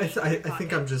just I carrying it in your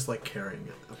think pocket? I'm just like carrying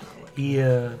it about. Like, He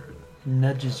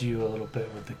nudges you a little bit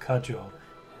with the cudgel,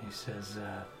 and he says,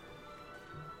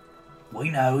 "We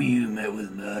know you met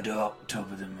with Murdoch top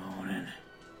of the morning.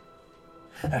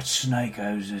 That snake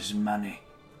owes us money.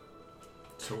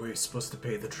 so we're supposed to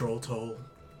pay the troll toll.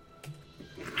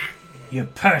 Your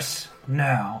purse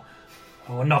now,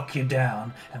 or we'll knock you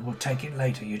down, and we'll take it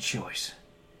later, your choice."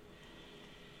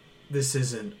 This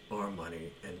isn't our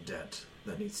money and debt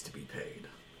that needs to be paid.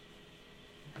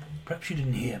 Perhaps you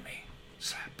didn't hear me.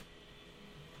 Slap.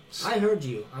 I heard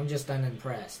you. I'm just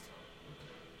unimpressed.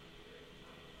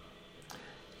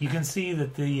 You can see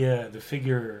that the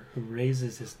figure who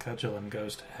raises his cudgel and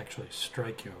goes to actually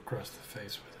strike you across the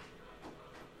face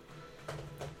with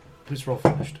it. Please roll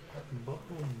finished. Boom.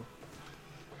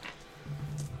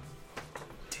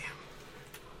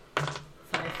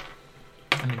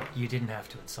 I mean, you didn't have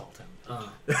to insult him.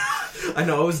 I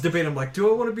know. I was debating. I'm like, do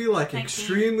I want to be like 19.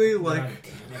 extremely God like?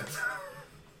 damn it.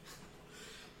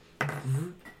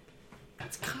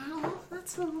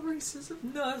 That's a little racism.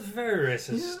 No, that's very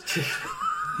racist.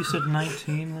 You said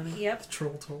 19, Linney? Yep.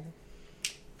 Troll toll.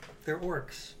 They're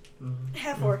orcs.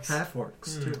 Half orcs. Half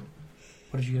orcs too.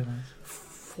 What did you get, Liz?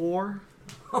 4.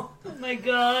 Oh my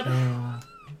god.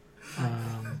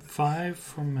 5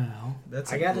 for Mal.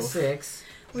 That's I got a wolf. 6.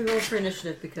 We rolled for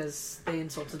initiative because they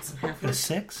insulted some half A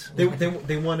 6?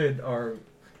 They wanted our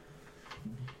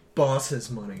boss's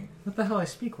money. What the hell I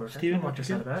speak work? Steven, I can walk what'd us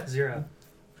you out of that. 0.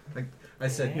 I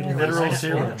said Yeah. it Literal was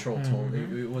zero. for the troll toll.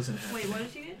 Mhm. It wasn't half. Wait, what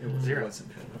did you get? It 0.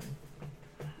 wasn't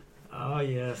half. Oh,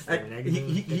 yes. I- They're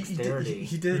negative dexterity.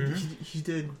 he did Mhm. he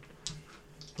did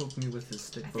poke me with his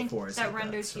stick I think before I said that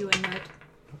renders so. you inert.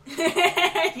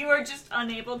 You are just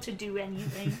unable to do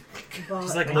anything.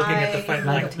 It's like looking at the fight,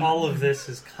 like all of this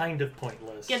is kind of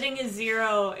pointless. Getting a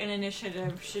 0 in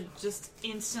initiative should just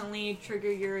instantly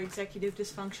trigger your executive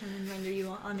dysfunction and render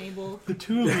you unable The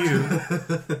two of you,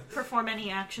 to perform any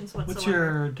actions whatsoever. what's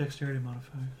your dexterity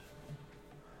modifier?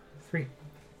 3.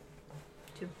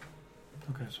 2.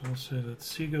 Okay, so we'll say that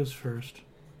C goes first.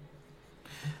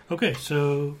 Okay,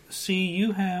 so C,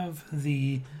 you have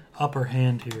the upper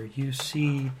hand here. You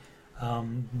see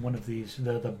one of these,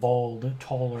 the bald,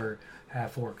 taller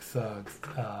half-orc thug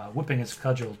whipping his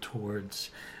cudgel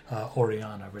towards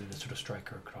Oreana, ready to sort of strike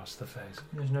her across the face.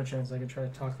 There's no chance I could try to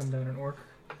talk them down an orc.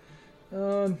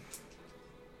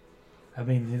 I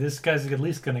mean, this guy's at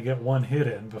least going to get one hit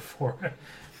in before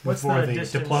What's before the the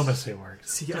distance? diplomacy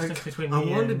works. See, Distance between I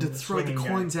me wanted and to the throw the swinging guy.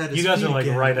 coins at his You guys feet are like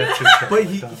again, right at each other. but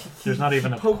he There's not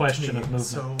even a poked question me, of movement.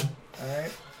 So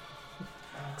Alright.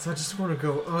 I just want to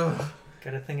go. Ugh.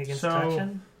 Got a thing against So-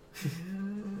 action?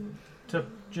 To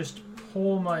just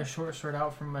pull my short sword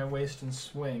out from my waist and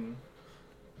swing,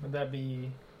 would that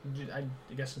be... I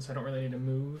guess since I don't really need to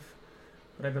move,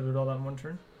 would I be able to do all that in one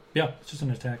turn? Yeah, it's just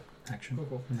an attack action.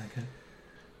 Cool. In that case.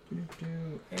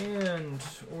 And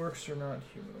orcs are not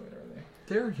humanoid, are they?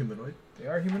 They're humanoid. They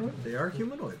are humanoid? They are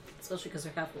humanoid. Especially because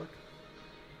they're half orc.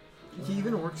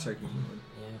 Even orcs are humanoid.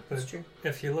 Yeah. That's true.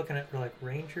 If you're looking at like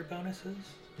ranger bonuses,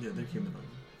 Yeah, they're humanoid.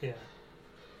 yeah.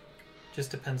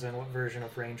 Just depends on what version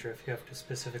of ranger. If you have to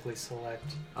specifically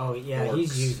select Oh, yeah, Orcs.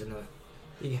 he's using a...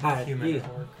 He had... human he- or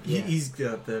orc. Yeah. He's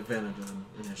got the advantage on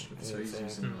initiative, so he's Exactly.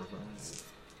 using more bonus.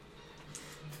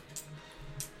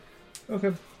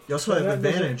 Okay. You also So have that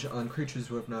doesn't- advantage on creatures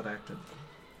who have not acted.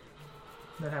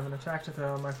 That haven't attacked at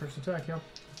my first attack, yeah.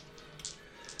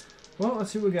 Well,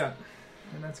 let's see what we got.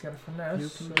 And that's got a finesse. You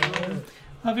So, can go.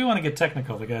 Well, if you want to get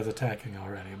technical, the guy's attacking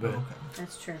already, but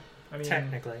That's true. I mean,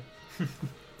 Technically,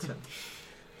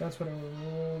 that's what I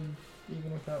rolled,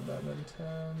 even without that, then 10.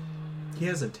 He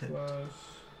has a 10. Plus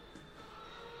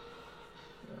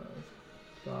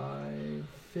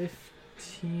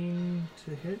 15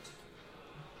 to hit.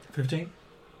 15?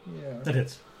 Yeah. That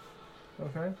hits.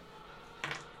 Okay.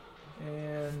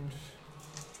 And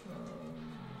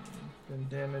then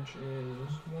damage is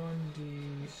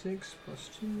 1d6 plus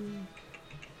 2.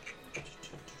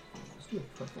 Let's do a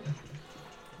purple.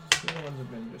 The other ones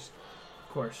have been just, of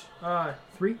course.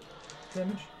 3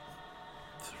 damage.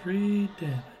 3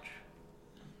 damage.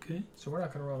 Okay. So we're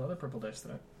not going to roll another purple dice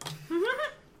today.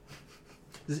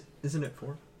 Isn't it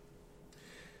 4?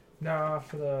 Nah,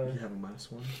 for You have a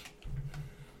 -1.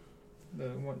 the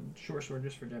one short sword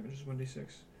just for damage is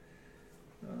 1d6.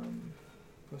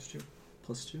 Plus 2.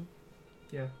 +2?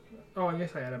 Yeah. Oh, I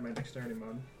guess I added my dexterity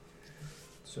mod.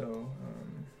 So,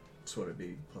 So would it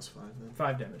be +5 then?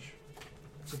 5 damage.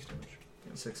 6 damage.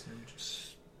 6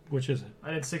 damage. Which is it?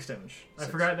 I did 6 damage. I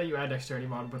 6. forgot that you add dexterity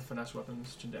mod with finesse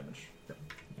weapons to damage. Yep.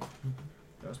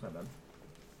 That was my bad.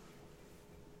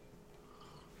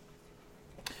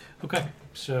 Okay,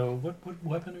 so what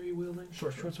weapon are you wielding?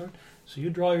 Short sword. So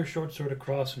you draw your short sword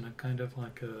across in a kind of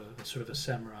like a sort of a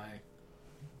samurai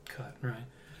cut, right?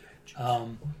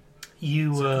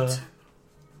 You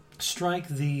strike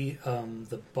the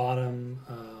bottom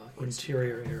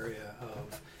interior area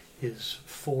of his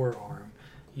forearm.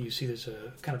 You see there's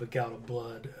a kind of a gout of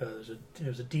blood.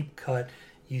 There's a deep cut.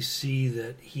 You see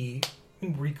that he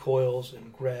recoils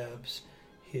and grabs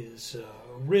his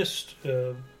wrist,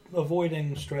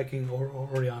 avoiding striking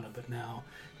Oreana, but now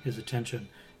his attention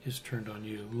is turned on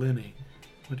you. Linney,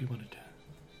 what do you want to do?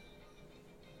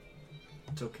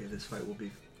 It's okay, this fight will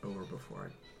be over before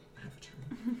I have a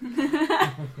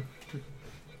turn.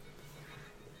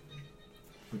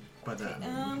 By that,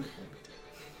 Okay,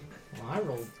 Well, I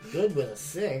rolled good with a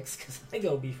 6 because I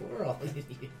go before all of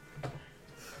you.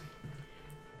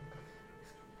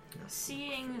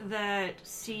 Seeing that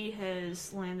C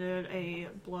has landed a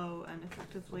blow and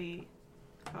effectively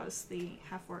caused the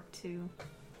half-orc to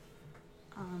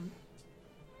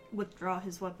withdraw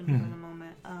his weapon for the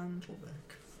moment, pull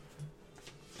back.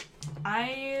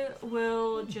 I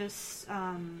will just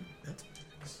That's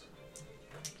max.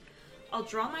 I'll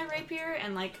draw my rapier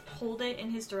and hold it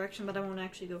in his direction, but I won't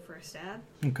actually go for a stab.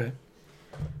 Okay.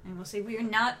 And we'll say, we are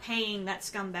not paying that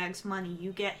scumbag's money.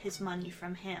 You get his money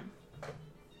from him.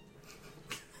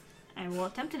 I will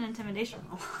attempt an intimidation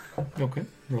roll. Okay,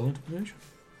 roll intimidation.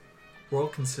 We're all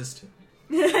consistent.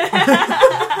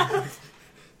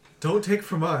 Don't take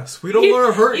from us. We don't want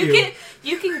to hurt you.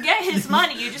 You can get his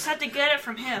money. You just have to get it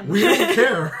from him. We don't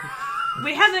care.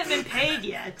 We haven't been paid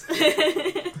yet.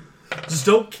 Just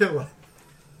don't kill him.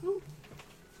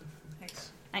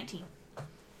 Thanks. 19.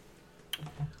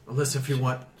 Unless if you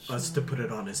want us to put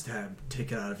it on his tab,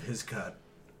 take it out of his cut.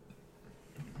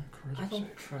 I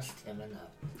don't trust him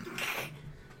enough.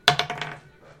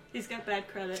 He's got bad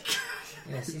credit.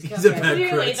 Yes, He's got a bad- bad Clearly,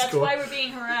 credit that's score. why we're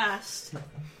being harassed.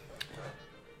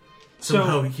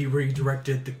 Somehow he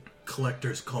redirected the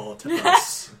collector's call to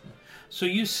us. So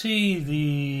you see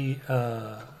the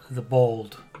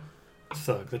bold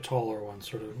thug, the taller one,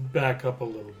 sort of back up a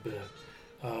little bit,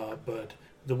 but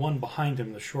the one behind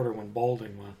him, the shorter one,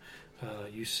 balding one,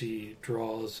 you see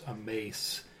draws a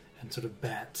mace and sort of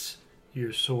bats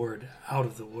your sword out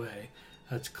of the way.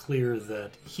 It's clear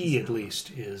that he, at least,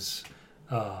 is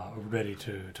ready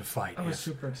to fight. I was Yes.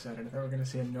 super excited. I thought we were going to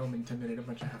see a gnome intimidate a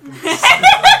bunch of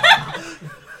half-orcs.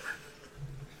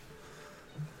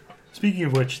 Speaking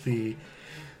of which, the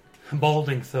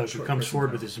balding thug who Short comes person forward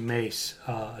now. with his mace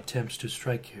attempts to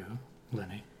strike you,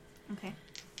 Linney. Okay.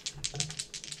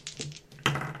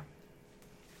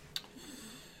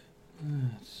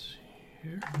 Let's see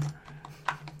here.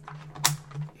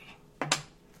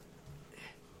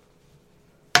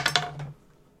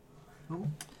 Oh,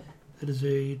 that is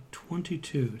a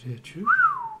 22 to hit you.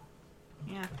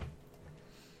 Yeah.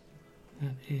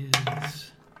 That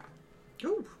is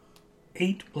Ooh.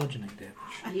 8 bludgeoning damage.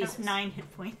 I Jesus. have 9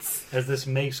 hit points. As this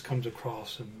mace comes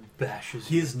across and bashes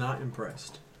He you. is not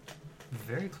impressed.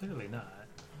 Very clearly not.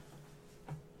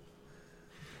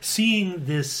 Seeing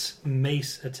this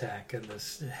mace attack and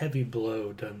this heavy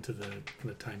blow done to the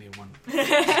tiny one,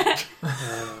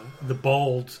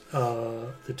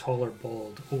 the taller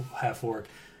bald half-orc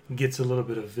gets a little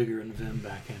bit of vigor and vim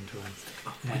back into him.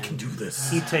 We can do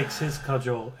this. He takes his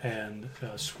cudgel and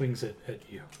swings it at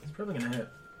you. It's probably going to hit.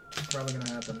 Probably going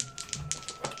to happen.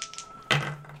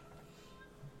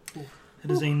 It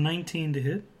is a 19 to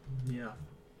hit, Yeah.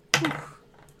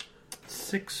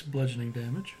 6 bludgeoning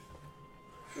damage.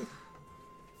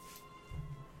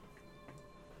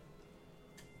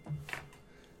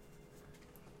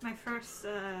 My first,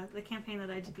 the campaign that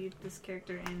I debuted this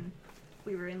character in,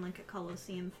 we were in a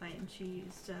Colosseum fight, and she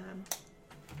used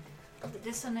the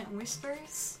dissonant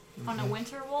whispers on a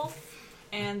winter wolf,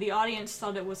 and the audience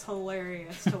thought it was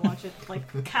hilarious to watch it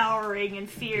like cowering in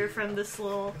fear from this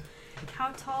little.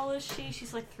 How tall is she?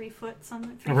 She's like 3 foot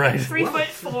something. Right.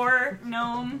 3'4"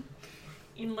 gnome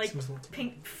in like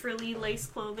pink frilly lace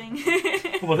clothing.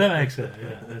 Well, that makes it.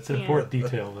 Yeah, that's an important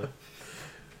detail. That.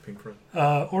 Pink frill.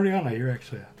 Oriana, you're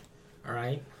actually up. All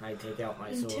right, I take out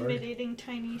my sword. Intimidating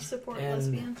tiny support And-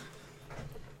 lesbian.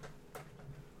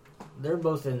 They're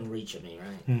both in reach of me,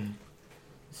 right? Hmm.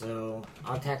 So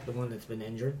I'll attack the one that's been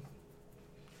injured.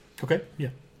 Okay, yeah,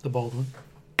 the bald one.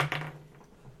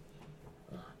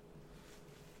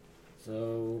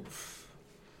 So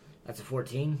that's a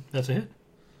 14. That's a hit.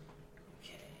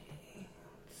 Okay,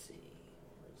 let's see.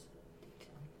 Where's the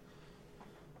detail?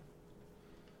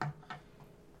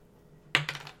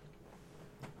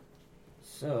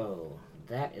 So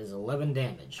that is 11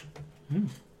 damage. Hmm.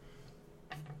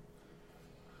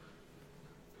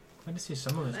 I just see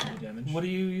some of this do damage. What are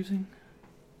you using?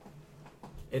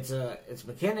 It's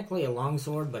mechanically a long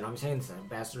sword, but I'm saying it's a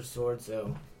bastard sword,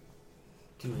 so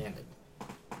two-handed.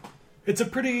 It's a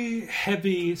pretty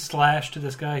heavy slash to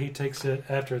this guy. He takes it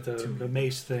after the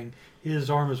mace thing. His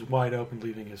arm is wide open,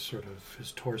 leaving his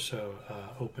torso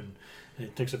open. And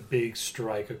it takes a big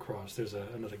strike across. There's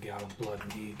another gout of blood,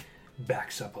 and he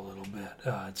backs up a little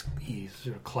bit. He's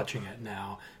sort of clutching it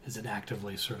now. It's an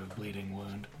actively sort of bleeding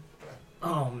wound.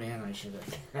 Oh man, I should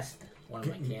have cast one of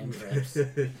my cantrips.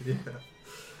 Yeah.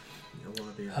 One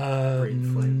of the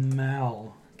green flame.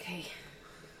 Mal. Okay.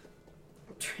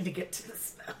 I'm trying to get to the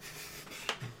spell.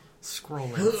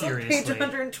 Scrolling Page furiously.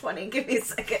 120. Give me a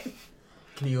second.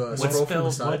 Can you What scroll from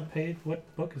the spells- side?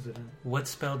 What book is it in? What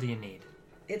spell do you need?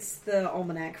 It's the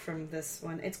almanac from this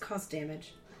one. It's cost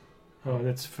damage. Oh,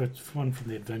 that's one from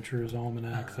the Adventurer's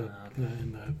Almanac.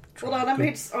 In the Hold on,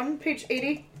 on page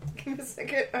 80. Give me a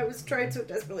second. I was trying so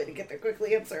desperately to get there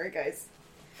quickly. I'm sorry, guys.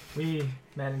 We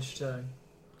managed to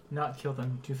not kill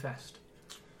them too fast.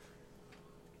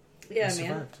 Yeah, You man.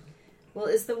 survived. Well,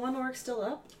 is the one orc still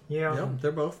up? Yeah. Yep,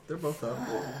 they're both up.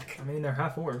 I mean, they're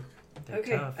half orc. They're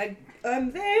Okay, tough.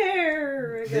 I'm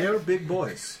there. They're big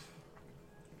boys.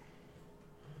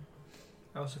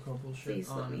 I also call bullshit Please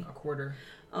let on me. a quarter.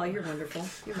 Oh, you're wonderful.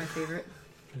 You're my favorite.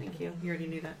 Thank you. You already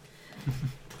knew that.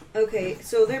 Okay,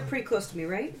 so they're pretty close to me,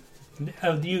 right?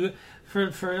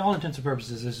 For all intents and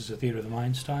purposes, this is a Theater of the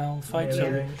Mind style fight, Yeah,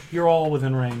 so range. you're all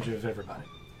within range of everybody.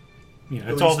 You know,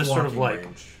 At it's all least this sort of walking like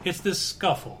range. it's this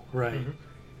scuffle, right?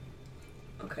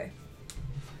 Okay.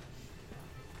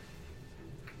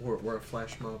 We're a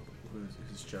flash mob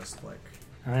who's just like.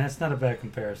 I mean, that's not a bad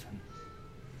comparison.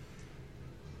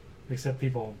 Except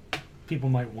people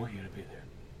might want you to be there.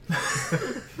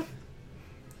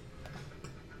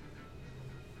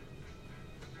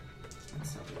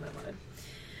 That's not what I wanted.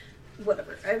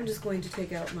 Whatever. I'm just going to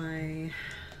take out my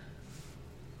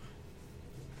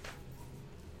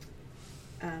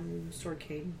sword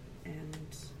cane and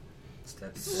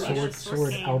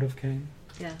Sword cane. out of cane.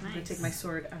 yeah, I'm gonna Nice. take my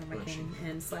sword out of my Slashy. cane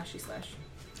and slashy slash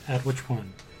At which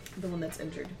one? the one that's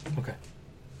injured. Okay.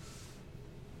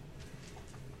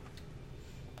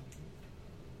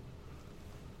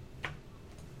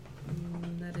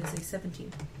 That is a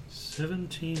 17.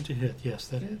 17 to hit. Yes,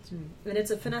 that is. And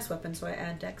it's a finesse weapon, so I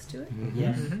add dex to it. Mhm.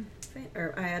 Yes.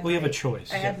 Or I add. We have my- a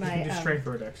choice. I add You can my. do strength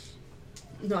or dex.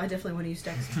 No, I definitely want to use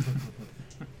dex.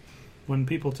 When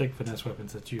people take finesse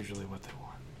weapons, that's usually what they want.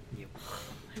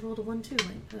 I rolled a 1 too.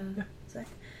 Like, Zach.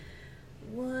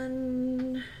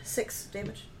 6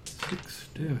 damage. 6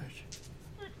 damage.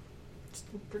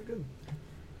 Still pretty good.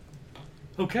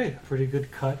 Okay, pretty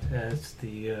good cut as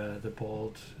the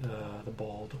bald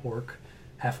orc,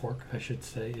 half orc, I should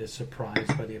say, is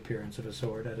surprised by the appearance of a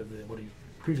sword out of what he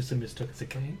previously mistook as a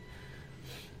cane.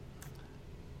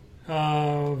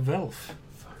 Welf.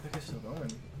 Fuck, that guy's still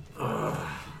going.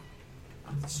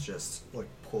 It's just like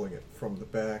pulling it from the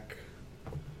back,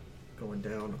 going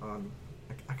down on.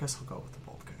 I guess I'll go with the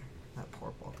bald guy. That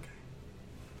poor bald guy.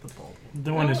 The bald one.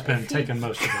 The one who's Well, been if he- taking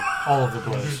most of it, all of the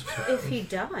blows. If he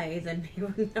died, then he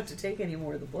wouldn't have to take any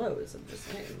more of the blows. I'm just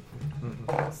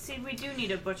saying. See, we do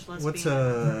need a butch lesbian. What's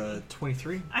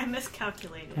 23? I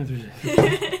miscalculated.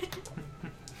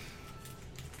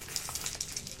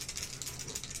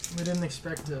 We didn't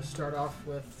expect to start off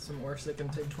with some orcs that can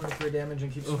take 23 damage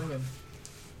and keep swinging.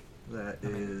 That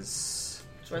is.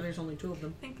 That's why there's only 2 of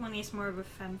them. I think Linney's more of a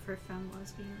femme for femme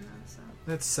lesbian though, so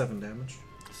That's 7 damage.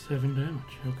 7 damage,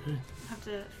 okay. I'll have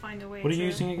to find a way. What are to you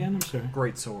using again? I'm sorry.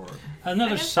 Great sword.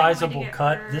 Another I guess I wanted to sizable get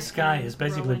cut. her This guy and is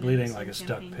basically Rowan bleeding into like a some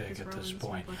stuck camping pig because at this Rowan's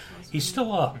point. my butch lesbian. He's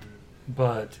still up,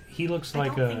 but he looks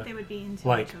like I don't think they would be into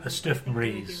like each other, a but stiff I think they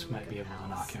would breeze do might be good able to pals.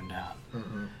 knock him down.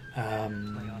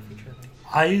 Mm-hmm. Play off each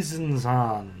other.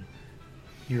 Eisenzahn,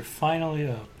 you're finally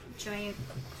up. Giant,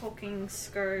 hulking,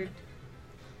 scarred,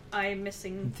 eye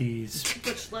missing These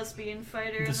butch lesbian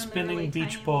fighter. and the then spinning really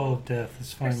beach tiny ball little of death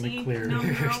is finally prissy cleared, gnome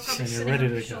girl probably and you're sitting ready on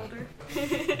to his go.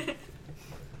 shoulder.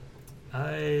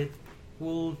 I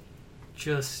will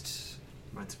just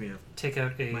Reminds me of take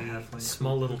out My a halfling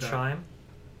small who little got- chime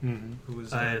Mm-hmm. who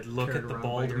was. I'd look carried at the around by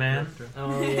bald your man. character.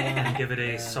 Oh yeah. and give it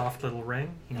a Yeah. soft little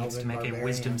ring. He needs to Elven make a barbarian.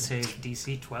 wisdom save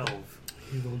DC 12.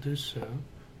 He will do so.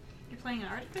 You're playing an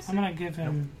artificer? I'm gonna give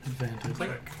him advantage.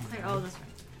 Cleric. Oh, that's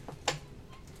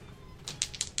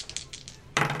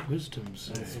right. Wisdom That's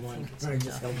the save. one that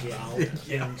just helped you out.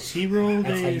 Yeah. He rolled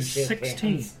That's how a you shake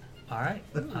 16. hands. Alright,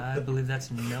 I believe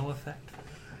that's no effect.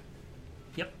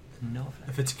 Yep, no effect.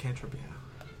 If it's a cantrip, yeah.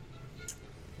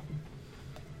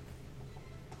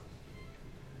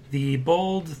 The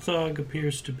bald thug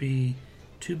appears to be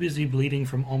too busy bleeding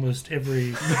from almost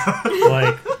every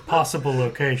like possible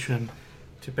location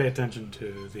to pay attention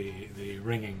to the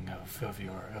ringing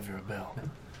of your bell.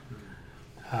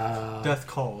 Death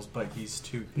calls, but he's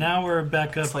too. Now we're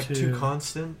back up It's like to too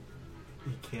constant.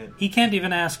 He can't. he can't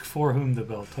even ask for whom the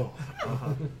bell tolled.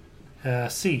 Uh-huh.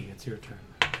 C, it's your turn.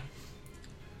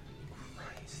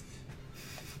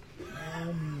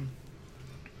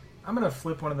 I'm gonna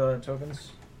flip one of the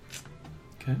tokens.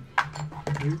 Okay.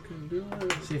 You can do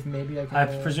it. See if maybe I can. I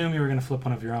presume you were going to flip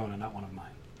one of your own and not one of mine.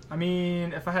 I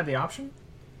mean, if I had the option.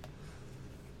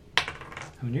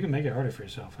 I mean, you can make it harder for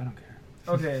yourself. I don't care.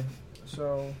 Okay,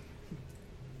 so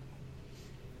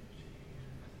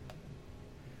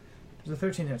there's a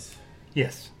 13 hits.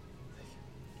 Yes.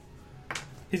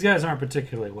 These guys aren't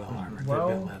particularly well armored. Well,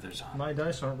 They've got leathers on. My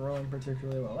dice aren't rolling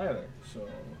particularly well either. So,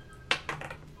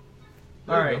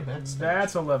 There all you right, go, that's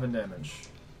that's 11 damage.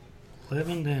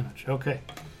 11 damage. Okay.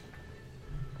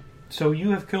 So you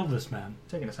have killed this man.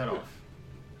 Taking his head off.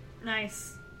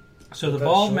 Nice. So the That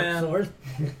bald short man. sword.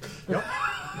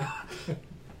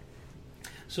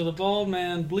 So the bald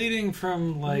man, bleeding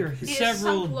from like Here, He is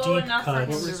several sunk low deep enough for him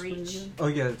cuts. to reach. Oh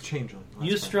yeah, changeling.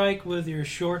 You strike with your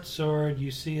short sword.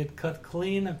 You see it cut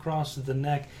clean across the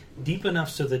neck, deep enough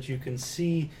so that you can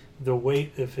see the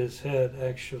weight of his head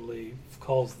actually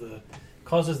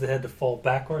causes the head to fall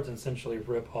backwards and essentially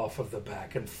rip off of the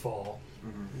back and fall.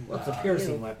 Mm-hmm. Well, it's a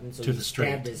piercing weapon, so to he the straight.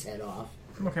 stabbed his head off.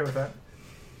 I'm okay with that.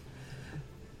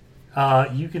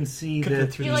 You can see Could have been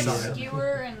that through You the like side.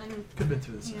 skewer and then Could have been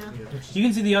through the side. Yeah. Yeah. you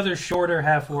can see the other shorter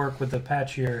half orc with the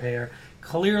patchier hair,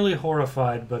 clearly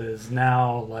horrified, but is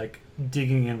now like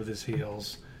digging in with his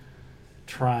heels,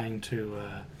 trying to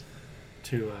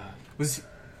Was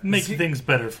make he- things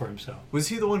better for himself. was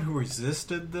he the one who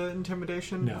resisted the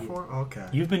intimidation No. before? Okay.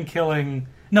 You've been killing.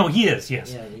 No, he is.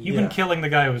 Yes, Yeah, you've been yeah. killing the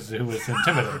guy who was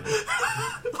intimidated.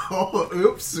 Oh,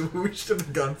 oops! We should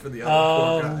have gone for the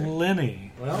other poor guy.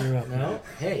 Linney, you're Well, up no. next.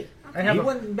 Hey, I have he a,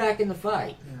 went back in the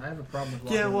fight, yeah, I have a problem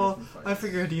with Yeah, walking well, away from I fights.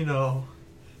 figured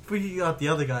if we got the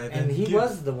other guy, then and he you-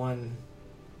 was the one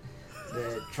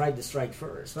that tried to strike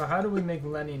first. So how do we make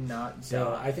Lenny not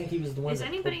So die? I think he was the one is that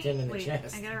anybody? poked him in the Wait,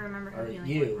 chest. I gotta remember how Or healing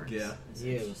you. word works. Yeah. It's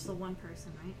You. just the one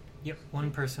person, right? Yep,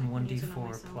 one person, I need to know 1d4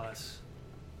 myself. plus.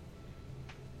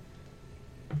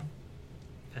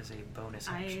 As a bonus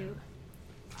I action.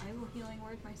 will healing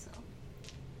word myself.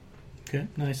 Okay,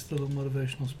 nice little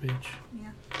motivational speech.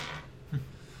 Yeah.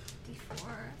 D4.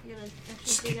 I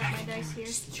should dig out my dice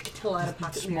here. Pull out a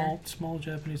pocket mirror. Small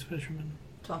Japanese fisherman.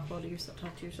 Talk well to yourself.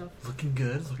 Talk to yourself. looking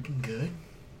good, looking good.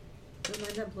 Don't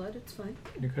mind that blood. It's fine.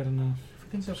 You're good enough,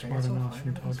 Everything's okay. smart it's all enough. fine,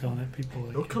 You're everything's talking fine. at people like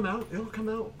It'll come out. It'll come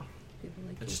out. People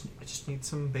like I you. just need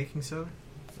some baking soda.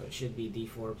 So it should be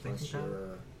D4 plus Thinking about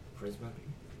your charisma.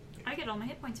 I get all my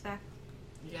hit points back.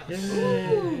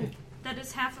 Yay! That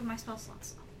is half of my spell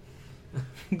slots.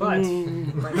 But Ooh.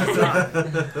 might not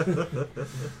die.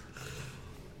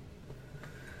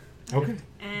 Okay.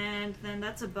 And then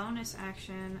that's a bonus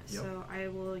action, Yep. so I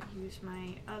will use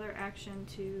my other action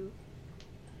to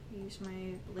use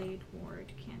my Blade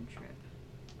Ward cantrip,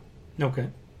 Okay.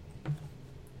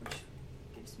 which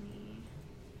gives me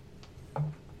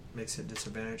Makes it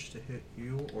disadvantage to hit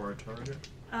you or a target.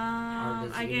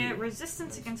 does I he- get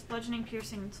resistance against bludgeoning,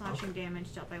 piercing, and slashing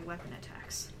damage dealt by weapon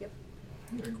attacks. You're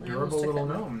a I almost durable took little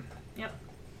that gnome.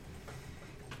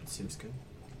 Seems good.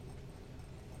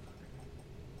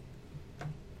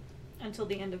 Until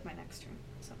the end of my next turn.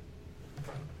 So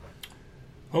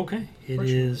Okay. It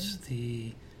Fortunately. is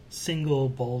the single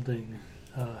balding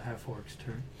half orc's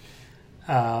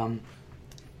turn.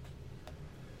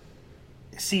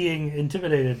 Seeing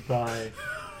intimidated by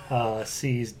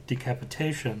sees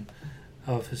decapitation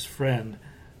of his friend,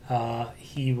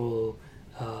 he will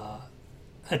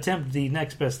attempt the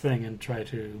next best thing and try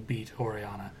to beat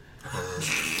Oreana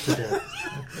to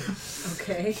death.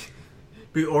 Okay.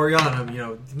 Be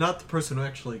Oriana, not the person who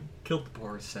actually killed the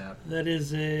poor sap. That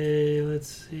is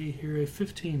let's see here, a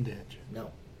 15 damage.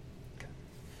 No.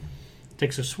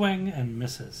 Takes a swing and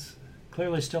misses.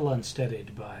 Clearly still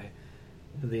unsteadied by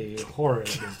the horror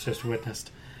he's just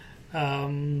witnessed.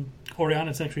 Oriana,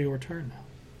 it's actually your turn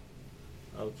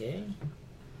now. Okay.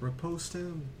 Riposte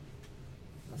him.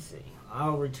 Let's see.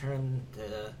 I'll return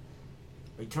the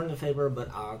favor, but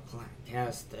I'll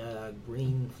cast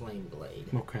Green Flame Blade.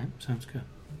 Okay, sounds good.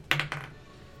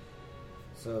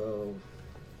 So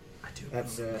I do.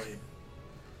 That's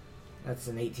that's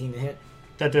an 18 to hit.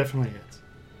 That definitely hits.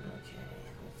 Okay,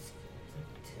 let's see.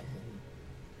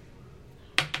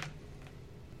 10.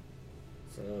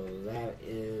 So that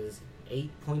is 8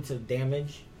 points of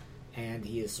damage, and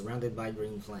he is surrounded by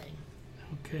green flame.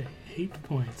 Okay, 8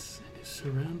 points. He's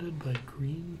surrounded by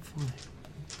green flame.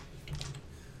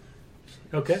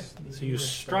 Okay, so you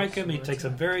strike him. He takes a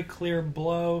very clear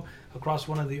blow across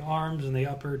one of the arms and the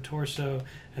upper torso,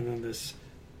 and then this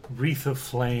wreath of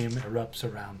flame erupts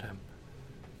around him.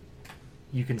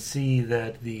 You can see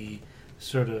that the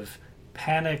sort of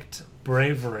panicked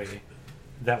bravery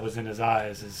that was in his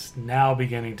eyes is now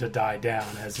beginning to die down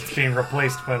as it's being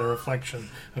replaced by the reflection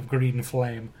of green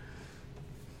flame.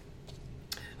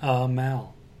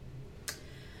 Mal.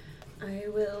 I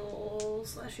will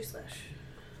slash.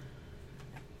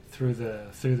 Through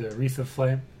the wreath of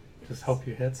flame? Just hope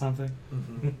you hit something?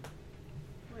 Mm-hmm.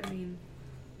 I mean,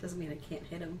 doesn't mean I can't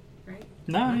hit him, right?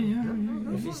 No,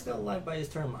 yeah. If he's still alive by his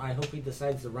turn, I hope he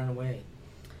decides to run away.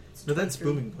 No, that's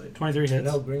 23. booming blade. 23 hits.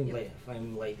 No, green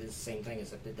flame blade is the same thing,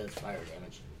 except it does fire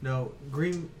damage. No,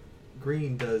 green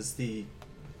does the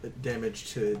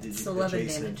damage to the It's 11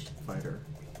 adjacent damage. fighter.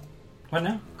 What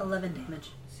now? 11 damage.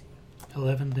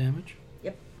 11 damage.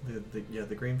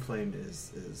 The green flame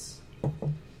is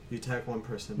you attack one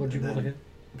person, What'd you and roll then to hit?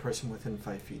 the person within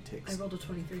 5 feet I takes rolled a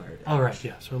 23. fire damage. All right,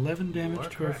 yeah. So 11 You damage are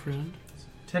to our correct. friend.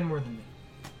 10 more than me.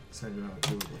 So you were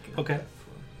looking at Okay. that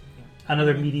for.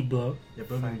 Another meaty blow. Yeah,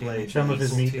 booming Fire blade. damage Some of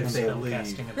his equal meat to comes they out. leave.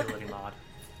 spellcasting ability mod.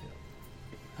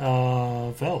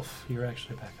 Velf, you're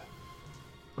actually back up.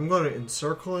 I'm going to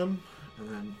encircle him and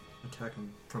then attack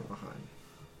him from behind,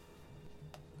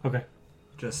 Okay.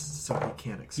 just so he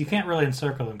can't escape. You can't really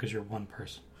encircle him because you're one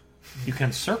person. You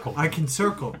can circle. I can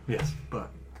circle, Yes. but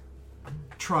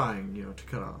trying, to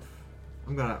cut off.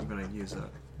 I'm gonna use a.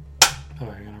 Oh,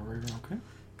 you're gonna reroll. Okay.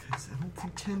 Because I don't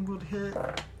think 10 would hit,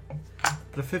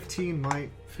 but a 15 might.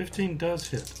 15 does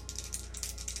hit.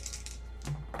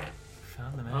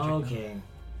 Found the magic.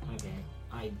 Okay.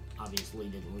 I obviously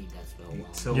didn't read that spell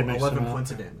well. So You mixed 11 them up.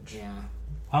 points of damage. Yeah.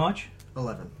 How much?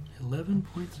 11. 11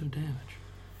 points of damage.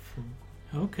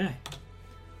 Okay.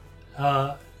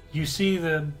 You see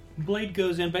the blade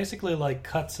goes in, basically like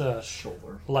cuts a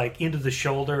Shoulder. like into the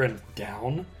shoulder and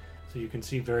down, so you can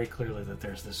see very clearly that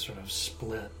there's this sort of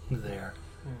split there.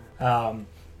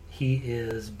 He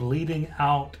is bleeding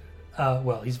out.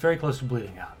 Well, he's very close to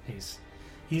bleeding out. He's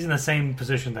in the same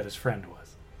position that his friend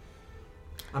was.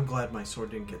 I'm glad my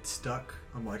sword didn't get stuck.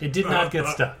 I'm like. It did not get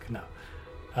stuck. No.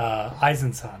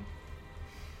 Eisenzahn.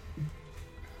 I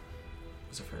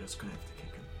was afraid I was going to have to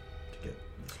kick him to get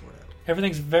the sword out.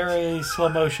 Everything's very slow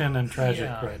motion and tragic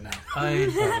Yeah. right now. I, By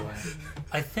the way.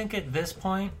 I think at this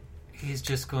point, he's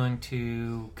just going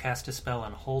to cast a spell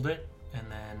and hold it, and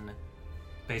then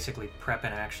basically prep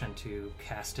an action to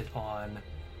cast it on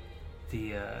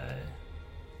the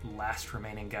last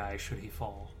remaining guy should he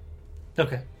fall.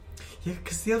 Okay. Yeah,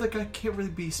 because the other guy can't really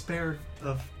be spared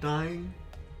of dying.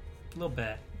 A little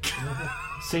bit.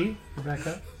 See? You're back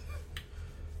up.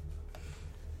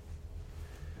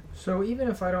 So even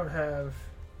if I don't have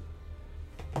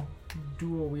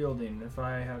dual wielding, if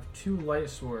I have 2 light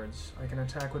swords, I can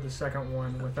attack with the second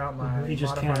one without my You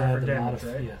just modifier can't add for the damage,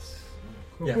 modifier. right? Yes.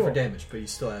 Cool, Yeah, cool. for damage, but you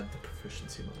still add the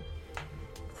proficiency mod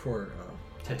for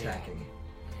attacking.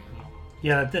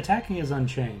 Yeah, the attacking is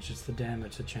unchanged. It's the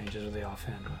damage that changes with the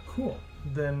offhand. Cool.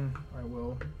 Then I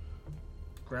will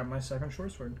grab my second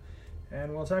short sword,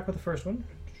 and we'll attack with the first one,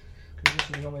 because this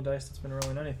is the only dice that's been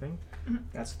rolling anything.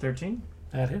 That's 13.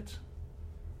 That hits.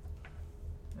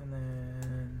 And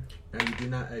then... Now you do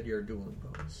not add your dueling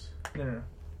bonus No.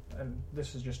 And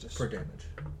this is just a... for damage.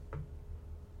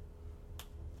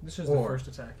 This is Or- the first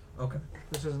attack. Okay.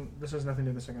 This has nothing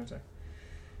to do with the second attack.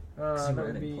 'Cause you That were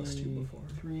would adding be +2 before.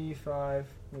 3, 5,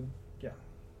 with,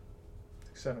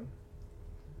 7.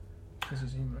 This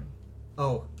is human.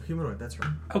 Oh, humanoid. That's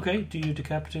right. Okay, do you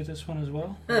decapitate this one as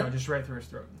well? No, just right through his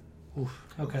throat. Oof.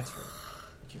 Okay. That's right.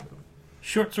 Humanoid.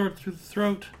 Short sword through the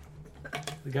throat.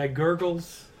 The guy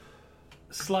gurgles,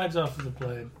 slides off of the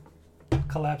blade,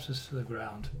 collapses to the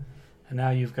ground. And now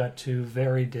you've got two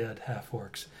very dead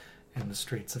half-orcs in the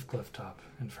streets of Clifftop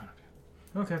in front of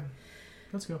you. Okay,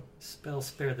 let's go. Spell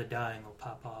Spare the Dying will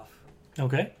pop off.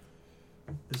 Okay.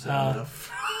 Is that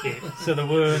enough? So the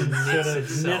wound sort of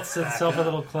itself knits back itself a up.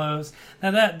 little close.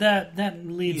 Now that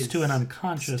leads He to an is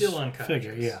unconscious, Still unconscious.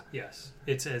 figure. Yeah. Yes.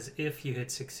 It's as if you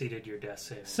had succeeded your death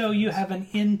saving. So you have an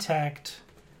intact,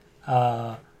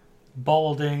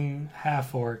 balding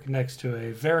half-orc next to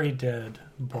a very dead,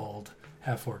 bald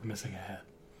half-orc missing a head.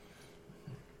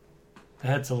 The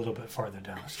head's a little bit farther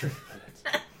down the street. But it's,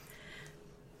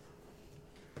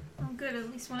 Oh, good. At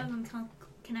least one of them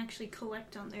can actually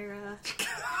collect on their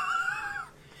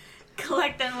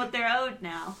collect on what they're owed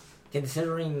now.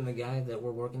 Considering the guy that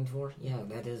we're working for, yeah,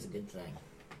 that is a good thing.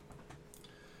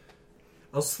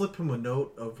 I'll slip him a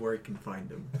note of where he can find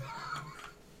him.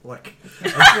 Like. Do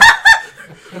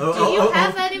you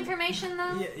have that information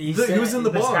though? Yeah, He was in the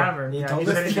bar. tavern. He Yeah, told he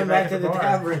us said to he'd come get back to at the bar.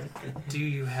 tavern. Do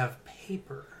you have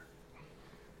paper?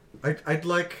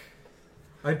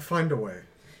 I'd find a way.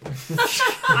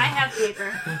 I have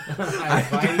paper. I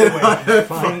find a way.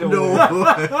 find a No way.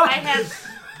 way.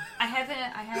 I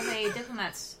have a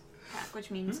diplomat's pack, which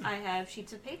means I have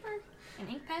sheets of paper, an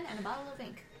ink pen, and a bottle of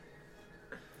ink.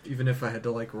 Even if I had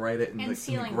to like write it in And the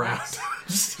sealing ground.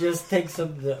 wax. Just take some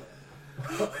of the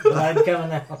blood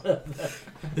coming out of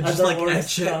the Just other like orc's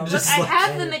etch it, stomach. just Look, I like-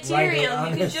 have the and write it material. on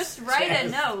You can his just write a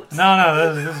chest. note.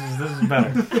 no, this is better.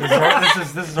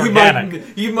 This is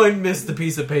organic. You might miss the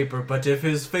piece of paper, but if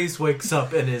his face wakes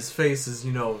up and his face is,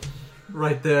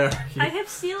 right there. I have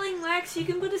sealing wax. You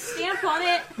can put a stamp on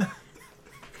it.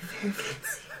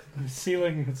 I'm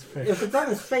sealing his face. If it's on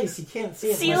his face, you can't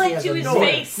see it. Seal unless it he to has a his note.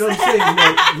 face. No,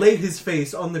 I'm saying, lay his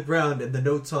face on the ground and the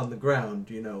notes on the ground,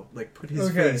 like put his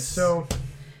Okay, face. so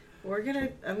I'm gonna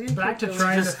Back keep to going.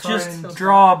 trying Just to find.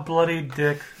 draw a bloody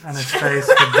dick on his face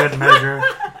for good measure,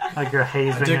 like you're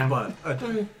hazing a dick him. butt.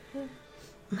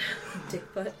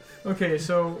 Dick butt. Okay,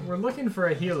 so we're looking for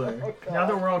a healer. Now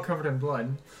that we're all covered in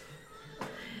blood.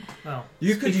 Well,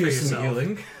 You could speak for use some yourself.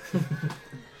 healing.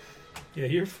 Yeah,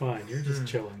 you're fine. You're just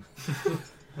chilling.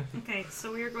 Okay,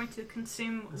 so we are going to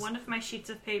consume one of my sheets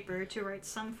of paper to write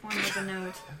some form of a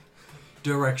note.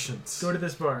 Directions. Go to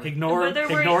this bar. Ignore Whether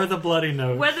we're- ignore the bloody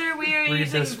note. Whether we are Read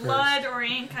using this blood or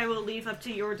ink, I will leave up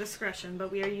to your discretion,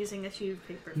 but we are using a sheet of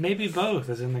paper. Maybe both,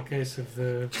 as in the case of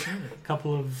the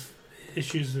couple of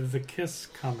issues of the Kiss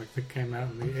comic that came out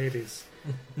in the 80s.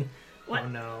 What? Oh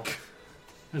no.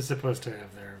 It's supposed to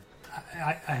have their.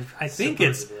 I think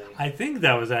it's. Supposedly. I think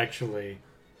that was actually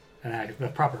a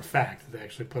proper fact that they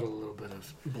actually put a little bit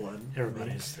of Blood.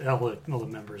 everybody's all the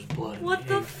members' blood. in What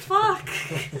the the ink. fuck?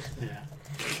 Yeah,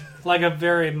 like a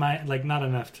very like not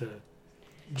enough to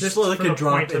Just for like the a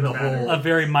drop point of in the the matter. hole. a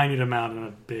very minute amount and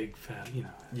a big fat.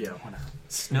 Yeah. Whatever.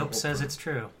 Snope says it's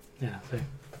true. Yeah. See.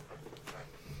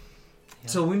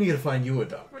 So we need to find you a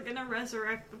doctor. We're gonna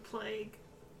resurrect the plague.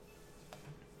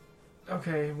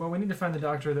 Okay, well, we need to find the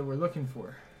doctor that we're looking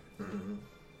for. Mm-hmm.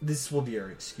 This will be our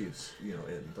excuse,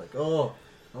 and like, oh,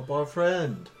 help our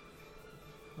friend.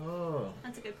 Oh,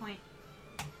 That's a good point.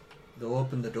 they'll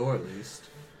open the door at least.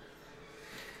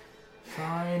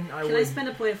 Fine, I Can would. I spend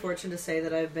a point of fortune to say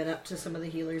that I've been up to some of the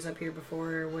healers up here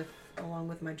before, along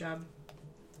with my job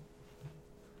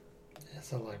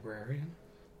As a librarian.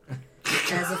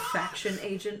 as a faction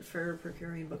agent for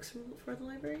procuring books for the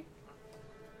library?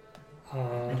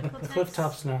 Medical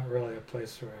Clifftop's not really a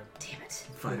place where Damn it!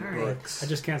 Find All right. books. I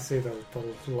just can't see the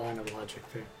line of logic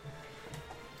there.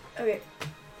 Okay.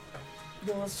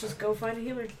 Well, let's just go find a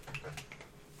healer.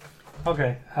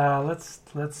 Okay,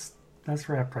 let's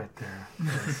wrap right there.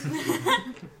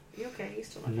 You okay? You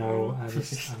still not No, I'm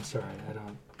sorry, I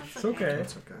don't. That's It's okay.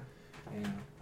 That's okay. Yeah.